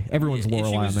Lorelai. Everyone's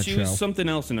Lorelai on that show. She was something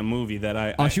else in a movie that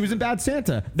I she was in Bad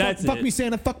Santa. That's fuck it. me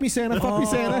Santa, fuck me Santa, fuck me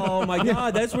Santa. Oh my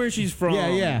God, that's where she's from.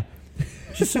 Yeah.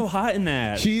 She's so hot in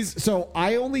that. So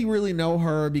I only really know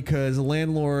her because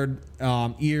Landlord,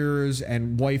 Ears,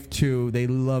 and Wife 2, they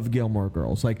love Gilmore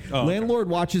Girls. Like Landlord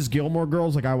watches Gilmore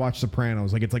Girls like I watch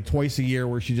Sopranos. Like it's like twice a year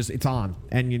where it's on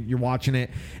and you're watching it.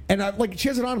 And she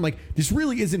has it on. I'm like, this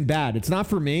really isn't bad. It's not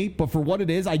for me, but for what it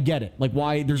is, I get it. Like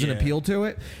why there's an appeal to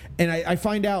it. And I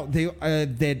find out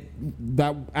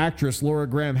that actress Laura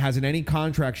Graham has in any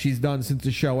contract she's done since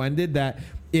the show ended that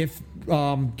if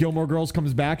Gilmore Girls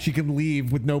comes back, she can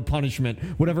leave with no punishment.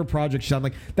 Whatever project she's on,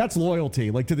 like that's loyalty,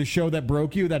 like to the show that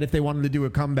broke you. That if they wanted to do a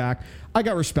comeback, I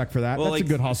got respect for that. Well, that's a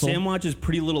good hustle. Sam watches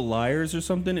Pretty Little Liars or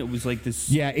something. It was like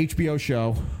this. Yeah, HBO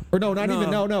show. Or no.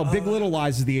 Big Little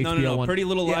Lies is the HBO one. Pretty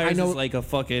Little Liars is like a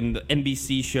fucking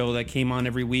NBC show that came on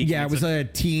every week. Yeah, it was a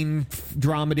teen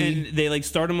dramedy. And they like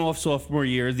start them off sophomore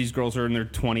year. These girls are in their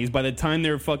 20s. By the time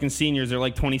they're fucking seniors, they're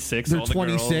like 26. They're all the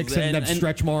 26 girls. and have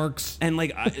stretch marks and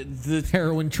like the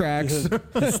heroin tracks.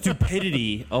 The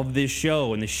stupidity of this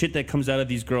show and the shit that comes out of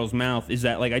these girls' mouth is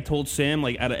that like I told Sam,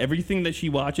 like out of everything that she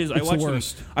watches, I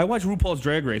watch RuPaul's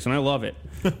Drag Race and I love it,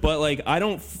 but like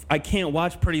I can't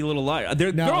watch Pretty Little Liars.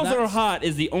 Girls that are hot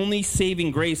is the only saving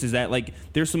grace. Is that like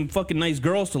there's some fucking nice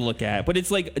girls to look at, but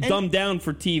it's like dumbed down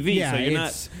for TV, so you're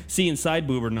not seeing side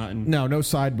boob or nothing. No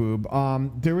side boob.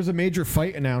 There was a major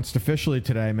fight announced officially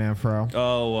today,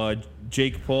 Manfro.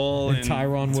 Jake Paul and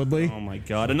Tyron Woodley. Oh my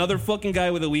God, another fucking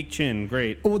guy with a weak chin.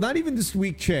 Great. Well, not even just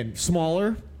weak chin,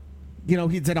 smaller. You know,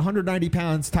 he's at 190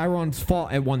 pounds. Tyron's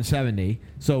fought at 170.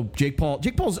 So Jake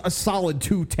Paul's a solid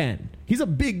 210. He's a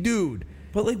big dude.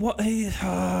 But like what?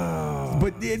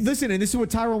 But listen, and this is what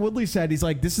Tyron Woodley said. He's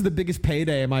like, this is the biggest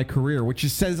payday of my career, which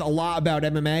just says a lot about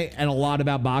MMA and a lot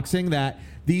about boxing. That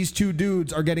these two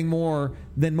dudes are getting more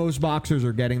than most boxers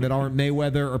are getting that aren't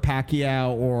Mayweather or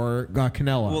Pacquiao or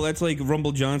Canelo. Well, that's like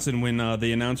Rumble Johnson when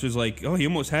the announcer's like, "Oh, he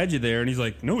almost had you there," and he's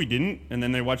like, "No, he didn't." And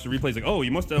then they watch the replays like, "Oh,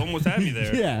 you must have almost had me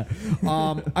there." Yeah.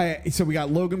 So we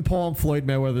got Logan Paul and Floyd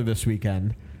Mayweather this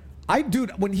weekend.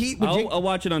 I'll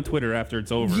watch it on Twitter after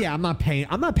it's over. Yeah, I'm not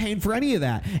paying for any of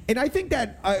that. And I think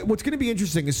that what's going to be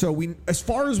interesting is as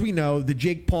far as we know, the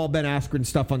Jake Paul Ben Askren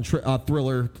stuff on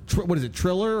Thriller. What is it?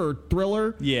 Triller or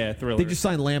Thriller? Yeah, Thriller. They just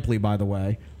signed Lampley, by the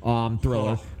way,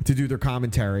 Thriller to do their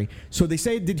commentary. So they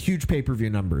say it did huge pay-per-view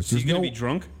numbers. He's going to be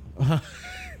drunk.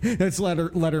 That's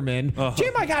Letterman.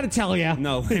 Jim, I got to tell you.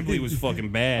 No, Lampley was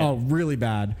fucking bad. Oh, really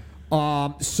bad.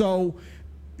 So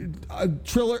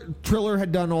Triller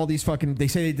had done all these fucking. They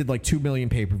say they did like 2 million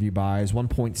pay-per-view buys,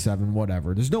 1.7,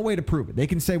 whatever. There's no way to prove it. They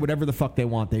can say whatever the fuck they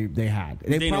want. They had.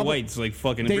 Dana White's like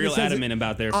fucking real adamant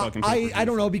about their fucking. I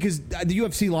don't know because the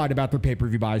UFC lied about their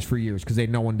pay-per-view buys for years because they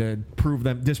had no one to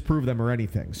disprove them or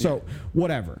anything. So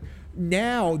whatever.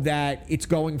 Now that it's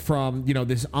going from,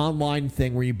 this online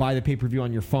thing where you buy the pay-per-view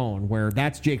on your phone, where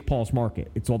that's Jake Paul's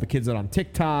market. It's all the kids that are on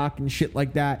TikTok and shit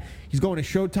like that. He's going to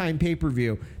Showtime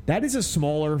pay-per-view. That is a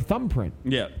smaller thumbprint.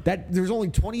 Yeah. There's only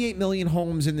 28 million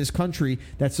homes in this country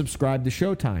that subscribe to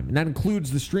Showtime, and that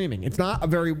includes the streaming. It's not a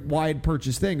very wide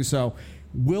purchase thing, so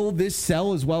will this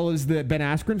sell as well as the Ben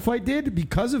Askren fight did?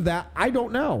 Because of that, I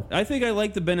don't know. I think I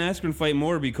like the Ben Askren fight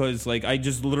more because, I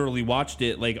just literally watched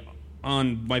it,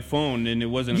 on my phone, and it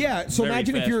wasn't so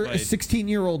imagine if you're fight. a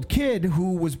 16-year-old kid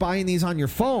who was buying these on your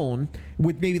phone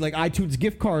with maybe iTunes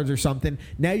gift cards or something.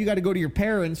 Now you got to go to your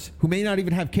parents who may not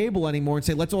even have cable anymore and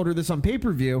say, let's order this on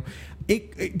pay-per-view.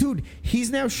 Dude,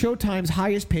 he's now Showtime's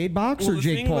highest paid boxer,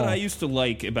 Jake Paul. The thing that I used to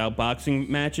like about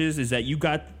boxing matches is that you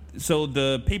got... So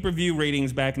the pay-per-view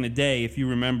ratings back in the day, if you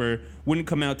remember, wouldn't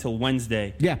come out till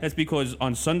Wednesday. Yeah. That's because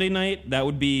on Sunday night, that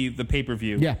would be the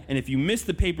pay-per-view. Yeah. And if you missed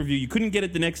the pay-per-view, you couldn't get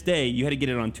it the next day. You had to get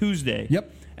it on Tuesday.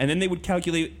 Yep. And then they would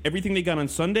calculate everything they got on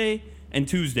Sunday and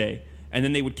Tuesday. And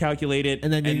then they would calculate it.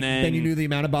 And then you knew the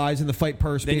amount of buys and the fight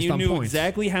purse based on points. Then you knew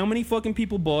exactly how many fucking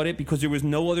people bought it because there was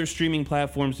no other streaming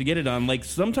platforms to get it on.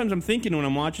 Sometimes I'm thinking when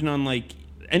I'm watching on,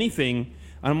 anything,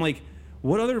 I'm like...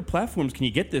 What other platforms can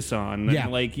you get this on? Yeah.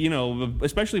 And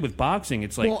especially with boxing,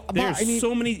 it's there's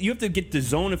so many. You have to get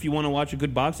DAZN if you want to watch a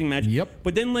good boxing match. Yep.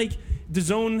 But then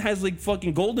DAZN has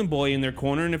fucking Golden Boy in their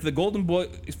corner, and if the Golden Boy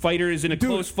fighter is in a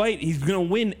close fight, he's gonna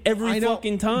win every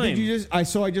fucking time. I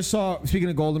just saw. Speaking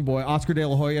of Golden Boy, Oscar De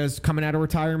La Hoya is coming out of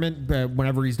retirement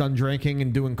whenever he's done drinking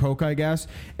and doing coke, I guess.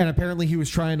 And apparently he was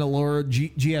trying to lure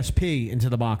GSP into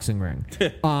the boxing ring.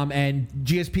 And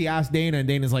GSP asked Dana, and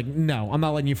Dana's like, "No, I'm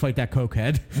not letting you fight that cokehead."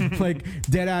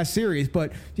 Dead ass serious.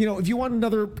 But if you want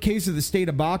another case of the state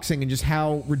of boxing and just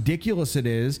how ridiculous it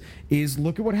is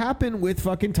look at what happened with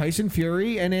fucking Tyson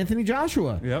Fury and Anthony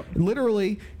Joshua. Yep.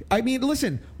 Literally,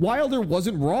 listen, Wilder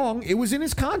wasn't wrong. It was in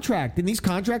his contract, and these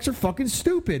contracts are fucking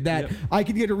stupid. That I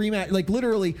could get a rematch.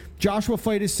 Literally, Joshua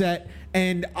fight is set,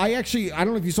 and I don't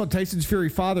know if you saw Tyson's Fury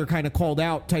father kind of called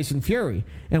out Tyson Fury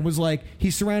and was like,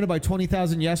 he's surrounded by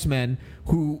 20,000 yes men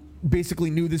who basically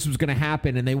knew this was going to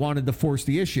happen, and they wanted to force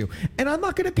the issue. And I'm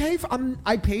not going to pay.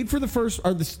 I paid for the first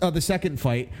or the second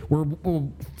fight where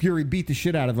Fury beat the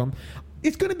shit out of him.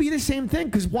 It's going to be the same thing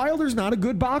because Wilder's not a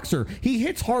good boxer. He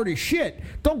hits hard as shit.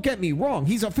 Don't get me wrong.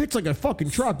 He hits like a fucking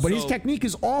truck, but his technique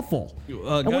is awful.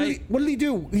 What did he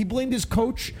do? He blamed his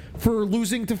coach for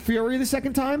losing to Fury the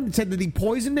second time and said that he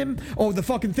poisoned him. Oh, the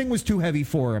fucking thing was too heavy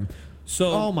for him.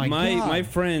 So my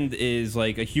friend is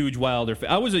a huge Wilder fan.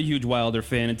 I was a huge Wilder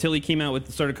fan until he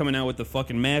started coming out with the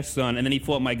fucking masks on, and then he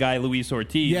fought my guy Luis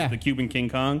Ortiz, the Cuban King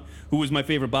Kong, who was my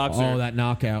favorite boxer. Oh, that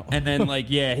knockout! And then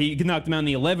he knocked him out in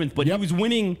the 11th, but he was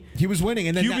winning. He was winning,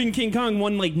 and then Cuban King Kong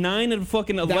won 9 of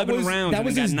fucking 11 rounds. That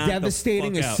was as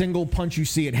devastating a single punch you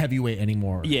see at heavyweight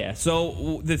anymore. Yeah.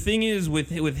 So the thing is with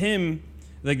him.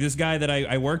 This guy that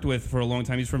I worked with for a long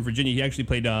time, he's from Virginia. He actually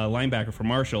played linebacker for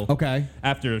Marshall. Okay.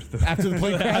 After the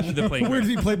plane crash? After the plane crash. Where did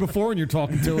he play before when you're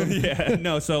talking to him? Yeah.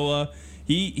 No, so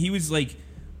he was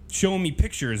showing me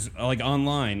pictures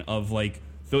online of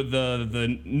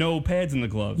the no pads in the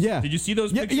gloves. Yeah. Did you see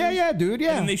those pictures? Yeah, dude,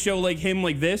 yeah. And then they show him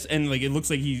like this, and it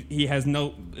looks like he has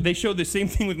no... They showed the same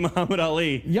thing with Muhammad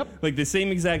Ali. Yep. The same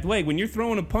exact way. When you're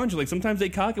throwing a punch, sometimes they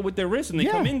cock it with their wrist, and they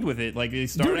come in with it. They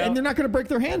start dude, out... and they're not going to break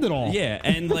their hand at all. Yeah,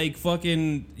 and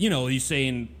fucking... he's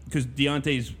saying... Because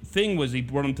Deontay's thing was he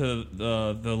brought him to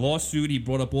the lawsuit, he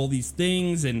brought up all these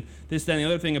things, and this, that, and the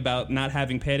other thing about not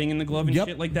having padding in the glove and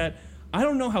shit like that. I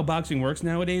don't know how boxing works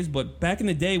nowadays, but back in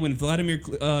the day when Vladimir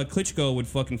Klitschko would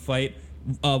fucking fight,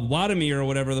 Vladimir or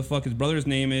whatever the fuck his brother's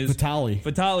name is,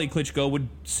 Vitaly Klitschko would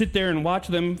sit there and watch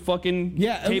them fucking tape him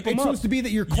up. It's supposed to be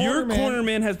that your corner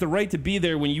man has the right to be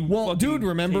there when you. Well, dude,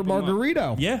 remember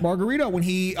Margarito? Yeah, Margarito when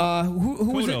he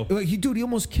who was it? He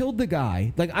almost killed the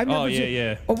guy. I've never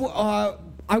seen.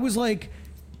 I was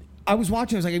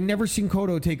watching. I was like, I've never seen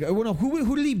Cotto take. Well, no,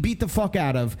 who did he beat the fuck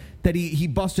out of that he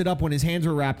busted up when his hands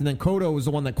were wrapped, and then Cotto was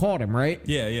the one that caught him, right?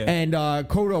 Yeah. And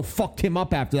Cotto fucked him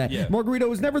up after that. Yeah. Margarito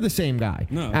was never the same guy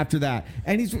after that,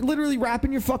 and he's literally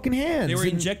wrapping your fucking hands. They were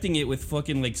injecting it with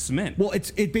fucking cement. Well,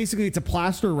 it's a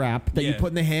plaster wrap that you put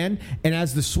in the hand, and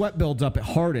as the sweat builds up, it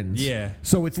hardens. Yeah.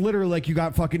 So it's literally like you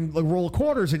got fucking a roll of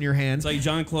quarters in your hands. It's like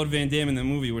Jean-Claude Van Damme in the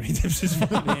movie where he dips his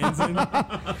fucking hands in.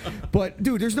 But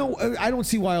dude, I don't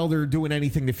see Wilder Wilder doing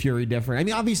anything to Fury different. I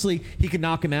mean, obviously he could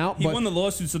knock him out. He won the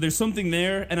lawsuit, so there's something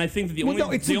there. And I think that the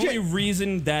only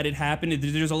reason that it happened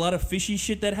is there's a lot of fishy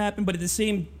shit that happened. But in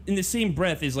the same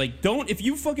breath is like, if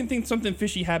you fucking think something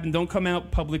fishy happened, don't come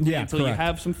out publicly until you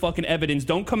have some fucking evidence.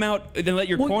 Don't come out and then let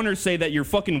your corner say that your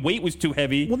fucking weight was too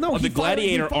heavy. Well, no, of the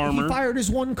gladiator armor. He fired his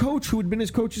one coach who had been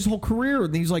his coach his whole career,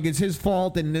 and he's like, it's his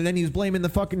fault. And then he was blaming the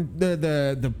fucking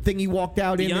the thing he walked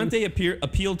out in. Deontay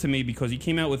appealed to me because he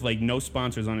came out with like no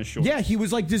sponsors on his shorts. Yeah, he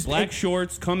was like this black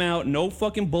shorts, come out, no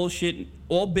fucking bullshit,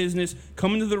 all business,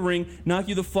 come into the ring, knock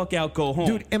you the fuck out, go home.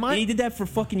 Dude, and he did that for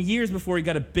fucking years before he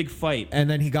got a big fight. And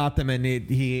then he got them, and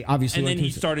he obviously. And then he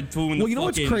started doing the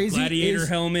fucking gladiator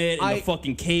helmet and the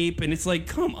fucking cape, and it's like,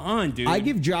 come on, dude. I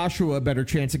give Joshua a better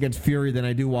chance against Fury than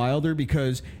I do Wilder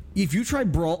because if you try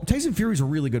brawl, Tyson Fury's a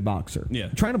really good boxer. Yeah.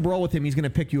 Trying to brawl with him, he's going to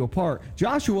pick you apart.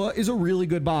 Joshua is a really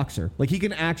good boxer. Like, he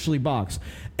can actually box.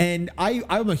 And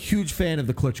I'm a huge fan of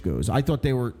the Klitschko's. I thought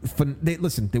they were fun.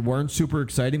 They weren't super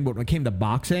exciting, but when it came to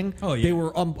boxing, they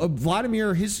were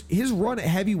Vladimir, his run at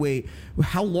heavyweight,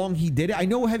 how long he did it. I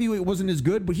know heavyweight wasn't as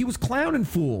good, but he was clowning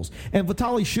fools. And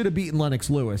Vitali should have beaten Lennox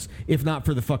Lewis if not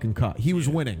for the fucking cut. He was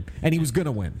winning, and he was going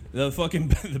to win.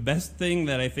 The best thing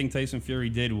that I think Tyson Fury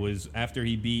did was after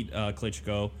he beat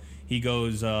Klitschko, he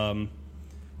goes.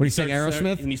 What he sang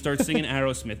Aerosmith, and he starts singing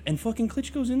Aerosmith, and fucking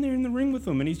Klitschko's in there in the ring with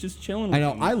him, and he's just chilling. With I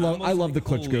know. Him. I love the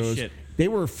Klitschko's. They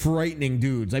were frightening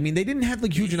dudes. I mean, they didn't have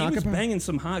like huge. He was banging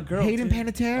some hot girl. Hayden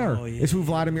Panettiere is who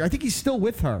Vladimir. I think he's still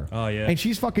with her. Oh yeah, and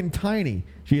she's fucking tiny.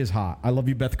 She is hot. I love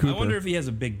you, Beth Cooper. I wonder if he has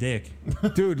a big dick.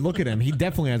 Dude, look at him. He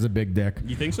definitely has a big dick.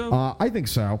 You think so? I think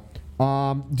so.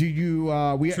 Do you?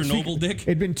 We Chernobyl dick.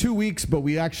 It'd been 2 weeks, but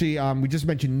we actually we just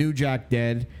mentioned New Jack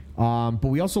dead. But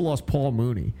we also lost Paul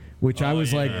Mooney, which I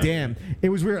was like, damn. It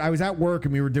was weird. I was at work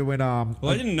and we were doing. Well,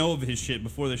 I didn't know of his shit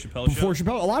before the Chappelle show. Before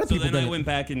Chappelle, a lot of people. So then I went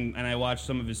back and I watched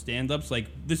some of his stand-ups. Like,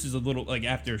 this is a little like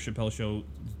after Chappelle show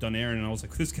done airing, and I was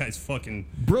like, this guy's fucking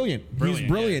brilliant. He's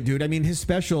brilliant, dude. I mean, his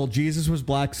special, Jesus Was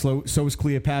Black, so was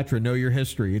Cleopatra. Know Your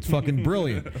History. It's fucking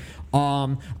brilliant.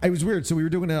 It was weird. So we were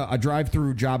doing a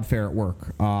drive-through job fair at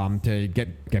work to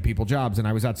get people jobs, and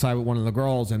I was outside with one of the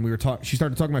girls, and we were she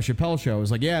started talking about Chappelle show. I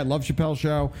was like, yeah, I love Chappelle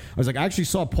show. I was like, I actually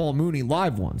saw Paul Mooney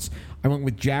live once. I went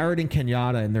with Jared and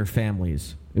Kenyatta and their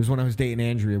families. It was when I was dating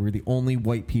Andrea. We were the only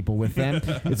white people with them.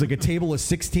 It's like a table of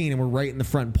 16, and we're right in the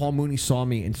front. Paul Mooney saw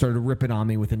me and started ripping on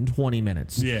me within 20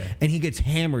 minutes. Yeah. And he gets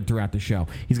hammered throughout the show.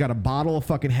 He's got a bottle of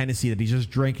fucking Hennessy that he's just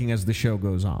drinking as the show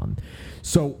goes on.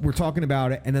 So we're talking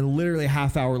about it, and then literally a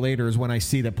half hour later is when I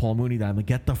see that Paul Mooney died. I'm like,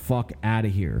 get the fuck out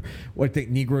of here. What I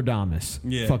think, Negrodamus.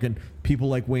 Yeah. Fucking people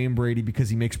like Wayne Brady because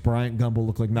he makes Bryant Gumbel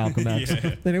look like Malcolm X.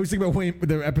 Yeah. Then I always think about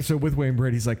the episode with Wayne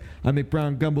Brady. He's like, I make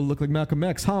Bryant Gumbel look like Malcolm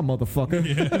X, huh, motherfucker?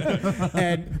 Yeah.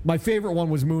 And my favorite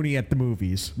one was Mooney at the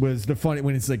movies. Was the funny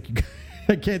when it's like,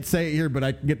 I can't say it here, but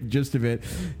I can get the gist of it.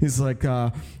 He's like,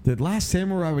 The Last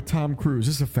Samurai with Tom Cruise.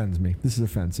 This offends me. This is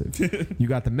offensive. You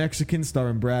got the Mexican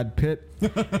starring Brad Pitt.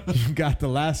 You got The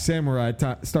Last Samurai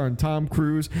starring Tom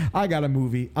Cruise. I got a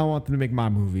movie. I want them to make my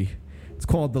movie. It's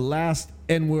called The Last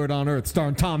N-Word on Earth,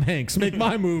 starring Tom Hanks. Make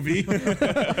my movie.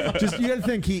 Just you got to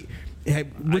think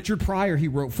Richard Pryor,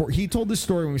 he told this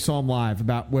story when we saw him live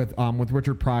about with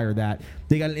Richard Pryor that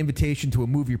they got an invitation to a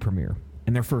movie premiere.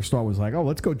 And their first thought was like, oh,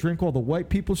 let's go drink all the white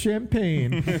people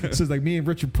champagne. So it's like me and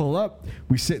Richard pull up.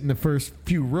 We sit in the first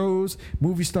few rows.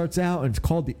 Movie starts out, and it's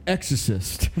called The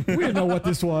Exorcist. We didn't know what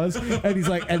this was. And he's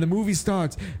like, and the movie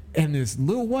starts, and this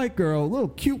little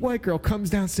cute white girl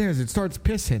comes downstairs and starts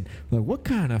pissing. We're like, what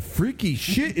kind of freaky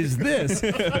shit is this?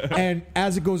 And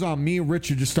as it goes on, me and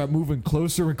Richard just start moving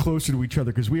closer and closer to each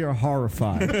other because we are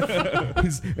horrified.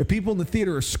 Because people in the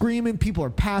theater are screaming. People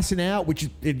are passing out, which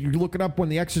you're looking up when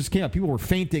The Exorcist came out. People were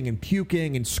fainting and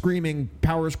puking and screaming,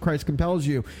 power as Christ compels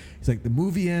you. He's like, the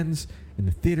movie ends and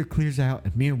the theater clears out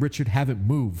and me and Richard haven't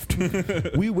moved.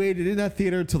 We waited in that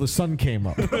theater until the sun came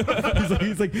up.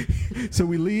 he's like, so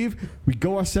we leave, we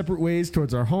go our separate ways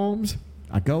towards our homes.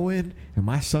 I go in, and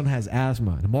my son has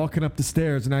asthma. And I'm walking up the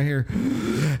stairs, and I hear,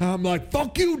 I'm like,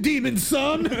 fuck you, demon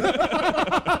son.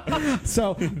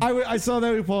 So I saw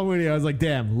that with Paul Mooney. I was like,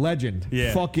 damn, legend.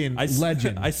 Yeah. Fucking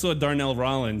legend. I saw Darnell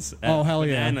Rollins at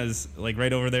Bananas, like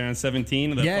right over there on 17,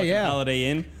 the fucking Holiday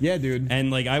Inn. Yeah, dude.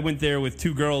 And like I went there with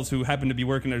two girls who happened to be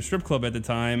working at a strip club at the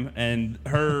time, and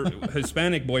her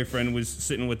Hispanic boyfriend was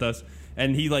sitting with us,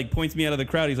 and he like points me out of the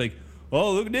crowd. He's like,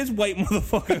 oh, look at this white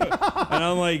motherfucker. And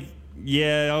I'm like,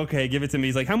 yeah, okay, give it to me.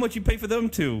 He's like, how much you pay for them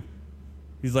two?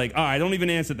 He's like, all right, don't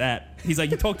even answer that. He's like,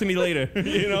 you talk to me later,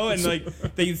 you know? And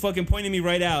like, they fucking pointed me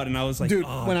right out, and I was like, dude,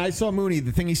 when I saw Mooney,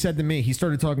 the thing he said to me, he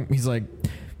started talking, he's like,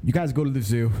 you guys go to the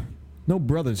zoo. No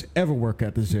brothers ever work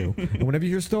at the zoo. And whenever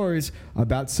you hear stories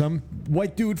about some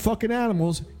white dude fucking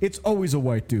animals, it's always a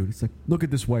white dude. It's like, look at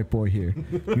this white boy here.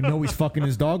 You know he's fucking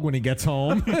his dog when he gets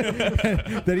home.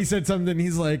 Then he said something.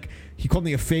 He's like, he called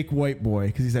me a fake white boy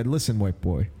because he said, listen, white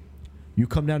boy, you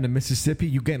come down to Mississippi,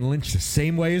 you getting lynched the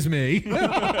same way as me.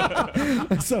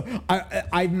 So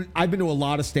I've been to a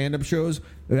lot of stand-up shows.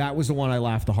 That was the one I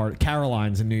laughed the hardest.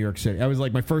 Caroline's in New York City. That was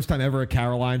like my first time ever at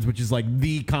Caroline's, which is like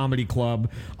the comedy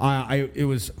club. It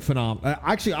was phenomenal.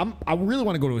 Actually, I really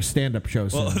want to go to a stand-up show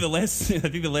soon. Well, I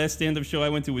think the last stand-up show I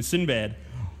went to was Sinbad.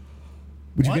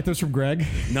 Would you get those from Greg?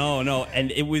 No,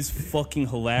 and it was fucking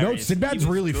hilarious. No, Sinbad's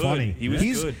really funny. He was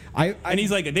good. And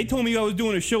he's like, they told me I was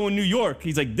doing a show in New York.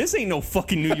 He's like, this ain't no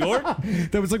fucking New York.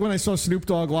 That was like when I saw Snoop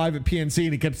Dogg live at PNC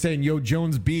and he kept saying, yo,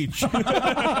 Jones Beach.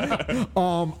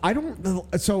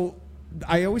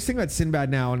 I always think about Sinbad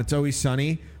now, and It's Always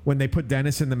Sunny when they put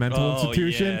Dennis in the mental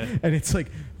institution, and it's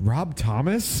like, Rob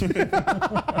Thomas?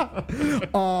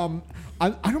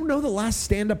 I don't know the last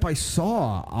stand-up I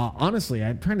saw. Honestly,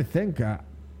 I'm trying to think.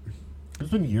 It's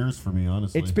been years for me,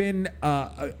 honestly. It's been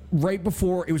right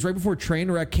before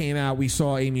Trainwreck came out. We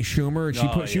saw Amy Schumer,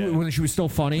 and when she was still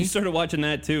funny. We started watching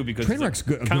that too because Trainwreck's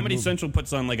good. Comedy Central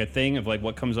puts on like a thing of like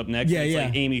what comes up next. Yeah, it's yeah.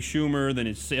 like Amy Schumer, then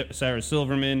it's Sarah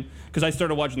Silverman. Because I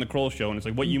started watching the Kroll Show, and it's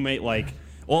like what you might like.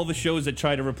 All the shows that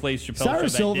try to replace Chappelle. Sarah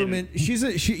Silverman,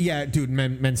 dude,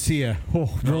 Mencia.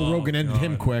 Joe Rogan ended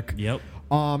him quick. Yep.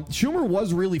 Schumer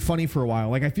was really funny for a while.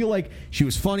 Like, I feel like she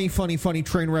was funny.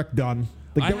 Trainwreck done.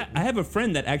 Like, I have a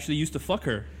friend that actually used to fuck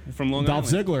her from Long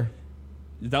Dolph Island. Ziggler.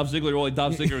 Dolph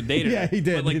Ziggler dated her. Yeah, he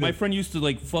did. But my friend used to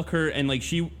like fuck her, and like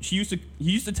he used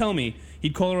to tell me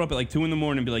he'd call her up at like 2 a.m.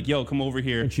 and be like, "Yo, come over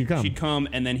here." And she'd come.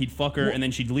 And then he'd fuck her, and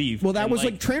then she'd leave. Well, that and was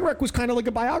like Trainwreck was kind of like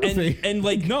a biography. And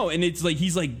like no, and it's like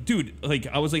he's like, dude, like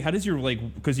I was like, how does your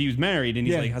like because he was married, and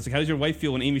he's like, I was like, how does your wife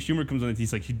feel when Amy Schumer comes on?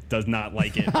 He's like, she does not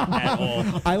like it at all.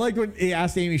 I liked when he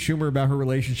asked Amy Schumer about her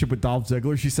relationship with Dolph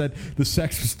Ziggler. She said the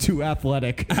sex was too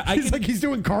athletic. He's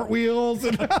doing cartwheels.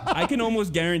 And I can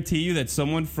almost guarantee you that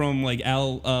someone from like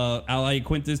Ally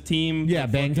Quinta's team,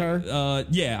 banged her.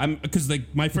 Because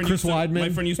like my friend Chris Weidman. My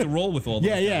friend used to roll with all those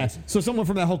guys. So someone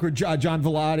from that whole crew, John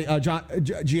Vellotti,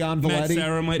 Gian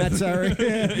Velletti, Matt Sarah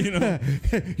you know,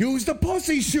 use the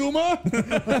pussy, Schumer.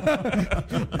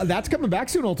 That's coming back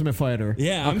soon, Ultimate Fighter.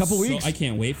 Yeah, a couple weeks. I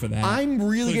can't wait for that. I'm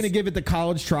really gonna give it the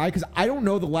college try because I don't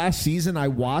know the last season I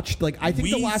watched. Like, I think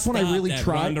the last one I really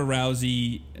tried. Ronda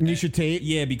Rousey, Nisha Tate.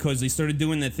 Yeah, because they started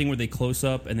doing that thing where they close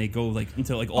up and they go like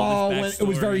into like all this backstory. It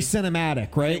was very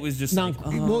cinematic, right? It was just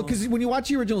well, because when you watch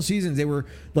the original seasons, they were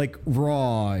like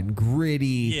raw and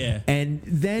gritty. Yeah, and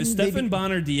then the Stephan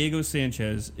Bonner, Diego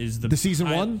Sanchez is the season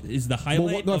one is the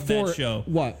highlight of that show.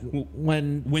 What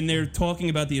when they're talking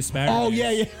about the asparagus? Oh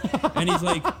yeah. And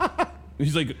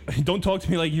he's like, don't talk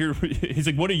to me like you're. He's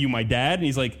like, what are you, my dad? And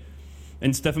he's like,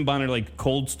 and Stephan Bonner like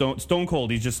stone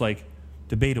cold. He's just like,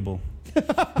 debatable.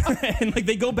 And like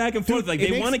they go back and forth, like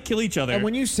they want to kill each other. And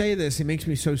when you say this, it makes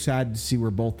me so sad to see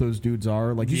where both those dudes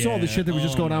are. Like you saw the shit that was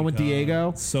just going on with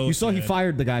Diego. So you saw sad. He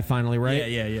fired the guy finally, right?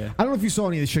 Yeah. I don't know if you saw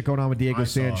any of the shit going on with Diego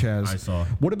Sanchez. I saw.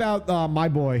 What about my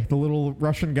boy, the little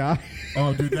Russian guy?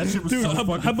 Oh, dude, that shit was so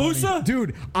fucking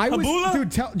Habusa? funny.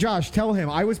 Dude, Josh, tell him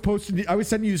I was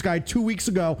sending you this guy 2 weeks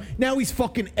ago. Now he's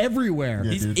fucking everywhere.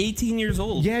 Yeah, he's 18 years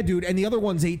old. Yeah, dude, and the other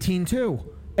one's 18 too.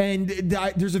 And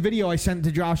there's a video I sent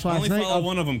to Josh last night. I only follow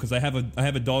one of them because I have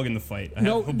a dog in the fight.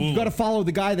 You got to follow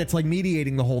the guy that's like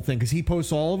mediating the whole thing because he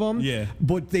posts all of them. Yeah.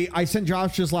 But I sent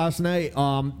Josh just last night.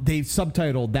 They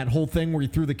subtitled that whole thing where he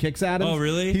threw the kicks at him. Oh,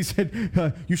 really? He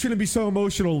said, "You shouldn't be so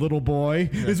emotional, little boy."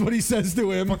 Yeah. Is what he says to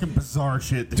him. Fucking bizarre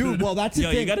shit, dude. Well, that's the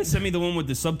thing. You got to send me the one with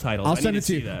the subtitles. I'll send it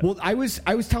to you. That. Well, I was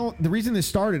telling the reason this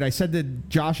started. I said to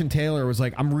Josh and Taylor was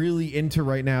like, I'm really into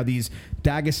right now these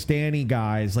Dagestani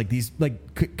guys, like these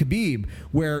like Khabib,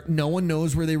 where no one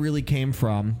knows where they really came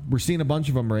from. We're seeing a bunch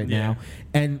of them right now,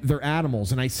 and they're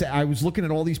animals. And I was looking at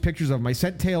all these pictures of them. I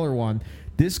sent Taylor one.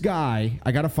 This guy,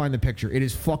 I got to find the picture. It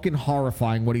is fucking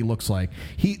horrifying what he looks like.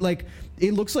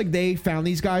 It looks like they found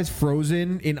these guys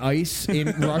frozen in ice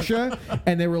in Russia,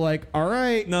 and they were like, all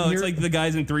right. No, it's like the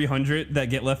guys in 300 that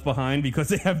get left behind because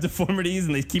they have deformities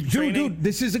and they keep training. Dude,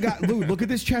 this is a guy. Dude, look at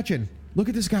this Chechen. Look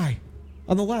at this guy.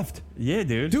 On the left. Yeah,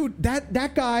 dude. Dude,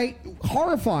 that guy,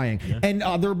 horrifying. Yeah. And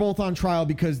they're both on trial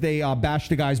because they bashed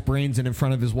the guy's brains in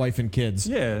front of his wife and kids.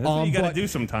 Yeah, that's what you got to do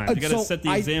sometimes. You got to set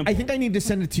the example. I think I need to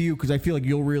send it to you because I feel like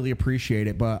you'll really appreciate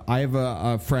it. But I have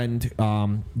a friend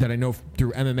that I know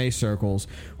through MMA circles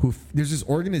there's this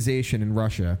organization in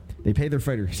Russia. They pay their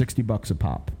fighters $60 a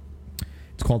pop.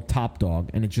 It's called Top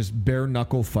Dog, and it's just bare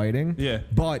knuckle fighting. Yeah.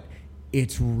 But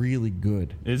it's really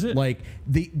good. Is it? Like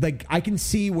I can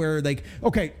see where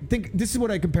okay, think this is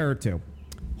what I compare it to.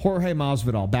 Jorge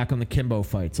Masvidal back on the Kimbo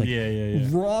fights. Like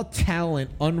raw talent,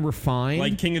 unrefined.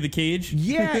 Like King of the Cage?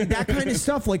 Yeah, that kind of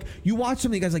stuff. Like you watch some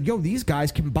of the guys like, yo, these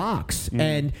guys can box.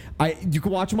 And you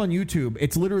can watch them on YouTube.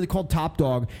 It's literally called Top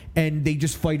Dog, and they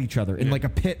just fight each other in like a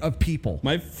pit of people.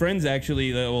 My friend's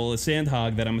actually, a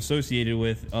Sandhog that I'm associated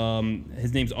with,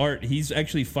 his name's Art. He's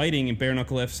actually fighting in Bare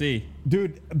Knuckle FC.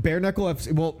 Dude, Bare Knuckle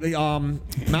FC. Well,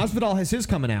 Masvidal has his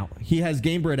coming out. He has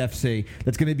Gamebred FC.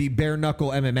 That's going to be Bare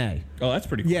Knuckle MMA. Oh, that's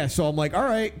pretty cool. Yeah, so I'm like, all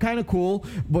right, kind of cool.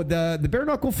 But the Bare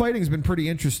Knuckle fighting has been pretty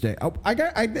interesting. I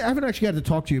haven't actually had to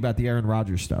talk to you about the Aaron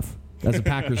Rodgers stuff as a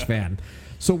Packers fan.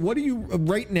 So what do you,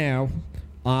 right now,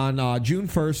 on June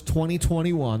 1st,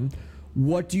 2021,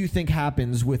 what do you think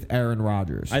happens with Aaron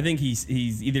Rodgers? I think he's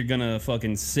either going to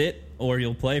fucking sit or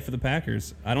he'll play for the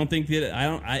Packers. I don't think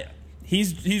that...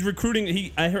 He's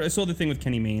recruiting. I saw the thing with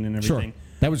Kenny Mayne and everything. Sure.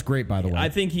 That was great, by the way. I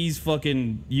think he's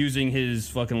fucking using his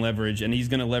fucking leverage, and he's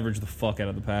going to leverage the fuck out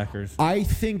of the Packers. I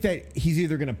think that he's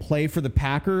either going to play for the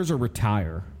Packers or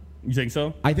retire. You think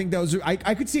so? I think those are...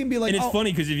 I could see him be like... And it's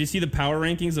funny because if you see the power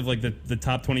rankings of like the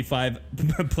top 25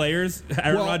 players,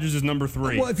 Aaron Rodgers is number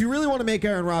 3. Well, if you really want to make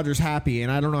Aaron Rodgers happy,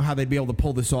 and I don't know how they'd be able to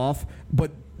pull this off,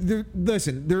 but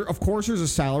of course there's a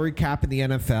salary cap in the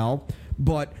NFL,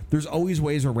 but there's always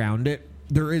ways around it.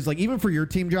 There is, like, even for your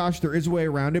team, Josh, there is a way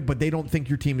around it, but they don't think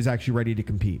your team is actually ready to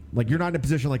compete. Like, you're not in a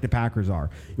position like the Packers are.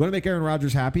 You want to make Aaron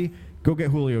Rodgers happy? Go get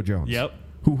Julio Jones. Yep.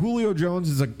 Julio Jones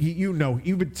is I've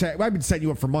been setting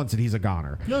you up for months, and he's a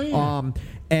goner. No, yeah.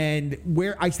 And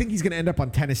where I think he's going to end up on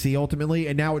Tennessee ultimately,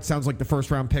 and now it sounds like the first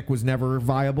round pick was never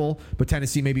viable, but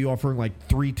Tennessee may be offering like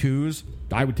 3 2s.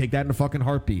 I would take that in a fucking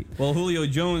heartbeat. Well, Julio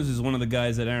Jones is one of the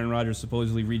guys that Aaron Rodgers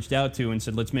supposedly reached out to and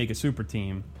said, "Let's make a super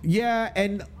team." Yeah,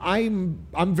 and I'm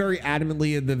very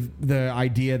adamantly in the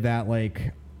idea that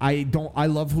like. I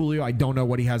love Julio. I don't know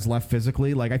what he has left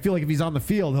physically. Like, I feel like if he's on the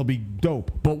field, he'll be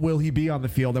dope. But will he be on the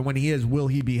field? And when he is, will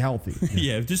he be healthy?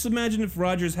 Yeah, just imagine if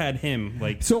Rodgers had him.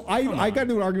 Like, so I got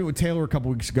into an argument with Taylor a couple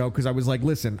weeks ago because I was like,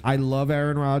 listen, I love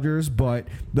Aaron Rodgers, but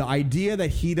the idea that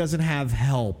he doesn't have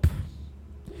help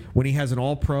when he has an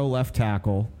all-pro left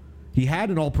tackle. He had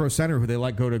an all-pro center who they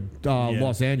let go to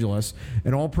Los Angeles,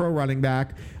 an all-pro running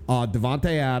back,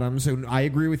 Devontae Adams. And I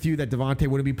agree with you that Devontae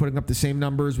wouldn't be putting up the same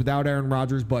numbers without Aaron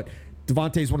Rodgers, but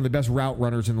Devontae is one of the best route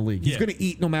runners in the league. He's going to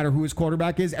eat no matter who his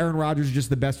quarterback is. Aaron Rodgers is just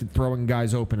the best at throwing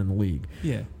guys open in the league.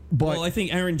 Yeah. But I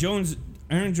think Aaron Jones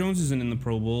isn't in the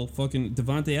Pro Bowl. Fucking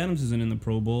Devontae Adams isn't in the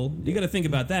Pro Bowl. You got to think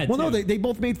about that. Well, too. no, they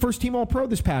both made first-team All-Pro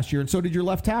this past year, and so did your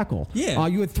left tackle. Yeah.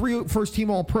 You had 3 first-team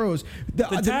All-Pros. The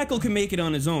tackle can make it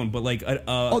on his own, but like the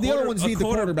other ones need the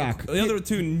quarterback. The other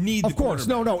 2 need the quarterback. Of course.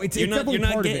 No, it's definitely you're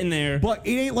not part getting of it. there. But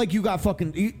it ain't like you got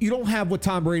fucking... You don't have what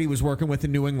Tom Brady was working with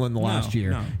in New England last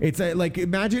year. No. It's like,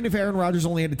 imagine if Aaron Rodgers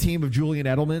only had a team of Julian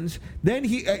Edelmans. Then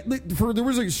there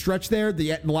was a stretch there,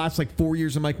 the last like 4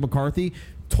 years of Mike McCarthy,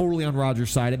 totally on Rodgers'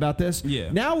 side about this. Yeah.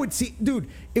 Now dude,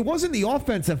 it wasn't the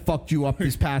offense that fucked you up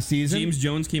this past season. James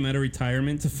Jones came out of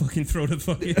retirement to fucking throw to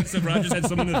fucking... So Rodgers had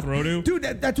someone to throw to. Dude,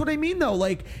 that's what I mean, though.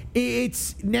 Like,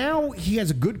 it's... Now he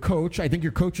has a good coach. I think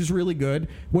your coach is really good.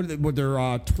 What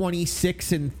they're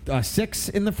 26 and 6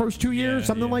 in the first 2 years,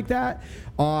 something like that.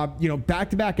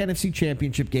 Back-to-back NFC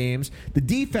championship games. The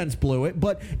defense blew it.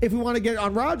 But if we want to get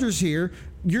on Rodgers here,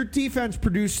 your defense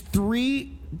produced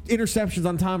 3 interceptions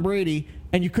on Tom Brady,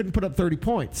 and you couldn't put up 30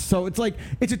 points. So it's like,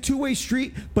 it's a two-way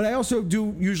street, but I also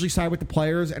do usually side with the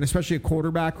players, and especially a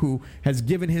quarterback who has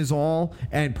given his all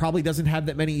and probably doesn't have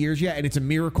that many years yet, and it's a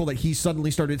miracle that he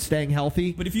suddenly started staying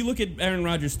healthy. But if you look at Aaron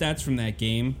Rodgers' stats from that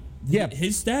game,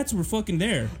 his stats were fucking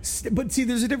there. But see,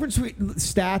 there's a difference between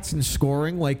stats and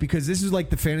scoring, like, because this is like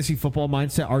the fantasy football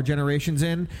mindset our generation's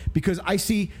in, because I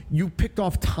see you picked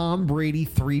off Tom Brady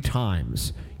 3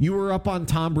 times. You were up on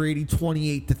Tom Brady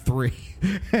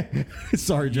 28-3.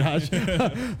 Sorry, Josh.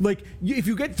 Like, if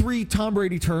you get 3 Tom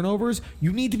Brady turnovers,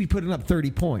 you need to be putting up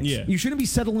 30 points. Yeah. You shouldn't be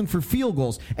settling for field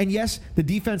goals. And yes, the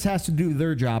defense has to do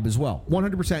their job as well.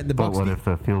 100% in the Bucs. But what if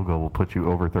a field goal will put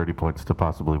you over 30 points to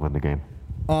possibly win the game?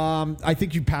 I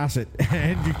think you pass it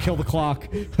and you kill the clock.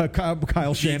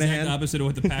 Kyle Shanahan. The exact opposite of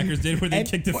what the Packers did, where they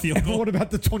kicked the field goal. What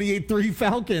about the 28-3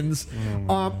 Falcons?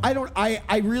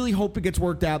 I really hope it gets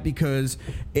worked out, because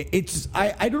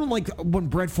I don't like when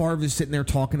Brett Favre is sitting there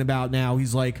talking about now.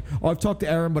 He's like, I've talked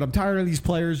to Aaron, but I'm tired of these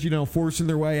players, forcing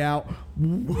their way out.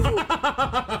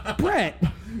 Brett,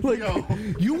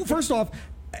 you first off.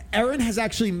 Aaron has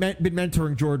actually been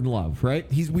mentoring Jordan Love, right?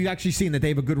 We've actually seen that they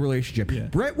have a good relationship. Yeah.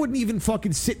 Brett wouldn't even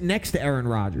fucking sit next to Aaron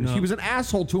Rodgers. No. He was an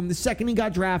asshole to him the second he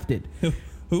got drafted.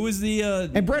 Who was the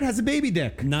And Brett has a baby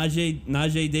dick.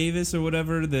 Najee Davis or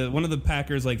whatever? One of the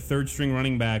Packers like third string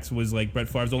running backs was like Brett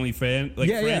Favre's only friend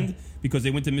because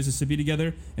they went to Mississippi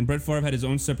together, and Brett Favre had his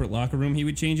own separate locker room he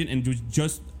would change it, and it was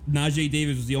just Najee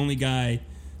Davis was the only guy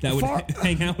that would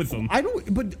hang out with him.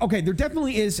 But okay, there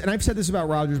definitely is, and I've said this about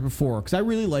Rodgers before because I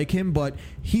really like him, but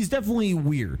he's definitely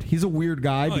weird. He's a weird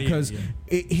guy because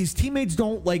his teammates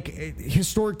don't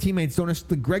historic teammates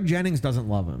don't. Greg Jennings doesn't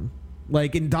love him.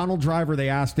 Like in Donald Driver, they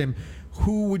asked him,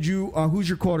 who's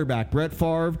your quarterback, Brett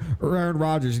Favre or Aaron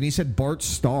Rodgers? And he said Bart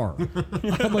Starr.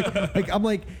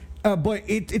 But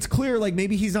it's clear, like,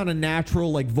 maybe he's not a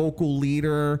natural, like, vocal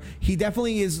leader. He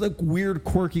definitely is, like, weird,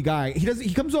 quirky guy.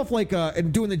 He comes off like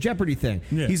and doing the Jeopardy thing.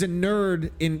 Yeah. He's a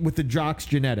nerd with the jock's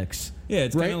genetics. Yeah,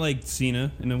 it's kind of like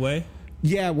Cena in a way.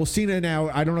 Yeah, well, Cena now,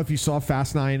 I don't know if you saw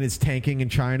Fast 9 is tanking in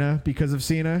China because of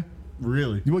Cena.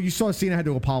 Really? Well, you saw Cena had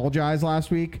to apologize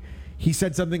last week. He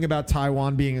said something about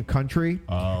Taiwan being a country,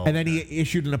 and then he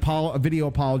issued a video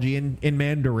apology in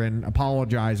Mandarin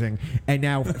apologizing, and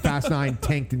now Fast 9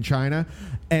 tanked in China.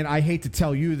 And I hate to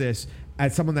tell you this,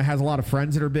 as someone that has a lot of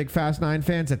friends that are big Fast 9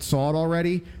 fans that saw it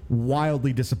already,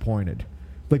 wildly disappointed.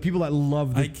 Like people that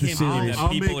love the series.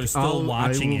 People are still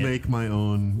watching it. I will make my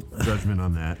own judgment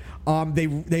on that.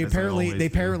 They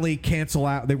apparently cancel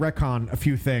out. They retcon a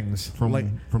few things from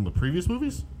the previous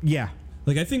movies. Yeah.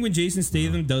 Like, I think when Jason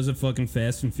Statham does a fucking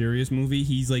Fast and Furious movie,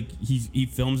 he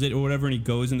films it or whatever, and he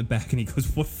goes in the back and he goes,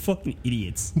 "What fucking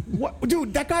idiots!" What,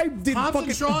 dude? That guy did.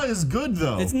 Hobbs & Shaw is good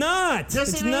though. It's not. Yes,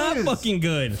 it's not fucking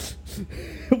good.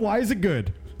 Why is it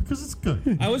good? Because it's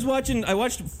good. I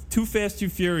watched Too Fast, Too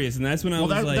Furious, and that's when I was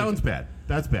like, that one's bad.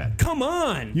 That's bad. Come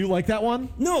on. You like that one?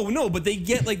 No, but they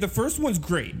get like the first one's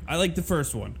great. I like the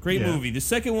first one. Great movie. The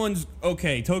second one's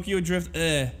okay. Tokyo Drift,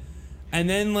 And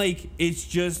then, like, it's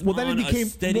just then it became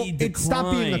steady decline. It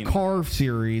stopped being a car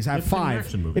series at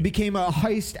 5. It became a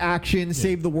heist action,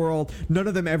 save the world. None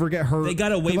of them ever get hurt. They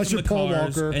got away from the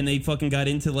cars, Walker. And they fucking got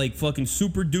into, like, fucking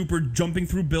super duper jumping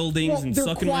through buildings and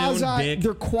sucking my own dick.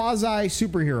 They're quasi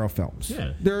superhero films.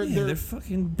 Yeah, they're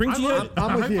fucking bring I'm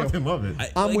with you. I fucking love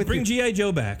it. Bring G.I.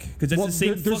 Joe back because that's the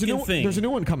same fucking thing. There's a new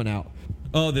one coming out.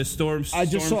 Oh, the Storm Shadow.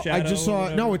 I just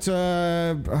saw. No, it's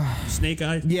Snake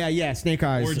Eyes. Yeah, Snake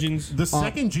Eyes. Origins. The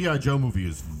second G.I. Joe movie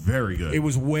is very good. It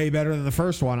was way better than the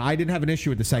first one. I didn't have an issue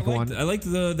with the second one. I liked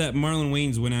that Marlon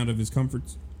Wayans went out of his comfort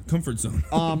zone.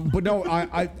 But no,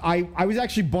 I was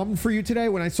actually bummed for you today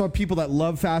when I saw people that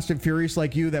love Fast and Furious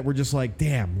like you that were just like,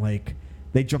 damn, like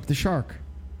they jumped the shark.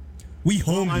 We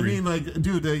hungry. I mean, like,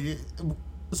 dude.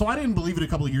 So I didn't believe it a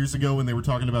couple of years ago when they were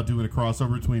talking about doing a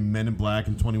crossover between Men in Black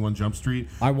and 21 Jump Street.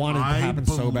 I wanted it to happen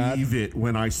so bad. I believe it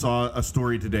when I saw a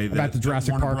story today that about the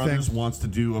Jurassic Warner Park Brothers thing wants to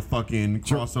do a fucking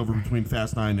crossover between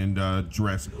Fast 9 and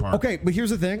Jurassic Park. Okay, but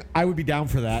here's the thing. I would be down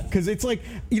for that because it's like,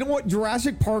 you know what?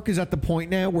 Jurassic Park is at the point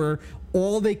now where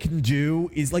all they can do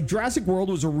is like Jurassic World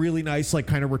was a really nice like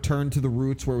kind of return to the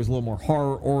roots where it was a little more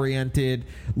horror oriented,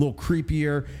 a little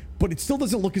creepier. But it still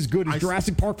doesn't look as good as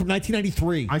Jurassic Park from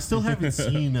 1993. I still haven't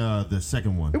seen the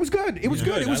second one. It was good. It was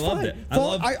good. It was fun.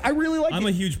 I really like it. I'm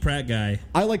a huge Pratt guy.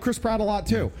 I like Chris Pratt a lot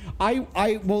too. Well,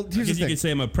 here's the thing. You could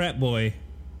say I'm a Pratt boy,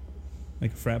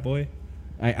 like a frat boy.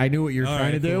 I knew what you were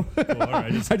trying to do. Cool.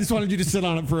 Right, I just wanted you to sit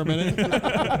on it for a minute.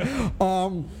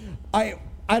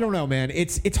 I don't know, man.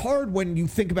 It's hard when you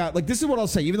think about, like, this is what I'll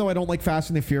say. Even though I don't like Fast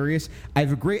and the Furious, I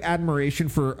have a great admiration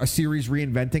for a series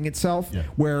reinventing itself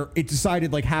where it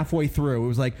decided, like, halfway through, it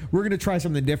was like, we're going to try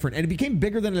something different. And it became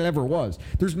bigger than it ever was.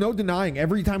 There's no denying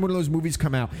every time one of those movies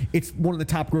come out, it's one of the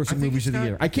top grossing movies of the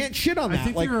year. I can't shit on that.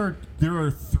 I think there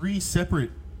are 3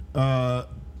 separate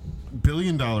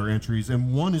billion-dollar entries,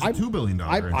 and one is a $2 billion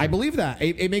entry. I believe that.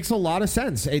 It makes a lot of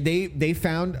sense. They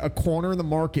found a corner in the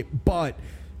market, but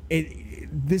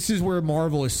this is where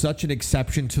Marvel is such an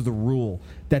exception to the rule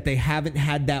that they haven't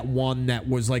had that one that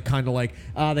was like kind of like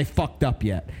they fucked up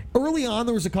yet. Early on,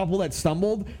 there was a couple that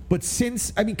stumbled, but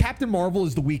since Captain Marvel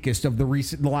is the weakest of the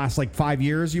last like 5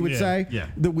 years, you would say,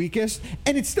 the weakest,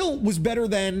 and it still was better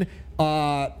than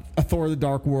a Thor: The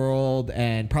Dark World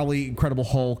and probably Incredible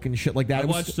Hulk and shit like that. I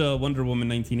watched Wonder Woman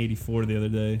 1984 the other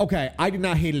day. Okay, I did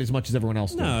not hate it as much as everyone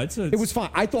else did. No, it was fine.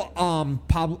 I thought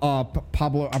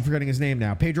Pablo, I'm forgetting his name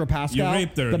now, Pedro Pascal, you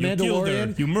raped her, the you Mandalorian, killed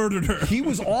her, you murdered her. He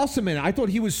was awesome in it. I thought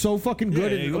he was so fucking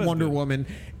good in Wonder Woman.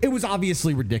 It was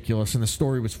obviously ridiculous, and the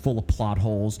story was full of plot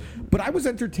holes, but I was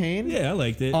entertained. Yeah, I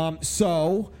liked it.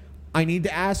 So I need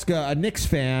to ask a Knicks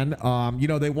fan.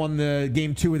 They won the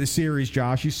game 2 of the series,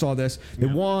 Josh. You saw this. They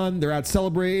won. They're out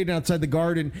celebrating outside the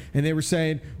Garden, and they were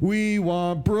saying, "We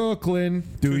want Brooklyn."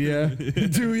 Do ya?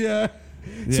 Do ya?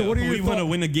 So what are your thoughts? We want to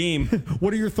win a game.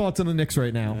 What are your thoughts on the Knicks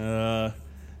right now?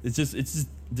 it's just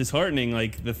disheartening.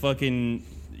 Like the fucking,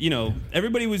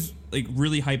 everybody was like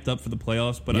really hyped up for the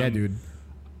playoffs, but dude.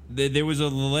 There was the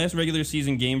last regular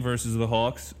season game versus the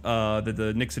Hawks that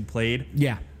the Knicks had played.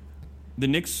 Yeah. The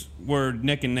Knicks were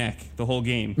neck and neck the whole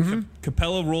game.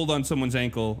 Capella rolled on someone's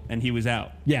ankle and he was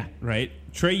out. Yeah. Right?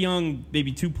 Trae Young,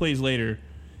 maybe 2 plays later,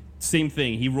 same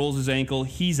thing. He rolls his ankle,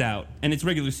 he's out. And it's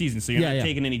regular season, so you're not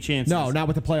taking any chances. No, not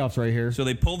with the playoffs right here. So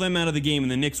they pull them out of the game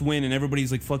and the Knicks win and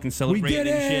everybody's like fucking celebrating and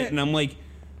shit. And I'm like,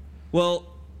 well,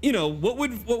 what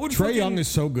would Trae Young is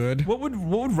so good. What would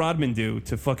Rodman do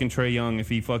to fucking Trae Young if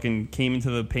he fucking came into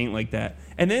the paint like that?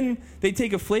 And then they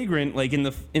take a flagrant like in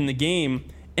the game,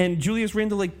 and Julius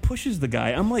Randle like pushes the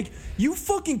guy. I'm like, you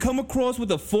fucking come across with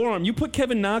a forearm. You put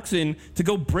Kevin Knox in to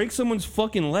go break someone's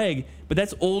fucking leg, but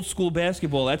that's old school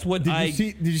basketball. That's what Did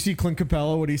you see Clint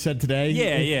Capella, what he said today?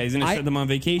 Yeah. He's gonna send them on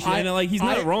vacation. And like he's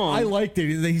not wrong. I liked it.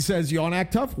 He says, "You want to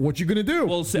act tough? What you gonna do?"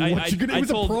 Well, I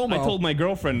told my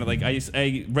girlfriend, like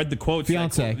I read the quotes.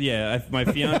 Fiance. My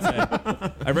fiance.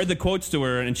 I read the quotes to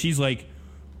her, and she's like,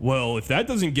 well, if that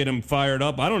doesn't get him fired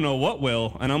up, I don't know what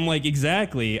will. And I'm like,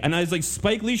 exactly. And I was like,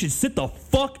 Spike Lee should sit the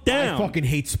fuck down. I fucking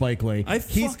hate Spike Lee. I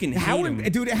fucking hate him.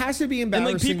 Dude, it has to be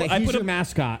embarrassing that he's your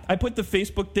mascot. I put the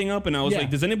Facebook thing up, and I was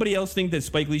like, does anybody else think that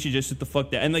Spike Lee should just sit the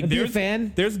fuck down? And like,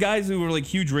 there's guys who are like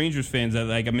huge Rangers fans that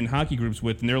like I'm in hockey groups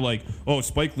with, and they're like, oh,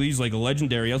 Spike Lee's like a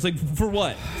legendary. I was like, for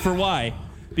what? For why?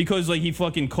 Because like he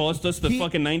fucking cost us the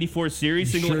fucking '94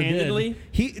 series single-handedly.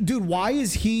 Dude, why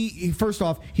is he? First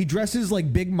off, he dresses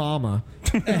like Big Mama,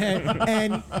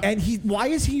 and why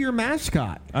is he your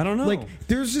mascot? I don't know. Like,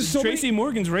 there's just so Tracy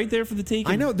Morgan's right there for the taking.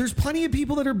 I know. There's plenty of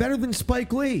people that are better than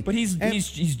Spike Lee, but he's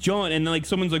John, and like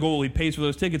someone's like, oh, well, he pays for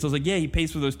those tickets. I was like, yeah, he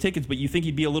pays for those tickets, but you think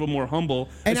he'd be a little more humble,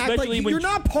 and act like you're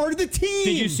not part of the team.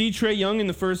 Did you see Trae Young in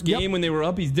the first game when they were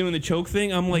up? He's doing the choke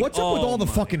thing. I'm like, what's up with all the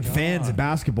fucking fans at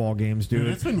basketball games,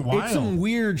 dude? It's been wild. It's some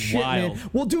weird shit, man.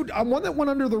 Well, dude, one that went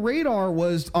under the radar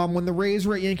was when the Rays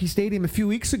were at Yankee Stadium a few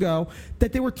weeks ago,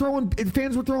 that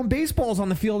fans were throwing baseballs on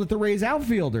the field at the Rays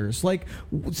outfielders. Like,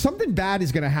 something bad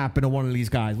is going to happen to one of these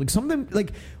guys. Like, something,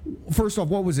 like, first off,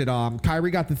 what was it?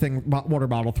 Kyrie got the water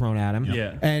bottle thrown at him.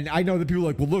 Yeah. And I know that people are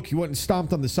like, well, look, he went and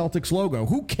stomped on the Celtics logo.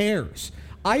 Who cares?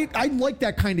 I like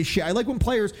that kind of shit. I like when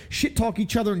players shit talk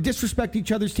each other and disrespect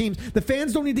each other's teams. The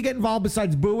fans don't need to get involved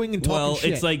besides booing and talking shit.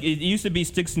 Well, it's like, it used to be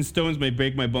sticks and stones may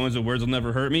break my bones, but words will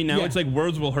never hurt me. Now it's like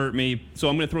words will hurt me, so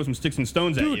I'm going to throw some sticks and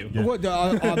stones at you. What,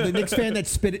 the Knicks fan that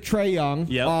spit at Trae Young.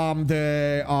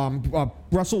 Yep.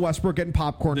 Russell Westbrook getting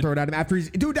popcorn thrown at him after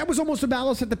dude, that was almost a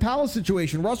Malice at the Palace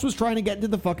situation. Russ was trying to get into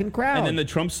the fucking crowd. And then the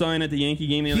Trump sign at the Yankee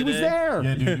game the other day. He was there.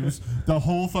 Yeah, dude. The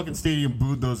whole fucking stadium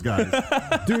booed those guys.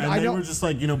 Dude, and they were just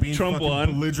like, being Trump fucking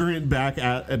won. belligerent back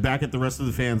at the rest of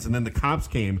the fans. And then the cops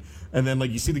came. And then,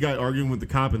 like, you see the guy arguing with the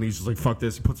cop, and he's just like, fuck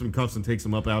this. He puts him in cuffs and takes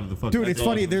him up out of the fucking... Dude, it's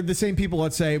funny. They're the same people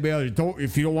that say, well,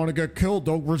 if you don't want to get killed,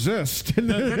 don't resist.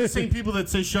 They're the same people that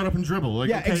say shut up and dribble. Like,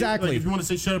 okay, exactly. Like, if you want to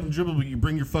say shut up and dribble, but you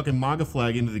bring your fucking MAGA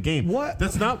flag into the game. What?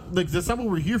 That's not what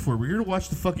we're here for. We're here to watch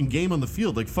the fucking game on the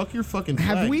field. Like, fuck your fucking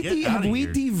flag. Have we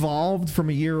devolved from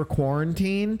a year of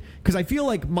quarantine? Because I feel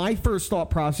like my first thought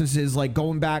process is, like,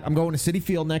 going back. I'm going to Citi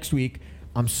Field next week.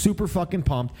 I'm super fucking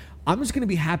pumped. I'm just going to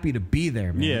be happy to be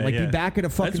there, man. Be back at a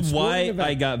fucking sporting event. That's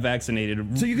why I got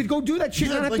vaccinated. So you could go do that shit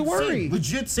and not have to worry.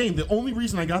 Legit saying, the only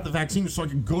reason I got the vaccine was so I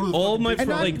could go to the all my and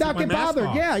not get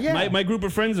bothered. Yeah. My group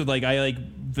of friends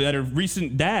that are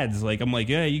recent dads. Like, I'm like,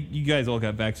 yeah, you guys all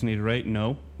got vaccinated, right?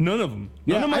 No. None of them.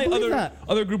 None of my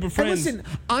other group of friends. And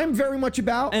listen, I'm very much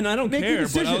about and I don't care,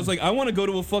 but I was like, I want to go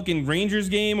to a fucking Rangers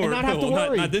game or not have to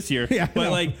worry. Not this year.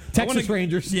 But like Texas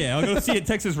Rangers. Yeah, I'll go see a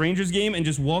Texas Rangers game and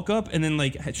just walk up and then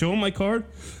like show them my card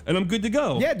and I'm good to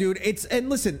go. Yeah, dude.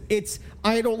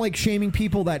 I don't like shaming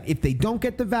people that if they don't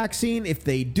get the vaccine, if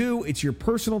they do, it's your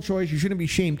personal choice. You shouldn't be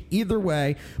shamed either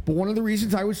way. But one of the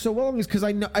reasons I was so willing is because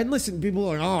I know, and listen, people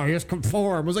are like, oh, he has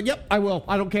conform. I was like, yep, I will.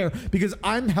 I don't care because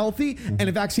I'm healthy and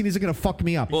a vaccine isn't going to fuck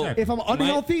me up. Well, if I'm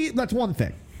unhealthy, that's one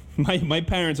thing. My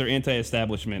parents are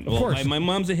anti-establishment. Of course. My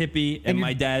mom's a hippie, and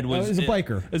my dad was a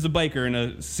biker. Is a biker in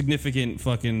a significant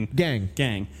fucking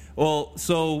gang. Well,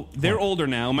 so they're older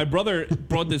now. My brother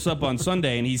brought this up on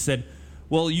Sunday, and he said,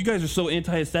 well, you guys are so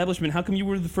anti-establishment. How come you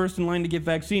were the first in line to get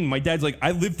vaccine? My dad's like,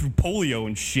 I lived through polio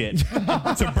and shit.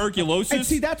 Tuberculosis. And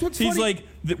see, that's what's He's funny.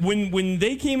 Like, when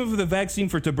they came up with the vaccine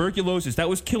for tuberculosis, that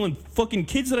was killing fucking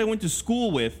kids that I went to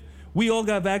school with. We all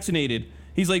got vaccinated.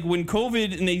 He's like, when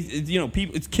COVID and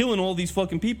people, it's killing all these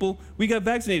fucking people. We got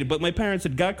vaccinated, but my parents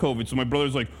had got COVID, so my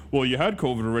brother's like, well, you had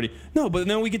COVID already. No, but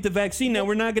now we get the vaccine. Now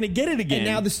we're not going to get it again. And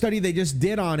now the study they just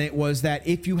did on it was that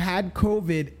if you had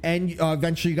COVID and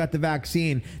eventually you got the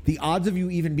vaccine, the odds of you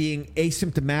even being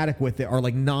asymptomatic with it are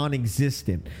like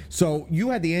non-existent. So you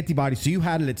had the antibodies, so you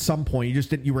had it at some point.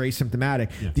 You were asymptomatic.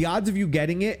 Yeah. The odds of you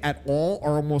getting it at all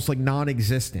are almost like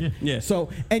non-existent. Yeah. So,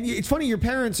 and it's funny, your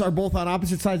parents are both on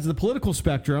opposite sides of the political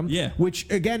spectrum. Yeah. Which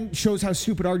again shows how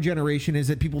stupid our generation is,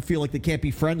 that people feel like they can't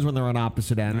be friends when they're on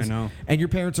opposite ends. I know. And your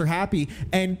parents are happy,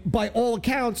 and by all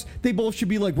accounts, they both should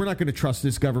be like, we're not going to trust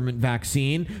this government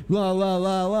vaccine. La la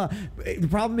la la. The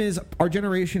problem is our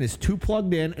generation is too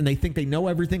plugged in, and they think they know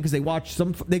everything because they watch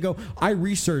some. They go, I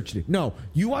researched it. No,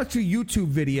 you watch a YouTube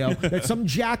video that some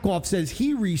jackoff says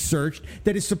he researched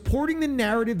that is supporting the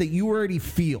narrative that you already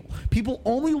feel. People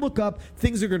only look up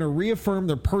things that are going to reaffirm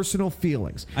their personal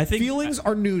feelings. Feelings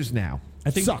are news now. I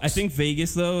think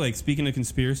Vegas, though, like speaking of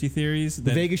conspiracy theories,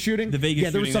 the Vegas shooting,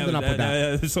 there was something up with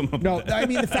that. There's something up with that. I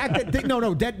mean the fact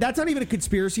that that's not even a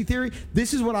conspiracy theory.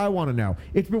 This is what I want to know.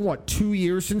 It's been 2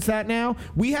 years since that now.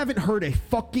 We haven't heard a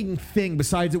fucking thing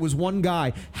besides it was one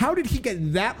guy. How did he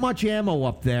get that much ammo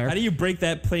up there? How do you break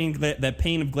that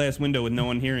pane of glass window with no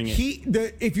one hearing it?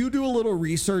 If you do a little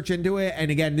research into it,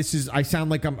 and again, I sound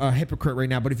like I'm a hypocrite right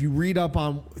now, but if you read up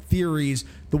on theories,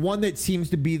 the one that seems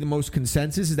to be the most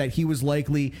consensus is that he was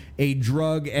likely a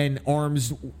drug and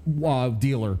arms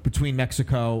dealer between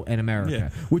Mexico and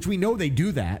America, which we know they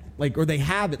do that, or they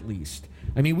have at least.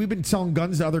 I mean, we've been selling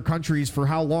guns to other countries for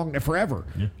how long? Forever.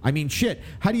 Yeah. I mean, shit.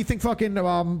 How do you think fucking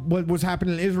what was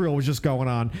happening in Israel was just going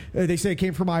on? They say it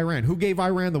came from Iran. Who gave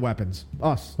Iran the weapons?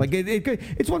 Us. Like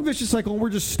it's one vicious cycle, and we're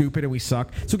just stupid and we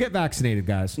suck. So get vaccinated,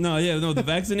 guys. No. The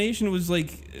vaccination was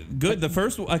good. The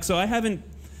first, so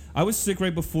I was sick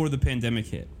right before the pandemic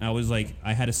hit.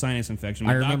 I had a sinus infection.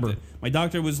 I remember. My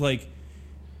doctor was like,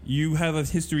 you have a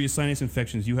history of sinus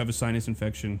infections. You have a sinus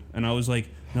infection. And I was like,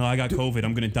 no, I got COVID.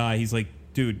 I'm going to die. He's like,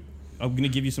 dude, I'm going to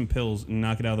give you some pills and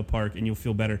knock it out of the park and you'll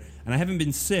feel better. And I haven't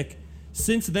been sick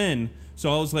since then.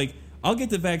 So I was like, I'll get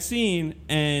the vaccine.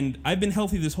 And I've been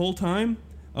healthy this whole time.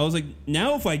 I was like,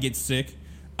 now if I get sick,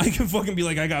 I can fucking be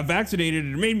like, I got vaccinated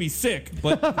and it made me sick.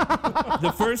 But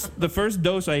the first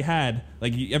dose I had,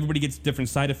 everybody gets different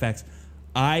side effects.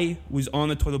 I was on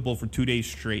the toilet bowl for 2 days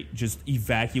straight, just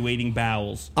evacuating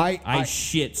bowels. I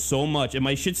shit so much, and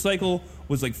my shit cycle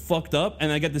was fucked up.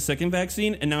 And I got the second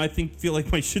vaccine, and now I feel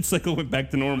like my shit cycle went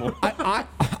back to normal.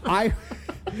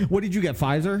 What did you get?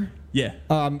 Pfizer? Yeah.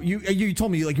 You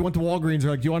told me you went to Walgreens.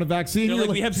 They're like, do you want a vaccine? They're like,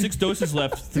 we have 6 doses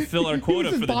left to fill our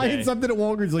quota for the day. Buying something at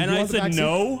Walgreens. And I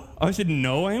said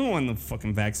no. I don't want the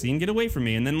fucking vaccine. Get away from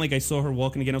me. And then I saw her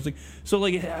walking again. I was like,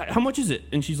 so how much is it?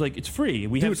 And she's like, it's free.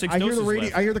 We have 6 doses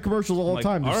left. I hear the commercials all the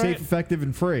time. They're safe, effective,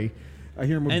 and free. I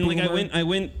hear them. And I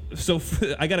went. So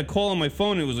I got a call on my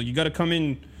phone. And it was like, you got to come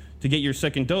in to get your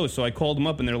second dose. So I called them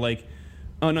up, and they're like,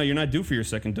 oh, no, you're not due for your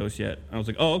second dose yet. I was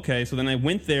like, oh, okay. So then I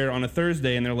went there on a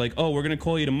Thursday, and they're like, oh, we're going to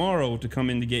call you tomorrow to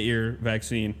come in to get your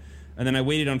vaccine. And then I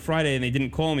waited on Friday, and they didn't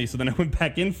call me. So then I went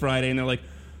back in Friday, and they're like,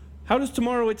 how does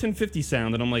tomorrow at 10:50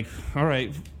 sound? And I'm like, all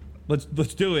right, let's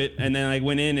do it. And then I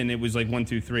went in, and it was 1,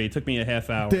 2, 3. It took me a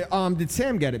half hour. Did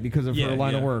Sam get it because of her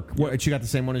line of work? What, she got the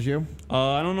same one as you?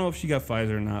 I don't know if she got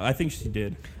Pfizer or not. I think she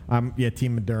did.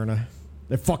 Team Moderna.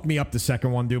 It fucked me up the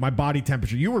second one, dude. My body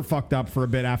temperature. You were fucked up for a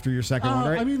bit after your second one,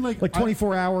 right? I mean,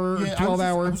 24 hour, 12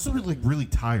 hour. I was sort of really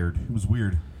tired. It was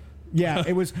weird. Yeah,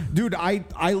 it was, dude. I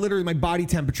literally, my body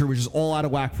temperature was just all out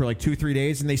of whack for 2-3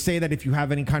 days. And they say that if you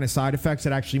have any kind of side effects,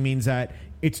 it actually means that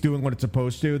it's doing what it's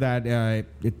supposed to. That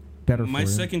it better. My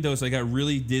second dose, I got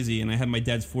really dizzy, and I had my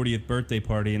dad's 40th birthday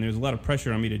party, and there was a lot of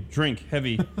pressure on me to drink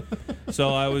heavy.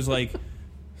 So I was like.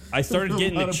 I started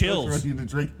getting the chills. To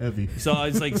drink heavy. So I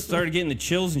was started getting the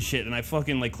chills and shit, and I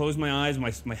fucking closed my eyes.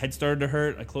 My head started to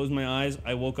hurt. I closed my eyes.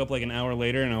 I woke up an hour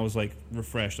later, and I was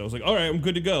refreshed. I was like, all right, I'm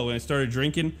good to go. And I started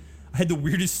drinking. I had the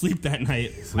weirdest sleep that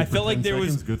night. I felt like there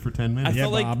was good for 10 minutes.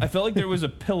 I felt like there was a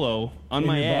pillow on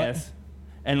my ass.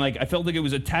 And I felt like it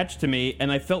was attached to me,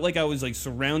 and I felt like I was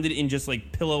surrounded in just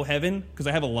pillow heaven because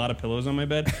I have a lot of pillows on my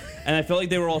bed, and I felt like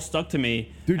they were all stuck to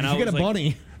me. Dude, did you get a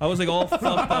bunny? I was all fucked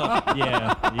up.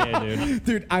 Yeah, dude.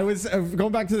 Dude, I was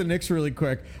going back to the Knicks really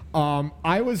quick.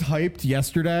 I was hyped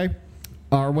yesterday.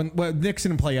 When Knicks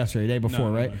didn't play yesterday, the day before,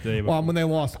 right? The day before. When they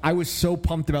lost, I was so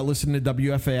pumped about listening to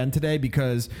WFAN today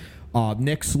because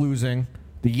Knicks losing.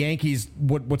 The Yankees,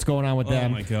 what's going on with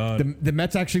them? Oh, my God. The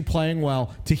Mets actually playing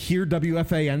well. To hear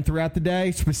WFAN throughout the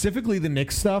day, specifically the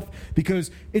Knicks stuff,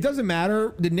 because it doesn't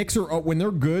matter. The Knicks are, when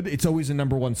they're good, it's always a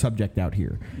number one subject out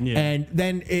here. Yeah. And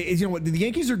then, the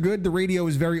Yankees are good. The radio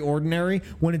is very ordinary.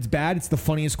 When it's bad, it's the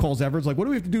funniest calls ever. It's like, what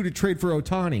do we have to do to trade for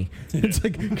Ohtani? It's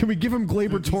like, can we give him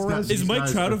Gleyber Torres? Is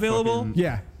Mike Trout available?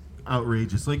 Yeah.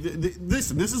 Outrageous. Like,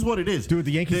 listen, this is what it is. Dude,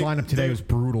 the Yankees lineup today was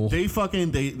brutal. They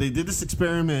did this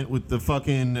experiment with the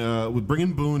fucking with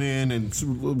bringing Boone in and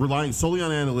relying solely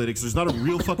on analytics. There's not a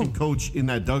real fucking coach in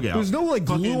that dugout. There's no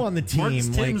glue on the team. Marcus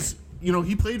Timms,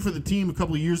 he played for the team a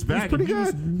couple of years back. Pretty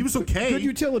good. He was okay. Good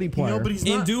utility player. But he's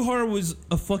not. Andujar was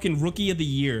a fucking rookie of the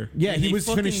year. Yeah, he was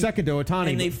finished second to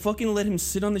Ohtani. And they fucking let him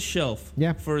sit on the shelf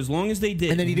for as long as they did.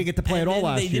 And then he didn't get to play at all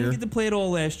last year. They didn't get to play at all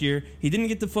last year. He didn't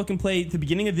get to fucking play at the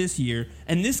beginning of this year.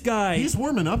 And this guy... He's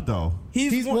warming up, though.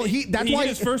 That's why hit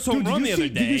his first home run the other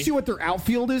day. Did you see what their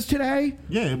outfield is today?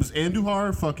 Yeah, it was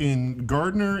Andujar, fucking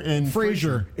Gardner, and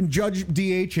Frazier. And Judge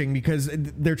DHing because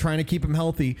they're trying to keep him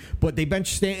healthy. But they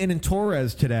benched Stanton and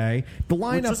Torres today. The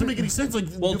lineup... Which doesn't make any sense.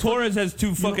 Torres has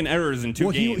two fucking errors in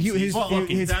two games.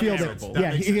 His field...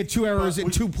 Yeah, he had two errors in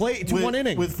one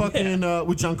inning. With fucking...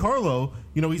 with Giancarlo,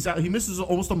 he's out, he misses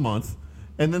almost a month.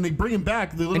 And then they bring him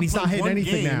back. They let him he's play not hitting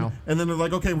anything game, now. And then they're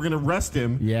like, okay, we're going to rest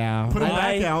him. Yeah. Put him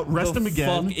back out. Rest him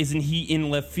again. Fuck isn't he in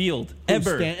left field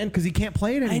ever? Stanton, because he can't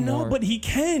play it anymore. I know, but he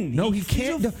can. No, he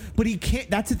can't. But he can't.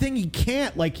 That's the thing. He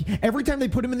can't. Like, every time they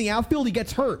put him in the outfield, he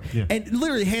gets hurt. Yeah. And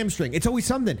literally hamstring. It's always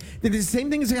something. The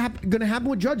same thing is going to happen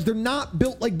with Judge. They're not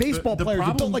built like baseball players.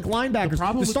 They're built like linebackers. The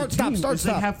problem start, stop.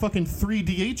 They have fucking 3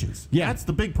 DHs. Yeah. That's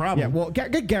the big problem. Yeah, well,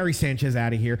 get Gary Sanchez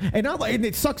out of here. And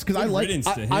it sucks because I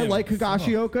like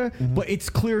Higashioka, but it's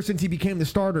clear since he became the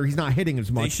starter, he's not hitting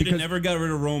as much. They should have never got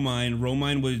rid of Romine.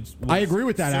 Romine was I agree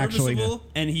with that, actually.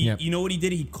 And you know what he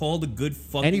did? He called a good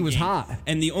fucking and he was game. hot.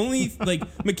 And the only,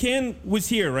 McCann was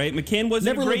here, right? McCann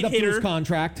wasn't never a great lived up hitter. To his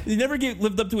contract. He never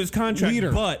lived up to his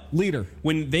contract. Leader.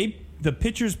 When the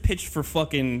pitchers pitched for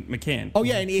fucking McCann. Oh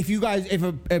yeah, and if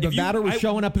a batter was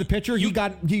showing up to the pitcher, he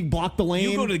blocked the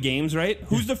lane. You go to the games, right?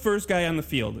 Who's the first guy on the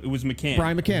field? It was McCann.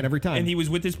 Brian McCann every time. And he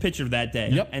was with his pitcher that day.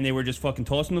 Yep. And they were just fucking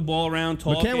tossing the ball around,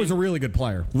 talking. McCann was a really good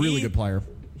player. Good player.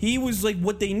 He was like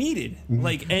what they needed.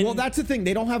 Well, that's the thing.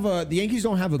 They don't have the Yankees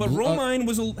don't have a. But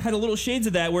Romine had a little shades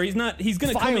of that where he's going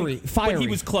to come in. Fiery. But he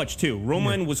was clutch too.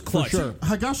 Romine was clutch. For sure.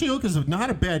 Higashioka's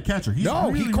not a bad catcher. He's he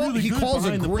calls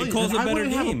a great. He calls a better game. I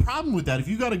wouldn't have a problem with that if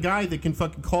you got a guy that can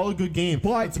fucking call a good game.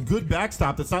 It's a good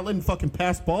backstop that's not letting fucking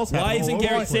pass balls happen. Why isn't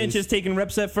Gary Sanchez taking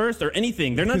reps at first or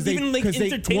anything? They're not even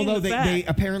entertaining the fact.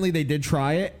 Apparently they did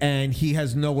try it, and he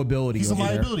has no ability. He's a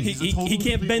liability. He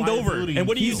can't bend over. And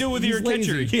what do you do with your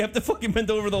catcher? You have to fucking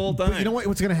bend over the whole time. But you know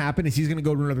what's going to happen is he's going to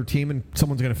go to another team and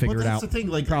someone's going to figure it out. That's the thing.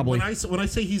 Like probably when I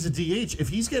say he's a DH, if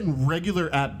he's getting regular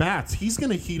at bats, he's going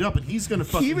to heat up and he's going to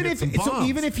fucking hit some bombs.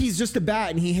 Even if he's just a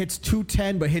bat and he hits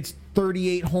 210 but hits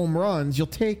 38 home runs, you'll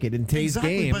take it in today's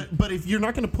game. But if you're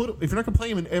not going to play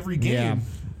him in every game.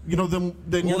 Then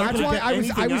you're not. That's why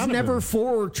I was never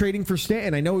for trading for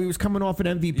Stanton. I know he was coming off an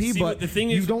MVP, but the thing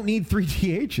is, you don't need 3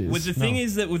 DHs. The thing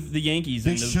is that with the Yankees,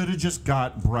 they should have just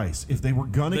got Bryce. If they were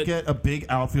gonna get a big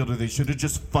outfielder, they should have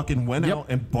just fucking went out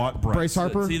and bought Bryce. Bryce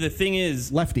Harper. See, the thing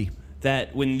is, lefty.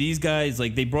 That when these guys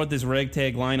they brought this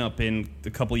ragtag lineup in a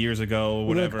couple years ago or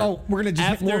whatever. We're gonna just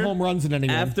hit more home runs than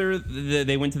anyone. After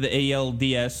they went to the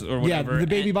ALDS or whatever. Yeah, the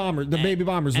Baby Bombers. The Baby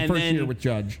Bombers. The first year with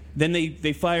Judge. Then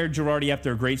they fired Girardi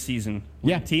after a great season.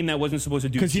 Yeah, a team that wasn't supposed to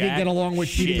do because he didn't get along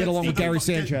with Gary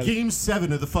Sanchez. Game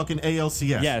 7 of the fucking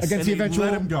ALCS. Yes, against the eventual.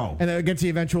 Let him go. And against the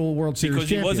eventual World Series because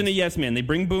champions. he wasn't a yes man. They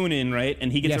bring Boone in, right,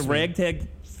 and he gets a ragtag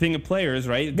thing of players,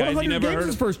 right? Guys you never heard of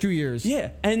his first 2 years.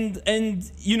 Yeah,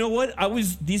 and you know what?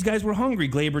 These guys were hungry.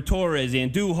 Gleyber Torres,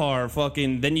 Andujar,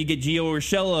 fucking. Then you get Gio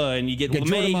Urshela, and you get LeMahieu.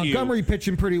 Jordan Montgomery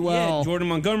pitching pretty well. Yeah, Jordan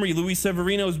Montgomery, Luis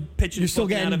Severino's pitching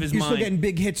out of his mind. You're still getting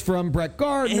big hits from Brett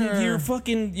Gardner.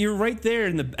 And you're right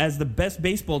there as the best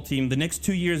baseball team the next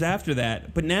 2 years after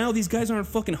that. But now these guys aren't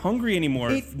fucking hungry anymore.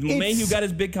 LeMahieu got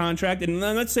his big contract, and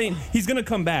I'm not saying he's going to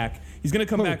come back. He's going to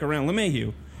come back around.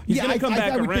 LeMahieu. He's going to come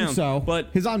back I would around. think so. But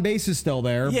his on base is still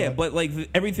there. Yeah, but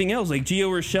everything else, like Gio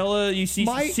Urshela, you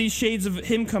see shades of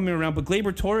him coming around. But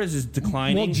Gleyber Torres is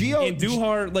declining. Well,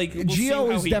 Andujar,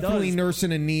 Gio is definitely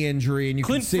nursing a knee injury, and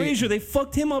Clint Frazier, they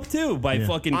fucked him up too by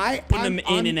fucking putting him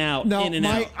in and out.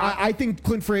 I think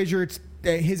Clint Frazier,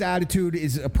 his attitude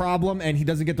is a problem, and he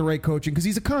doesn't get the right coaching because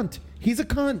he's a cunt. He's a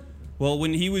cunt. Well,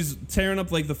 when he was tearing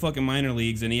up like the fucking minor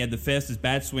leagues, and he had the fastest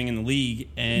bat swing in the league,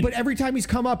 and but every time he's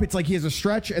come up, it's like he has a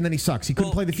stretch, and then he sucks. He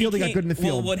couldn't play the field. He got good in the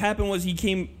field. Well, what happened was he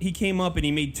came up and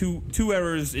he made two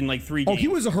errors in like 3 games. Oh, he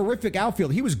was a horrific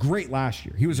outfielder. He was great last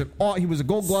year. He was a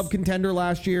Gold Glove contender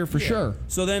last year for sure.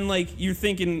 So then, like, you're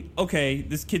thinking, okay,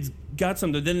 this kid's got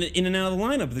something. Then in and out of the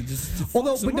lineup, they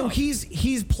just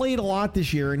he's played a lot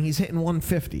this year and he's hitting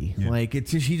 150. Yeah. Like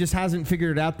he just hasn't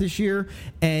figured it out this year.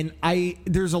 And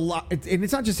there's a lot, and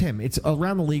it's not just him. It's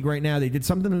around the league right now. They did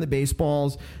something in the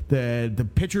baseballs. The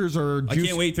pitchers are. I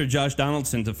can't wait for Josh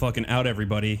Donaldson to fucking out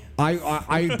everybody.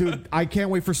 I can't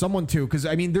wait for someone to, because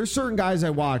I mean there's certain guys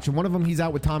I watch, and one of them he's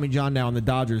out with Tommy John now on the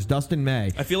Dodgers, Dustin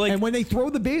May. I feel like, and when they throw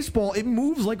the baseball, it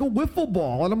moves like a wiffle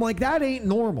ball, and I'm like, that ain't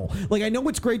normal. Like I know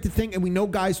it's great to think, and we know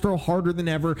guys throw harder than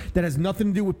ever. That has nothing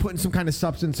to do with putting some kind of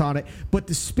substance on it, but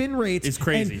the spin rates is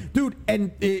crazy, and, dude.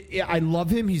 And I love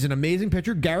him. He's an amazing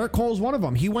pitcher. Garrett Cole's one of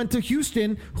them. He went to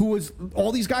Houston, who was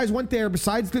all these guys went there.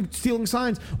 Besides the stealing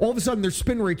signs, all of a sudden their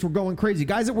spin rates were going crazy.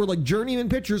 Guys that were like journeyman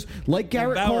pitchers, like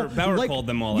Garrett Cole. Bauer called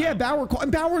them all. Yeah, out. Bauer called,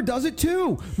 and Bauer does it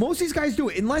too. Most of these guys do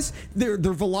it, unless their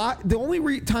the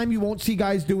only time you won't see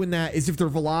guys doing that is if their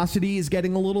velocity is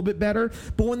getting a little bit better.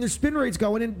 But when their spin rate's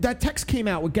going, and that text came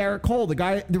out with Garrett Cole,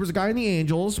 there was a guy in the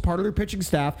Angels, part of their pitching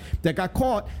staff, that got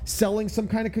caught selling some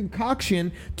kind of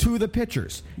concoction to the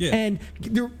pitchers. Yeah. And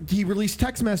he released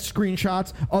text message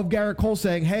screenshots of Garrett Cole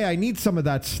saying, "Hey, I need some of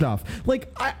that stuff."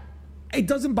 Like it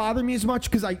doesn't bother me as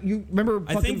much because you remember.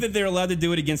 I think that they're allowed to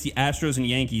do it against the Astros and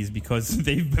Yankees because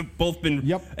they've both been.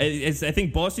 Yep. I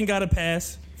think Boston got a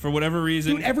pass for whatever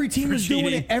reason. Dude, every team was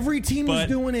doing it. Every team was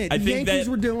doing it. The Yankees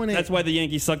were doing it. That's why the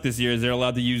Yankees suck this year. Is they're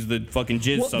allowed to use the fucking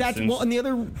jizz substance. And the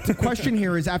other question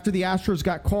here is, after the Astros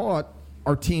got caught,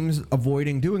 are teams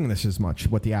avoiding doing this as much?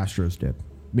 What the Astros did.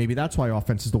 Maybe that's why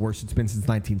offense is the worst it's been since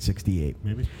 1968.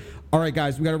 Maybe. All right,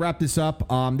 guys, we got to wrap this up.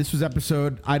 This was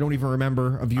episode, I don't even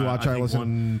remember, of You Watch, I Listen.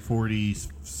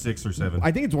 146 or 7. I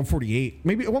think it's 148.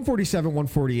 Maybe 147,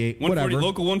 148, whatever.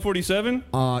 Local 147?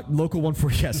 Local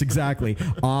 140, yes, exactly.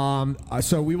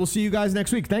 So we will see you guys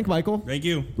next week. Thank Michael. Thank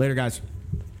you. Later, guys.